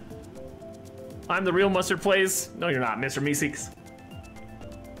 Tony. I'm the real MustardPlays. No, you're not, Mr. Meeseeks.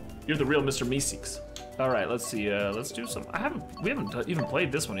 You're the real Mr. Meeseeks. All right, let's see. Let's do some. We haven't even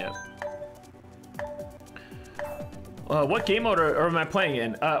played this one yet. What game mode am I playing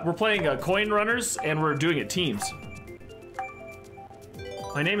in? We're playing Coin Runners, and we're doing it teams.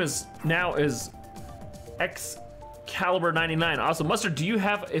 My name is Excalibur 99. Awesome. Mustard, do you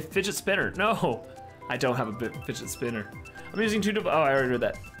have a fidget spinner? No, I don't have a fidget spinner. I'm using 2 oh, I already read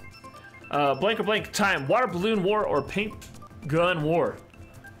that. Blank or blank time. Water balloon war or paint gun war?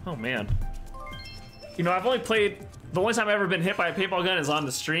 Oh man. You know, I've only played, the only time I've ever been hit by a paintball gun is on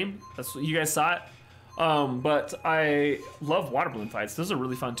the stream. That's what you guys saw it. But I love water balloon fights. Those are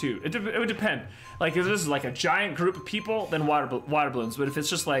really fun too. It would depend. Like if this is like a giant group of people, then water balloons. But if it's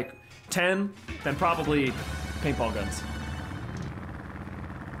just like 10, then probably paintball guns.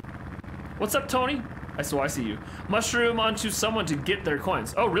 What's up, Tony? I see you. Mushroom onto someone to get their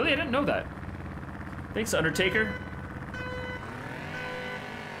coins. Oh, really? I didn't know that. Thanks, Undertaker.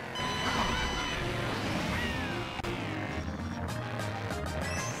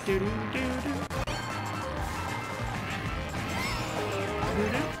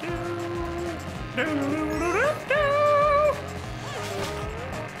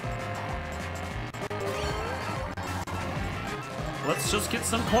 Let's just get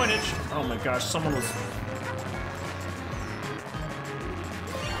some coinage. Oh my gosh, someone was...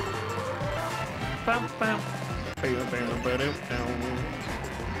 Oh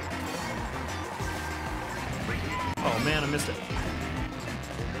man, I missed it.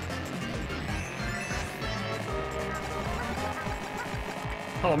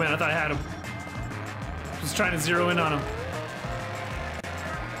 Oh man, I thought I had him. Just trying to zero in on him.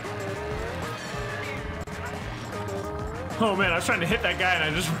 Oh man, I was trying to hit that guy and I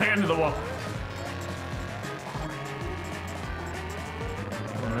just ran into the wall.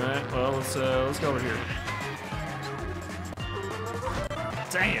 Alright, well, let's go over here.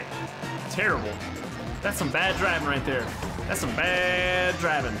 Dang it. Terrible. That's some bad driving right there. That's some bad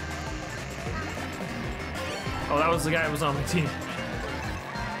driving. Oh, that was the guy who was on my team.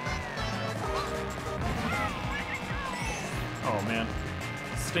 Oh man.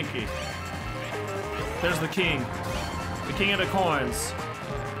 Stinky. There's the king. The king of the coins.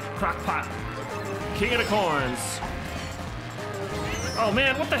 Crockpot. King of the coins. Oh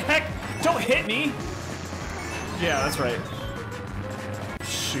man, what the heck? Don't hit me! Yeah, that's right.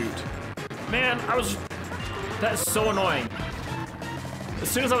 Shoot. Man, that is so annoying. As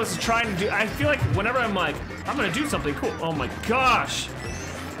soon as I was trying to do, I feel like whenever I'm like, I'm gonna do something cool. Oh my gosh.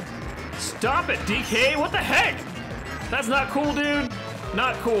 Stop it, DK, what the heck? That's not cool, dude.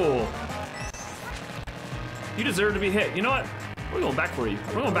 Not cool. You deserve to be hit. You know what? We're going back for you.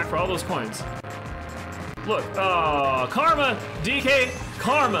 We're going back for all those coins. Look, karma, DK,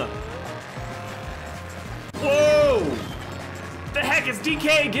 karma. Whoa! The heck is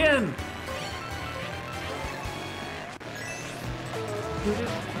DK again?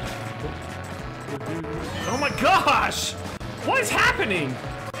 Oh my gosh! What is happening?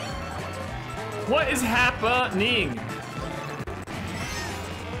 What is happening?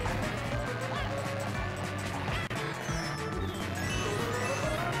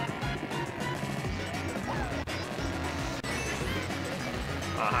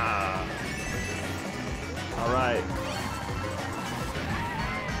 Aha. All right.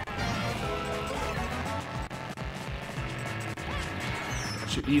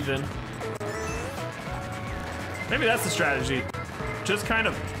 Shoot Ethan. Maybe that's the strategy. Just kind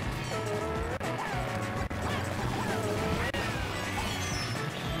of...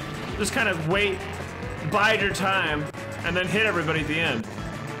 Just kind of wait, bide your time, and then hit everybody at the end.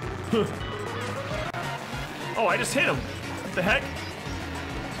 Oh, I just hit him. What the heck?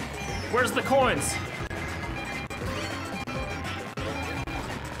 Where's the coins?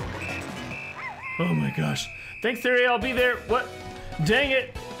 Oh my gosh. Thanks, Theory, I'll be there. What? Dang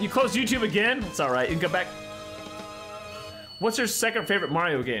it. You closed YouTube again? It's all right, you can go back. What's your second favorite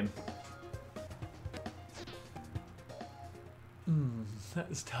Mario game? That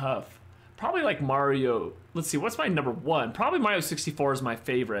is tough. Probably like Mario. Let's see, what's my number one? Probably Mario 64 is my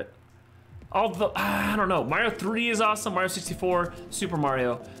favorite. Although, I don't know. Mario 3 is awesome, Mario 64, Super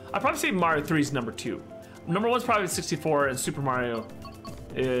Mario. I'd probably say Mario 3 is number 2. Number 1's probably 64, and Super Mario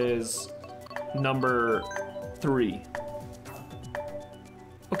is number 3.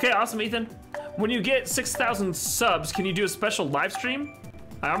 Okay, awesome, Ethan. When you get 6,000 subs, can you do a special live stream?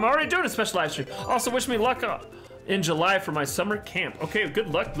 I'm already doing a special live stream. Also, wish me luck in July for my summer camp. Okay, good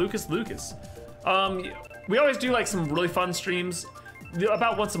luck, Lucas. We always do like some really fun streams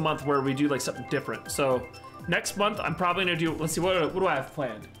about once a month where we do like something different. So next month, I'm probably gonna do, let's see, what do I have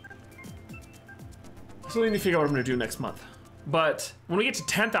planned? So we need to figure out what I'm gonna do next month. But when we get to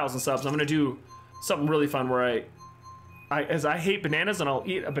 10,000 subs, I'm gonna do something really fun where I hate bananas and I'll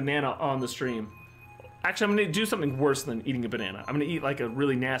eat a banana on the stream. Actually, I'm gonna do something worse than eating a banana. I'm gonna eat like a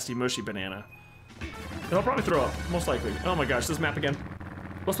really nasty, mushy banana. And I'll probably throw up, most likely. Oh my gosh, this map again.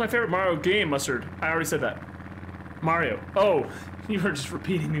 What's my favorite Mario game, Mustard? I already said that. Mario. Oh, you were just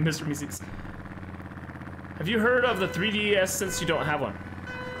repeating me, Mr. Meeseeks. Have you heard of the 3DS since you don't have one?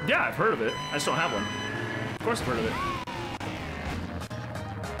 Yeah, I've heard of it. I just don't have one. Of course I've heard of it.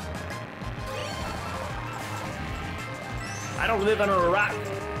 I don't live under a rock.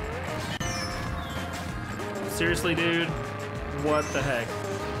 Seriously, dude? What the heck?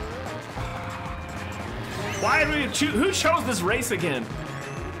 Why did we choose? Who chose this race again?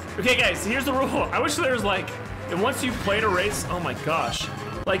 Okay, guys, here's the rule. I wish there was like, and once you've played a race, oh my gosh,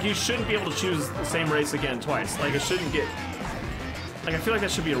 like you shouldn't be able to choose the same race again twice. Like it shouldn't get, like I feel like that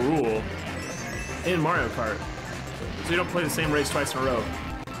should be a rule in Mario Kart. So you don't play the same race twice in a row.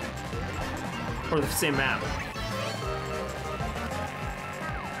 Or the same map.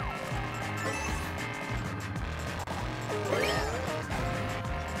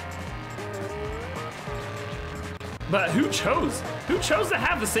 But who chose? Who chose to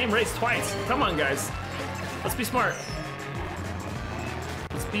have the same race twice? Come on, guys. Let's be smart.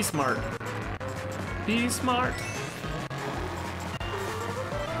 Let's be smart. Be smart.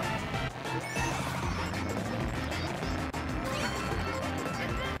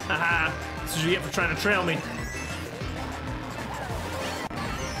 Haha. This is what you get for trying to trail me.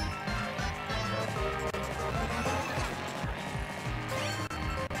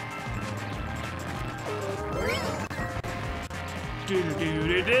 Do do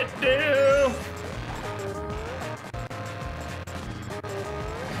do do do.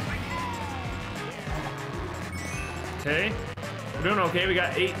 Okay, we're doing okay. We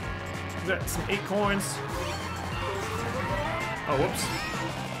got 8. We got some 8 coins. Oh, whoops.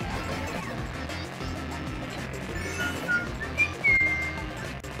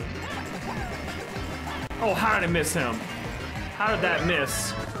 Oh, how did I miss him? How did that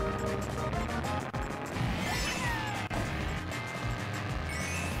miss?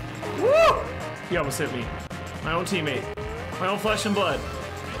 Woo! He almost hit me. My own teammate. My own flesh and blood.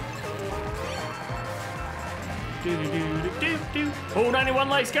 Do. Oh, 91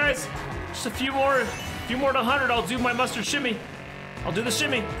 likes, guys. Just a few more to 100. I'll do my mustard shimmy. I'll do the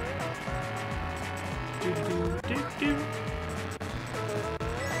shimmy. Do.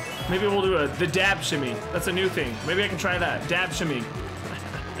 Maybe we'll do the dab shimmy. That's a new thing. Maybe I can try that. Dab shimmy.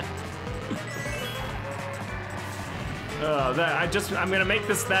 I'm gonna make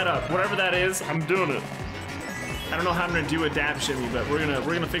that up. Whatever that is, I'm doing it. I don't know how I'm gonna do a dab shimmy, but we're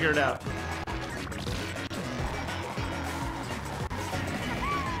gonna figure it out.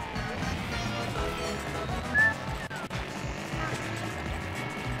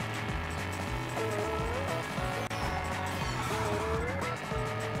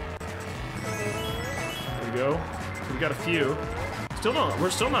 There we go. We got a few. We're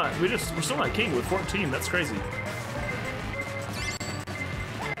still not king with 14. That's crazy.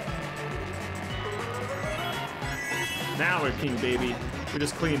 Now we're king, baby. We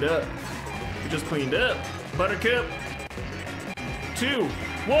just cleaned up. Buttercup. 2,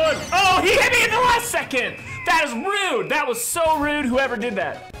 1. Oh, he hit me in the last second. That is rude. That was so rude, whoever did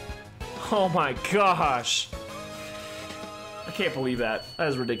that. Oh my gosh. I can't believe that. That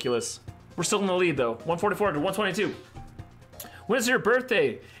is ridiculous. We're still in the lead though. 144 to 122. When is your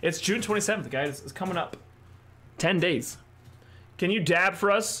birthday? It's June 27th, guys. It's coming up. 10 days. Can you dab for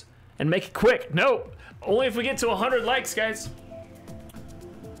us and make it quick? No. Only if we get to 100 likes, guys.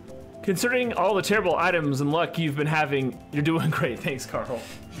 Considering all the terrible items and luck you've been having, you're doing great. Thanks, Carl.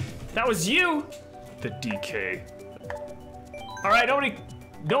 That was you. The DK. All right,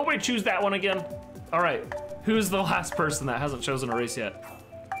 nobody choose that one again. All right, who's the last person that hasn't chosen a race yet?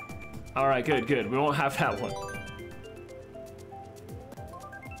 All right, good. We won't have that one.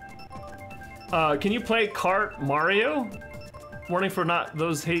 Can you play Kart Mario? Warning for not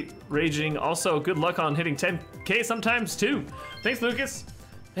those hate raging. Also, good luck on hitting 10K sometimes too. Thanks, Lucas.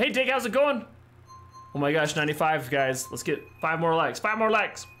 Hey, Dick, how's it going? Oh my gosh, 95, guys. Let's get 5 more likes. 5 more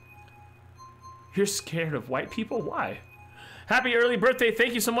likes. You're scared of white people? Why? Happy early birthday.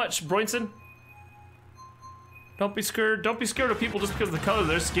 Thank you so much, Broinson. Don't be scared. Don't be scared of people just because of the color of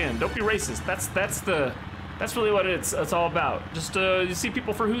their skin. Don't be racist. That's really what it's all about. Just you see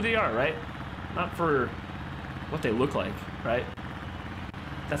people for who they are, right? Not for what they look like, right?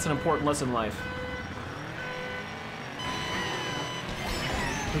 That's an important lesson in life.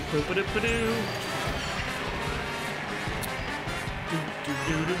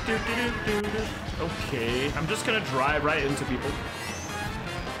 Okay, I'm just gonna drive right into people.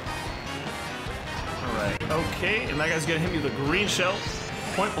 Alright, okay, and that guy's gonna hit me with a green shell,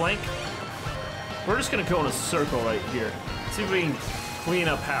 point blank. We're just gonna go in a circle right here. See if we can clean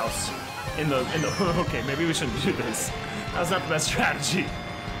up house in the okay, maybe we shouldn't do this. That's not the best strategy.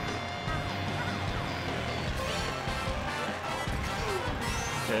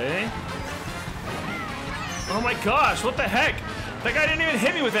 Okay. Oh my gosh, what the heck? That guy didn't even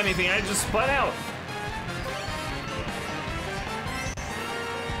hit me with anything, I just spun out.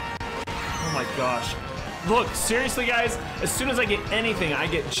 Oh my gosh. Look, seriously guys, as soon as I get anything, I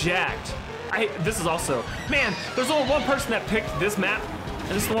get jacked. This is also, man, there's only one person that picked this map, and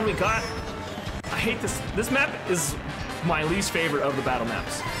this is the one we got. I hate this. This map is my least favorite of the battle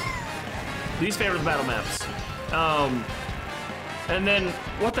maps. Least favorite of the battle maps. And then,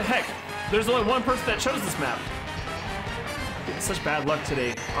 what the heck? There's only one person that chose this map. Getting such bad luck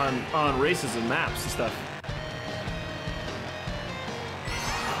today on races and maps and stuff.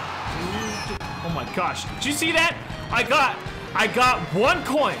 Oh my gosh, did you see that? I got 1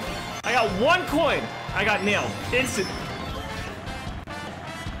 coin. I got 1 coin. I got nailed. Instant.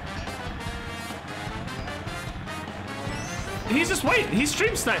 He's just waiting. He's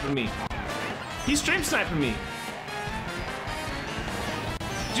stream sniping me. He's stream sniping me.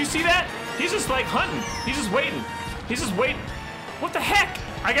 Did you see that? He's just like hunting. He's just waiting. He's just waiting. What the heck?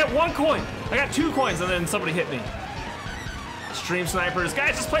 I got 1 coin. I got 2 coins and then somebody hit me. Stream snipers.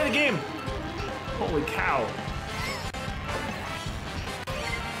 Guys, just play the game. Holy cow.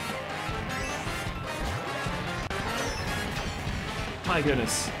 My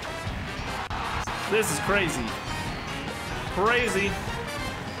goodness. This is crazy. Crazy.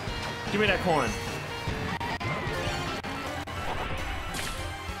 Give me that coin.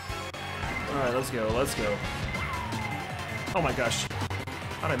 Alright, let's go, let's go. Oh my gosh.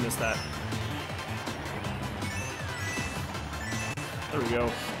 How did I miss that? There we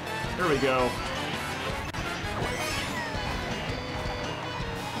go. There we go.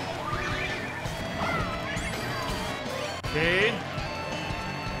 Okay.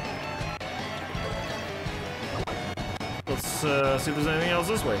 Let's see if there's anything else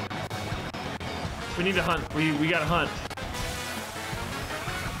this way. We need to hunt. We gotta hunt.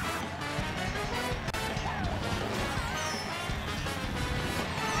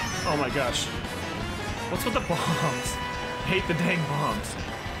 Oh my gosh. What's with the bombs? I hate the dang bombs.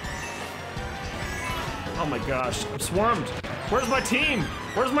 Oh my gosh. I'm swarmed. Where's my team?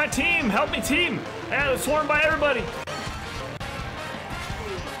 Where's my team? Help me, team! I got swarmed by everybody.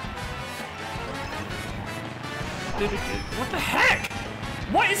 What the heck?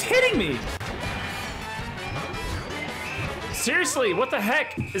 What is hitting me? Seriously, what the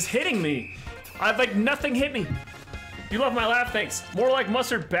heck is hitting me? I've like nothing hit me. You love my laugh, thanks. More like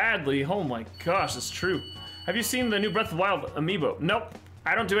mustard badly. Oh my gosh, it's true. Have you seen the new Breath of the Wild amiibo? Nope.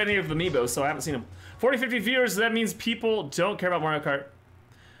 I don't do any of the amiibos, so I haven't seen them. 40, 50 viewers, that means people don't care about Mario Kart.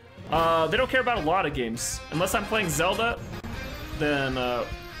 They don't care about a lot of games. Unless I'm playing Zelda, then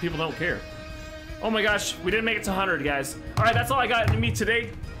people don't care. Oh my gosh, we didn't make it to 100, guys. All right, that's all I got into me today.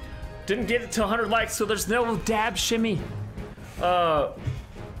 Didn't get it to 100 likes, so there's no dab shimmy. Uncool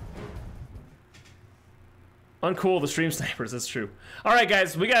the stream snipers, that's true. All right,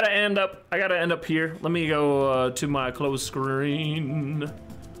 guys, I gotta end up here. Let me go to my close screen.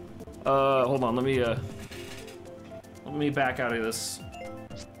 Hold on, let me back out of this.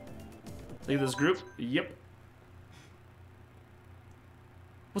 Leave this group, yep.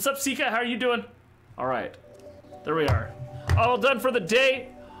 What's up, Sika, how are you doing? All right, there we are. All done for the day.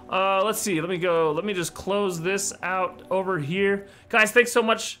 Let's see, let me just close this out over here. Guys, thanks so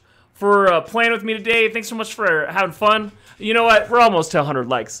much for playing with me today. Thanks so much for having fun. You know what, we're almost to 100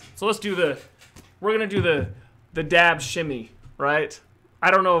 likes. So let's do we're gonna do the dab shimmy, right? I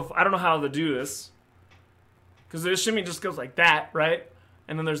don't know how to do this. Cause the shimmy just goes like that, right?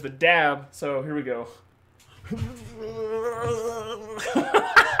 And then there's the dab, so here we go.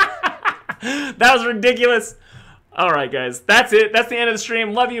 That was ridiculous. All right, guys, that's it. That's the end of the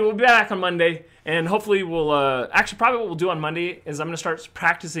stream. Love you. We'll be back on Monday, and hopefully we'll actually probably what we'll do on Monday is I'm gonna start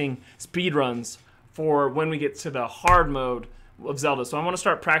practicing speed runs for when we get to the hard mode of Zelda. So I want to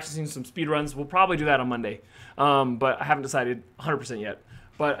start practicing some speed runs. We'll probably do that on Monday, but I haven't decided 100% yet.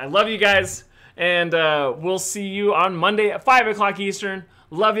 But I love you guys, and we'll see you on Monday at 5 o'clock Eastern.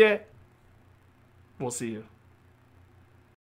 Love you. We'll see you.